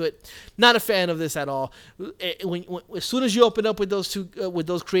aesthetic to it. Not a fan of this at all. As soon as you open up with those two, with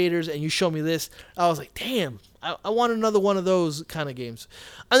those creators, and you show me this, I was like, damn, I want another one of those kind of games.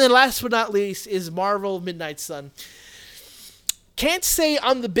 And then last but not least is Marvel Midnight Sun. Can't say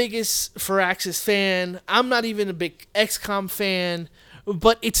I'm the biggest Firaxis fan. I'm not even a big XCOM fan,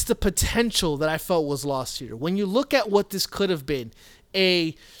 but it's the potential that I felt was lost here. When you look at what this could have been,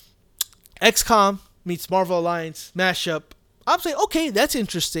 a XCOM meets Marvel Alliance mashup, I'm saying, okay, that's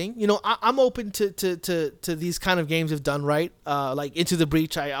interesting. I'm open to these kind of games if done right. Like Into the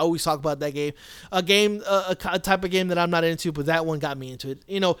Breach, I always talk about that game. A type of game that I'm not into, but that one got me into it.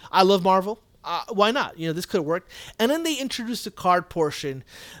 I love Marvel. Why not? This could have worked. And then they introduced a card portion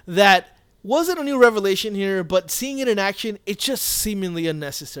that wasn't a new revelation here, but seeing it in action, it's just seemingly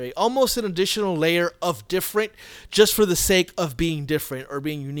unnecessary. Almost an additional layer of different just for the sake of being different or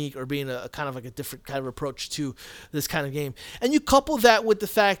being unique or being a kind of like a different kind of approach to this kind of game. And you couple that with the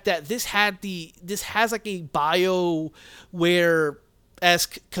fact that this has like a BioWare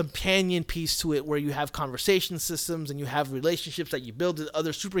esque companion piece to it where you have conversation systems and you have relationships that you build with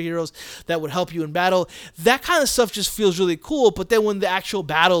other superheroes that would help you in battle. That kind of stuff just feels really cool. But then when the actual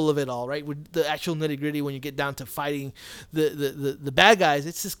battle of it all, right, with the actual nitty gritty, when you get down to fighting the bad guys,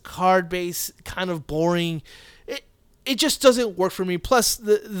 it's this card based kind of boring. It just doesn't work for me. Plus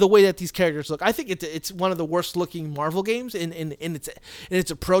the way that these characters look, I think it's one of the worst looking Marvel games in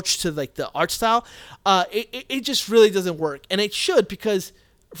its approach to like the art style. It just really doesn't work, and it should, because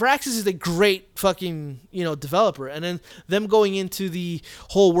Firaxis is a great fucking developer, and then them going into the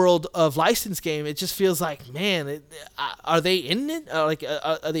whole world of licensed game, it just feels like, man, are they in it?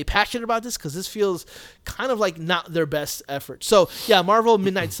 Are they passionate about this? Because this feels kind of like not their best effort. So yeah, Marvel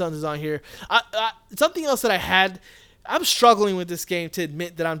Midnight Suns is on here. Something else that I'm struggling with this game to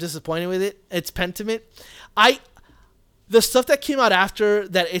admit that I'm disappointed with it. It's Pentiment. The stuff that came out after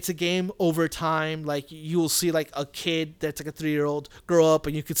that, it's a game over time. Like you will see like a kid that's like a 3-year-old grow up,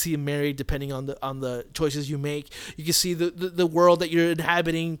 and you can see him married depending on the choices you make. You can see the world that you're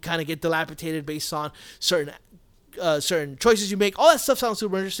inhabiting kind of get dilapidated based on certain choices you make. All that stuff sounds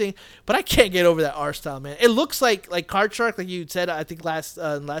super interesting, but I can't get over that art style, man. It looks like Card Shark, like you said, I think last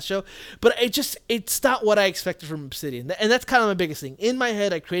show, but it's not what I expected from Obsidian, and that's kind of my biggest thing. In my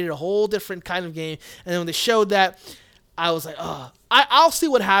head, I created a whole different kind of game, and then when they showed that, I was like, oh, I'll see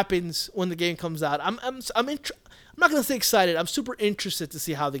what happens when the game comes out. I'm not gonna say excited. I'm super interested to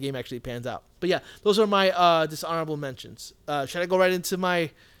see how the game actually pans out. But yeah, those are my dishonorable mentions. Should I go right into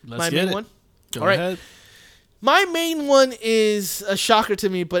my main one? Go ahead. My main one is a shocker to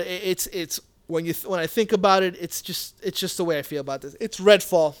me, but it's when I think about it, it's just the way I feel about this. It's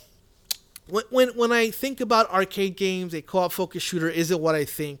Redfall. When I think about arcade games, a co-op focused shooter isn't what I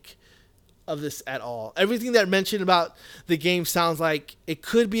think of this at all. Everything that I mentioned about the game sounds like it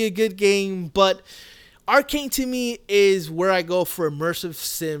could be a good game, but arcade to me is where I go for immersive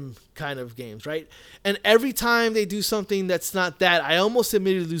sim kind of games, right? And every time they do something that's not that, I almost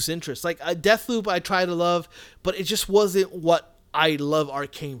immediately lose interest. Like Deathloop I try to love, but it just wasn't what I love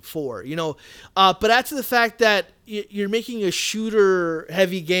Arcane for, but add to the fact that you're making a shooter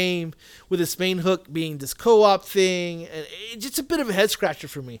heavy game with its main hook being this co-op thing, and it's just a bit of a head scratcher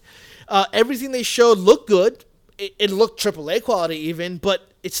for me. Everything they showed looked good. It looked AAA quality even, but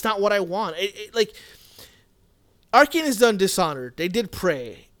it's not what I want. Arcane has done Dishonored. They did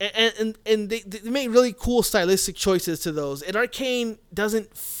Prey. And they made really cool stylistic choices to those. And Arcane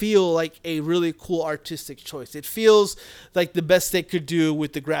doesn't feel like a really cool artistic choice. It feels like the best they could do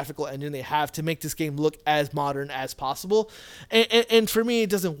with the graphical engine they have to make this game look as modern as possible. And for me, it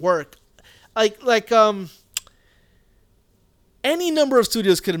doesn't work. Any number of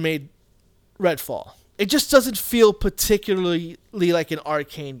studios could have made Redfall. It just doesn't feel particularly like an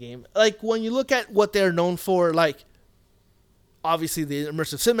Arcane game. Like, when you look at what they're known for, like, obviously the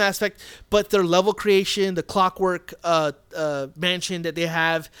immersive sim aspect, but their level creation, the clockwork mansion that they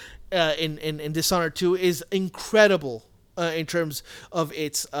have in Dishonored 2 is incredible in terms of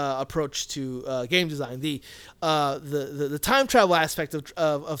its approach to game design. The time travel aspect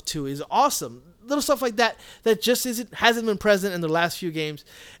of 2 is awesome. Little stuff like that just hasn't been present in the last few games,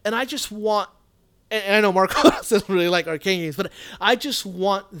 and I just want. And I know Marco doesn't really like Arcane games, but I just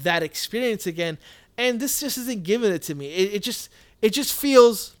want that experience again. And this just isn't giving it to me. It just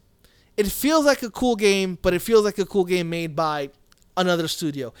feels like a cool game, but it feels like a cool game made by another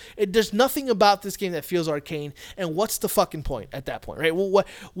studio. There's nothing about this game that feels Arcane. And what's the fucking point at that point, right? Well,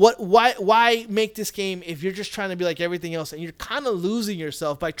 why make this game if you're just trying to be like everything else, and you're kind of losing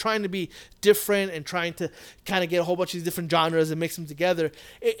yourself by trying to be different and trying to kind of get a whole bunch of these different genres and mix them together?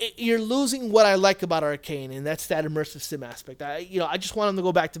 You're losing what I like about Arcane, and that's that immersive sim aspect. I just want them to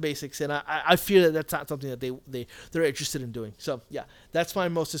go back to basics, and I fear that that's not something that they're interested in doing. So yeah, that's my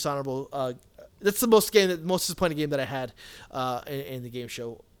most dishonorable. That's the most disappointing game that I had in the game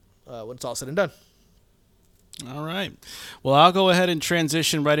show when it's all said and done. All right. Well, I'll go ahead and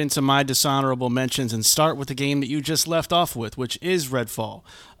transition right into my dishonorable mentions and start with the game that you just left off with, which is Redfall.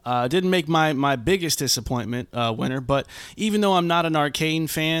 Didn't make my biggest disappointment winner, but even though I'm not an Arcane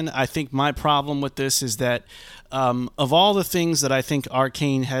fan, I think my problem with this is that of all the things that I think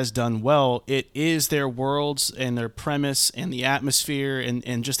Arcane has done well, it is their worlds and their premise and the atmosphere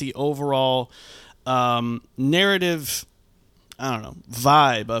and just the overall narrative,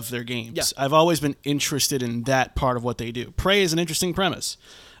 vibe of their games. Yeah. I've always been interested in that part of what they do. Prey is an interesting premise.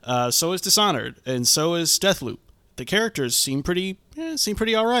 So is Dishonored, and so is Deathloop. The characters seem pretty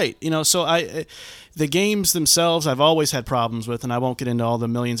all right. The games themselves I've always had problems with, and I won't get into all the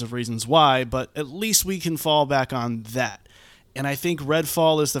millions of reasons why, but at least we can fall back on that. And I think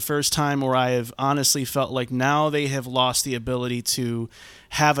Redfall is the first time where I have honestly felt like now they have lost the ability to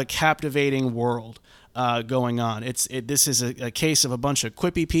have a captivating world going on. This is a case of a bunch of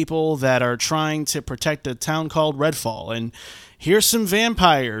quippy people that are trying to protect a town called Redfall, and here's some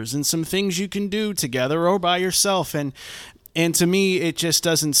vampires and some things you can do together or by yourself, and to me it just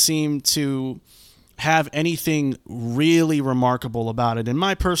doesn't seem to have anything really remarkable about it, in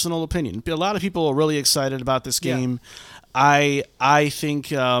my personal opinion. A lot of people are really excited about this game. Yeah. I think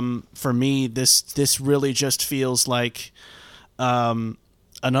for me this really just feels like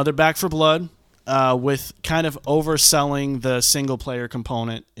another Back 4 Blood. With kind of overselling the single player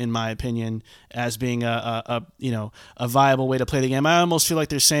component, in my opinion, as being a viable way to play the game. I almost feel like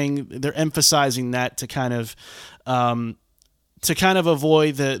they're emphasizing that to kind of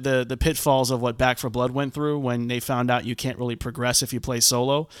avoid the pitfalls of what Back 4 Blood went through when they found out you can't really progress if you play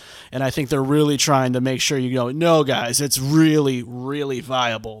solo. And I think they're really trying to make sure you go, no, guys, it's really, really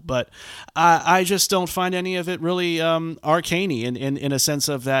viable. But I just don't find any of it really Arcane-y in a sense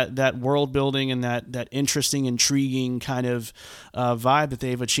of that world building and that interesting, intriguing kind of vibe that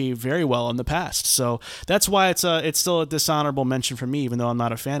they've achieved very well in the past. So that's why it's still a dishonorable mention for me, even though I'm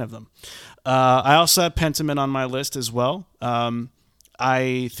not a fan of them. I also have Pentiment on my list as well.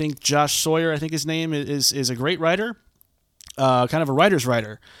 I think Josh Sawyer, I think his name is a great writer, kind of a writer's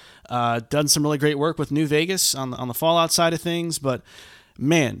writer. Done some really great work with New Vegas on the Fallout side of things, but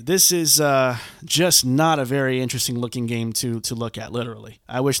man, this is just not a very interesting looking game to look at, literally.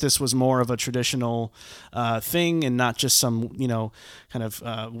 I wish this was more of a traditional thing and not just some, kind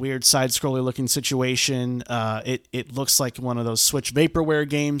of weird side-scrolling looking situation. It looks like one of those Switch Vaporware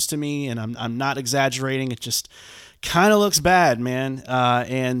games to me, and I'm not exaggerating. It just kind of looks bad, man.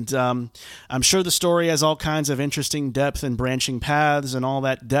 And I'm sure the story has all kinds of interesting depth and branching paths and all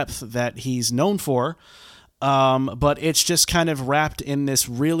that depth that he's known for. but it's just kind of wrapped in this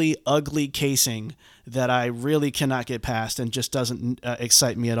really ugly casing that I really cannot get past and just doesn't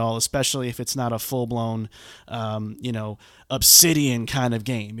excite me at all, especially if it's not a full-blown, Obsidian kind of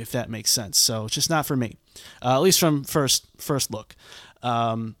game, if that makes sense. So it's just not for me, at least from first look.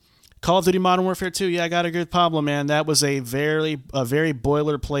 Call of Duty Modern Warfare 2, yeah, I got a good Pablo, man. That was a very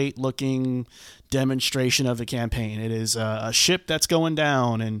boilerplate looking demonstration of the campaign. It is a ship that's going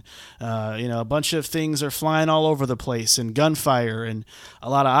down, and a bunch of things are flying all over the place, and gunfire, and a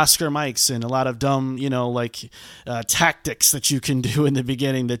lot of Oscar mics, and a lot of dumb, tactics that you can do in the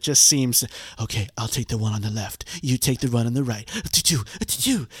beginning that just seems, okay, I'll take the one on the left, you take the one on the right.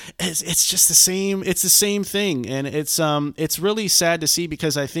 It's just the same. It's the same thing, and it's really sad to see,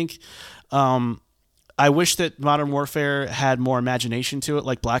 because I think I wish that Modern Warfare had more imagination to it,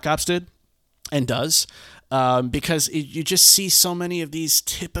 like Black Ops did. And does, because you just see so many of these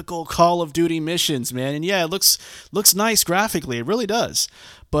typical Call of Duty missions, man. And yeah, it looks nice graphically, it really does.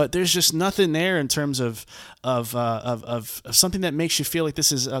 But there's just nothing there in terms of something that makes you feel like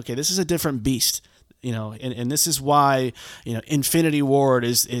this is a different beast. And this is why, Infinity Ward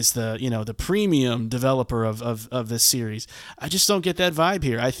is the, the premium developer of this series. I just don't get that vibe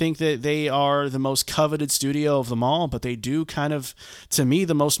here. I think that they are the most coveted studio of them all, but they do kind of, to me,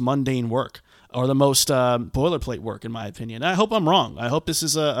 the most mundane work, or the most boilerplate work, in my opinion. I hope I'm wrong. I hope this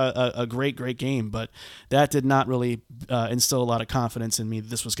is a great game, but that did not really instill a lot of confidence in me that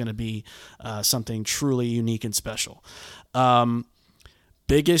this was going to be something truly unique and special.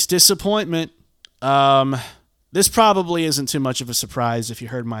 Biggest disappointment. This probably isn't too much of a surprise if you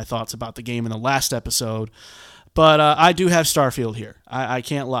heard my thoughts about the game in the last episode, but I do have Starfield here. I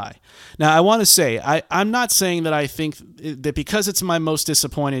can't lie. Now, I want to say, I'm not saying that I think that because it's my most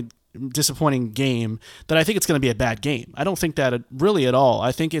disappointing game that I think it's going to be a bad game. I don't think that really at all.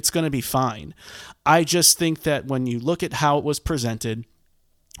 I think it's going to be fine. I just think that when you look at how it was presented,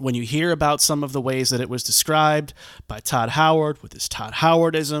 when you hear about some of the ways that it was described by Todd Howard with his Todd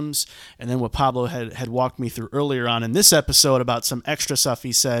Howardisms, and then what Pablo had walked me through earlier on in this episode about some extra stuff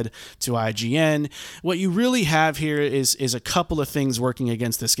he said to IGN, what you really have here is a couple of things working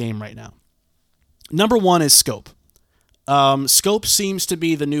against this game right now. Number one is scope. Scope seems to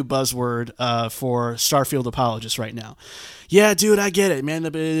be the new buzzword for Starfield apologists right now. Yeah, dude, I get it, man.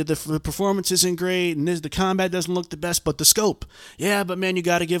 The performance isn't great, and the combat doesn't look the best, but the scope. Yeah, but man, you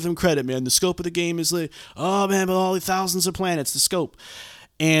got to give them credit, man. The scope of the game is like, oh man, but all the thousands of planets, the scope.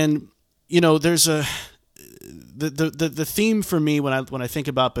 And there's the theme for me when I think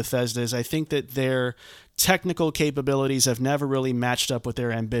about Bethesda is I think that their technical capabilities have never really matched up with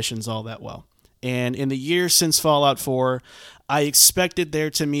their ambitions all that well. And in the years since Fallout 4, I expected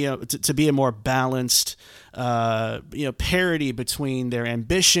there to be a more balanced, parity between their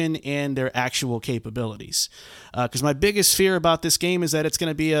ambition and their actual capabilities. Because my biggest fear about this game is that it's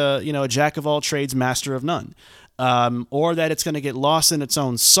going to be a jack of all trades, master of none. Or that it's going to get lost in its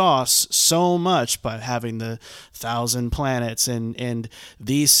own sauce so much by having the 1,000 planets and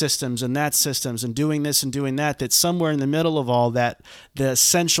these systems and that systems and doing this and doing that somewhere in the middle of all that, the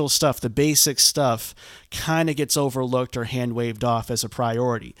essential stuff, the basic stuff, kind of gets overlooked or hand waved off as a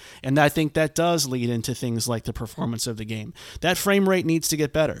priority. And I think that does lead into things like the performance of the game. That frame rate needs to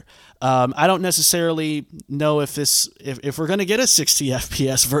get better. I don't necessarily know if we're going to get a 60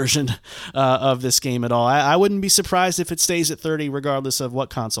 FPS version of this game at all. I wouldn't be surprised if it stays at 30 regardless of what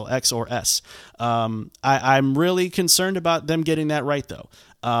console, X or S. I'm really concerned about them getting that right, though.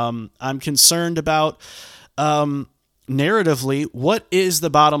 I'm concerned about narratively, what is the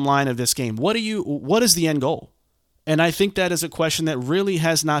bottom line of this game? What is the end goal? And I think that is a question that really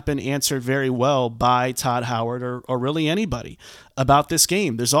has not been answered very well by Todd Howard or really anybody about this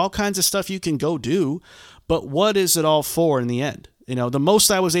game. There's all kinds of stuff you can go do, but what is it all for in the end? The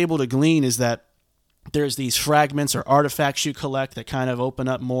most I was able to glean is that there's these fragments or artifacts you collect that kind of open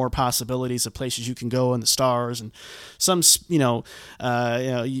up more possibilities of places you can go in the stars and some,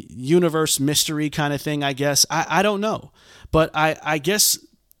 universe mystery kind of thing, I guess. I don't know. But I guess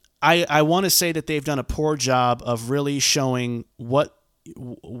I want to say that they've done a poor job of really showing what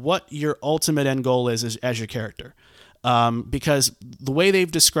your ultimate end goal is as your character. Because the way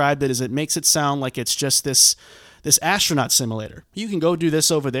they've described it is it makes it sound like it's just this astronaut simulator. You can go do this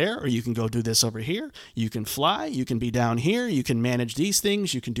over there, or you can go do this over here. You can fly, you can be down here, you can manage these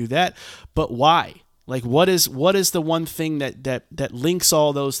things, you can do that. But why? Like, what is the one thing that links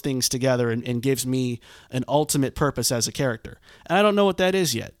all those things together and gives me an ultimate purpose as a character? And I don't know what that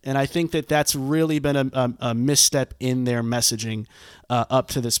is yet. And I think that that's really been a misstep in their messaging up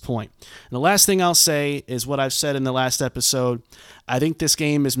to this point. And the last thing I'll say is what I've said in the last episode. I think this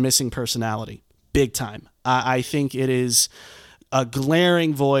game is missing personality. big time. I think it is a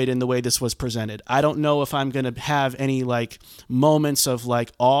glaring void in the way this was presented. I don't know if I'm going to have any like moments of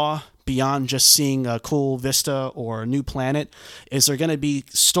like awe beyond just seeing a cool vista or a new planet. Is there going to be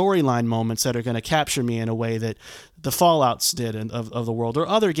storyline moments that are going to capture me in a way that the Fallouts did of the world or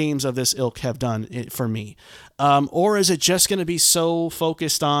other games of this ilk have done it for me? Or is it just going to be so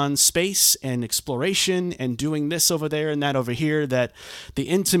focused on space and exploration and doing this over there and that over here that the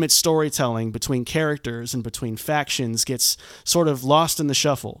intimate storytelling between characters and between factions gets sort of lost in the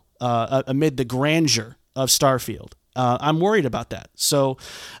shuffle amid the grandeur of Starfield? I'm worried about that. So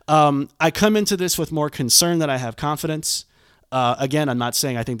I come into this with more concern than I have confidence. Again, I'm not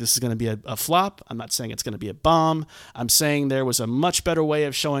saying I think this is going to be a flop. I'm not saying it's going to be a bomb. I'm saying there was a much better way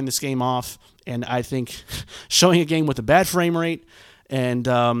of showing this game off. And I think showing a game with a bad frame rate and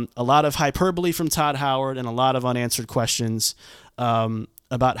a lot of hyperbole from Todd Howard and a lot of unanswered questions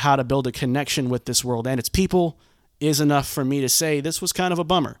about how to build a connection with this world and its people is enough for me to say this was kind of a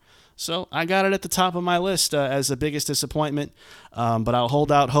bummer. So I got it at the top of my list as the biggest disappointment, but I'll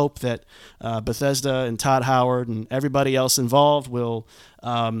hold out hope that Bethesda and Todd Howard and everybody else involved will,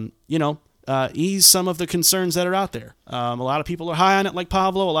 ease some of the concerns that are out there. A lot of people are high on it like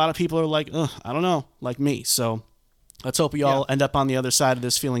Pablo. A lot of people are like, I don't know, like me. So let's hope we all end up on the other side of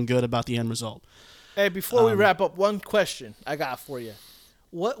this feeling good about the end result. Hey, before we wrap up, one question I got for you.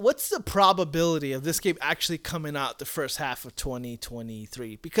 What's the probability of this game actually coming out the first half of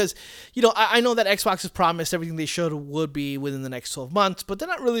 2023? Because, I know that Xbox has promised everything they showed would be within the next 12 months, but they're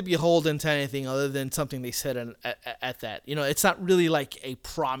not really beholden to anything other than something they said at that. It's not really like a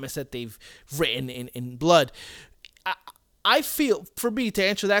promise that they've written in blood. I feel, for me, to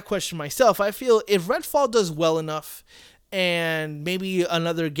answer that question myself, I feel if Redfall does well enough and maybe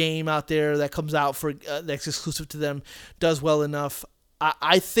another game out there that comes out for that's exclusive to them does well enough,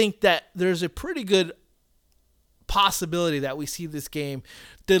 I think that there's a pretty good possibility that we see this game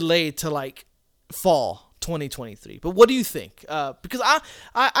delayed to like fall 2023. But what do you think? Because I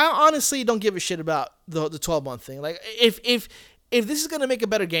honestly don't give a shit about the 12-month thing. Like if this is gonna make a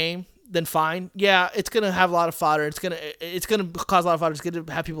better game, then fine. Yeah, it's gonna have a lot of fodder. It's gonna cause a lot of fodder. It's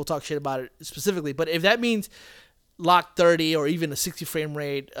gonna have people talk shit about it specifically. But if that means lock 30 or even a 60 frame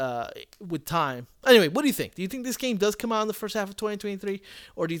rate with time. Anyway, what do you think? Do you think this game does come out in the first half of 2023?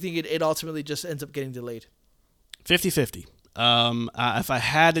 Or do you think it ultimately just ends up getting delayed? 50-50. If I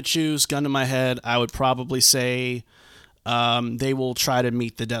had to choose, gun to my head, I would probably say they will try to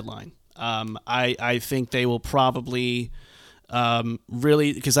meet the deadline. I think they will probably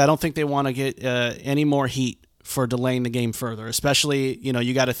really, because I don't think they want to get any more heat for delaying the game further, especially,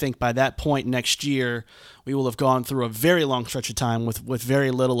 you got to think by that point next year, we will have gone through a very long stretch of time with very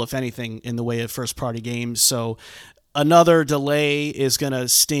little, if anything, in the way of first-party games. So another delay is going to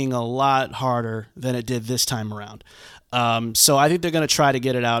sting a lot harder than it did this time around. So I think they're going to try to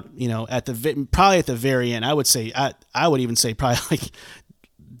get it out, probably at the very end. I would say, I would even say probably like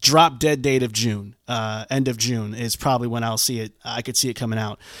drop dead date of June, end of June is probably when I'll see it. I could see it coming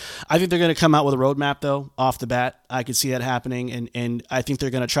out. I think they're going to come out with a roadmap though, off the bat. I could see that happening. And I think they're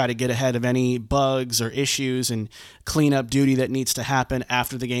going to try to get ahead of any bugs or issues and cleanup duty that needs to happen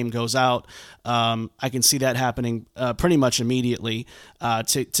after the game goes out. I can see that happening pretty much immediately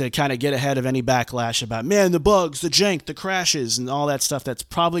to kind of get ahead of any backlash about, man, the bugs, the jank, the crashes, and all that stuff that's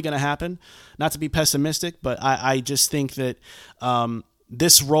probably going to happen. Not to be pessimistic, but I just think that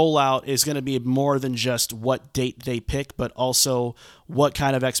this rollout is going to be more than just what date they pick, but also what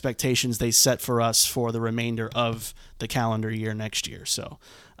kind of expectations they set for us for the remainder of the calendar year next year. So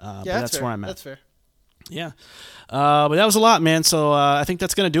that's where I'm at. That's fair. Yeah. But that was a lot, man. So I think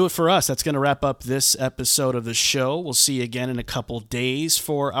that's going to do it for us. That's going to wrap up this episode of the show. We'll see you again in a couple days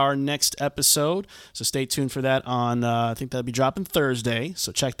for our next episode. So stay tuned for that on, I think that'll be dropping Thursday.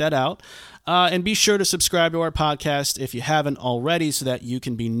 So check that out. And be sure to subscribe to our podcast if you haven't already so that you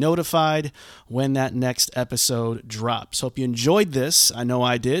can be notified when that next episode drops. Hope you enjoyed this. I know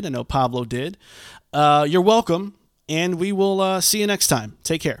I did. I know Pablo did. You're welcome. And we will see you next time.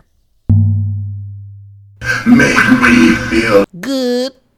 Take care. Make me feel good.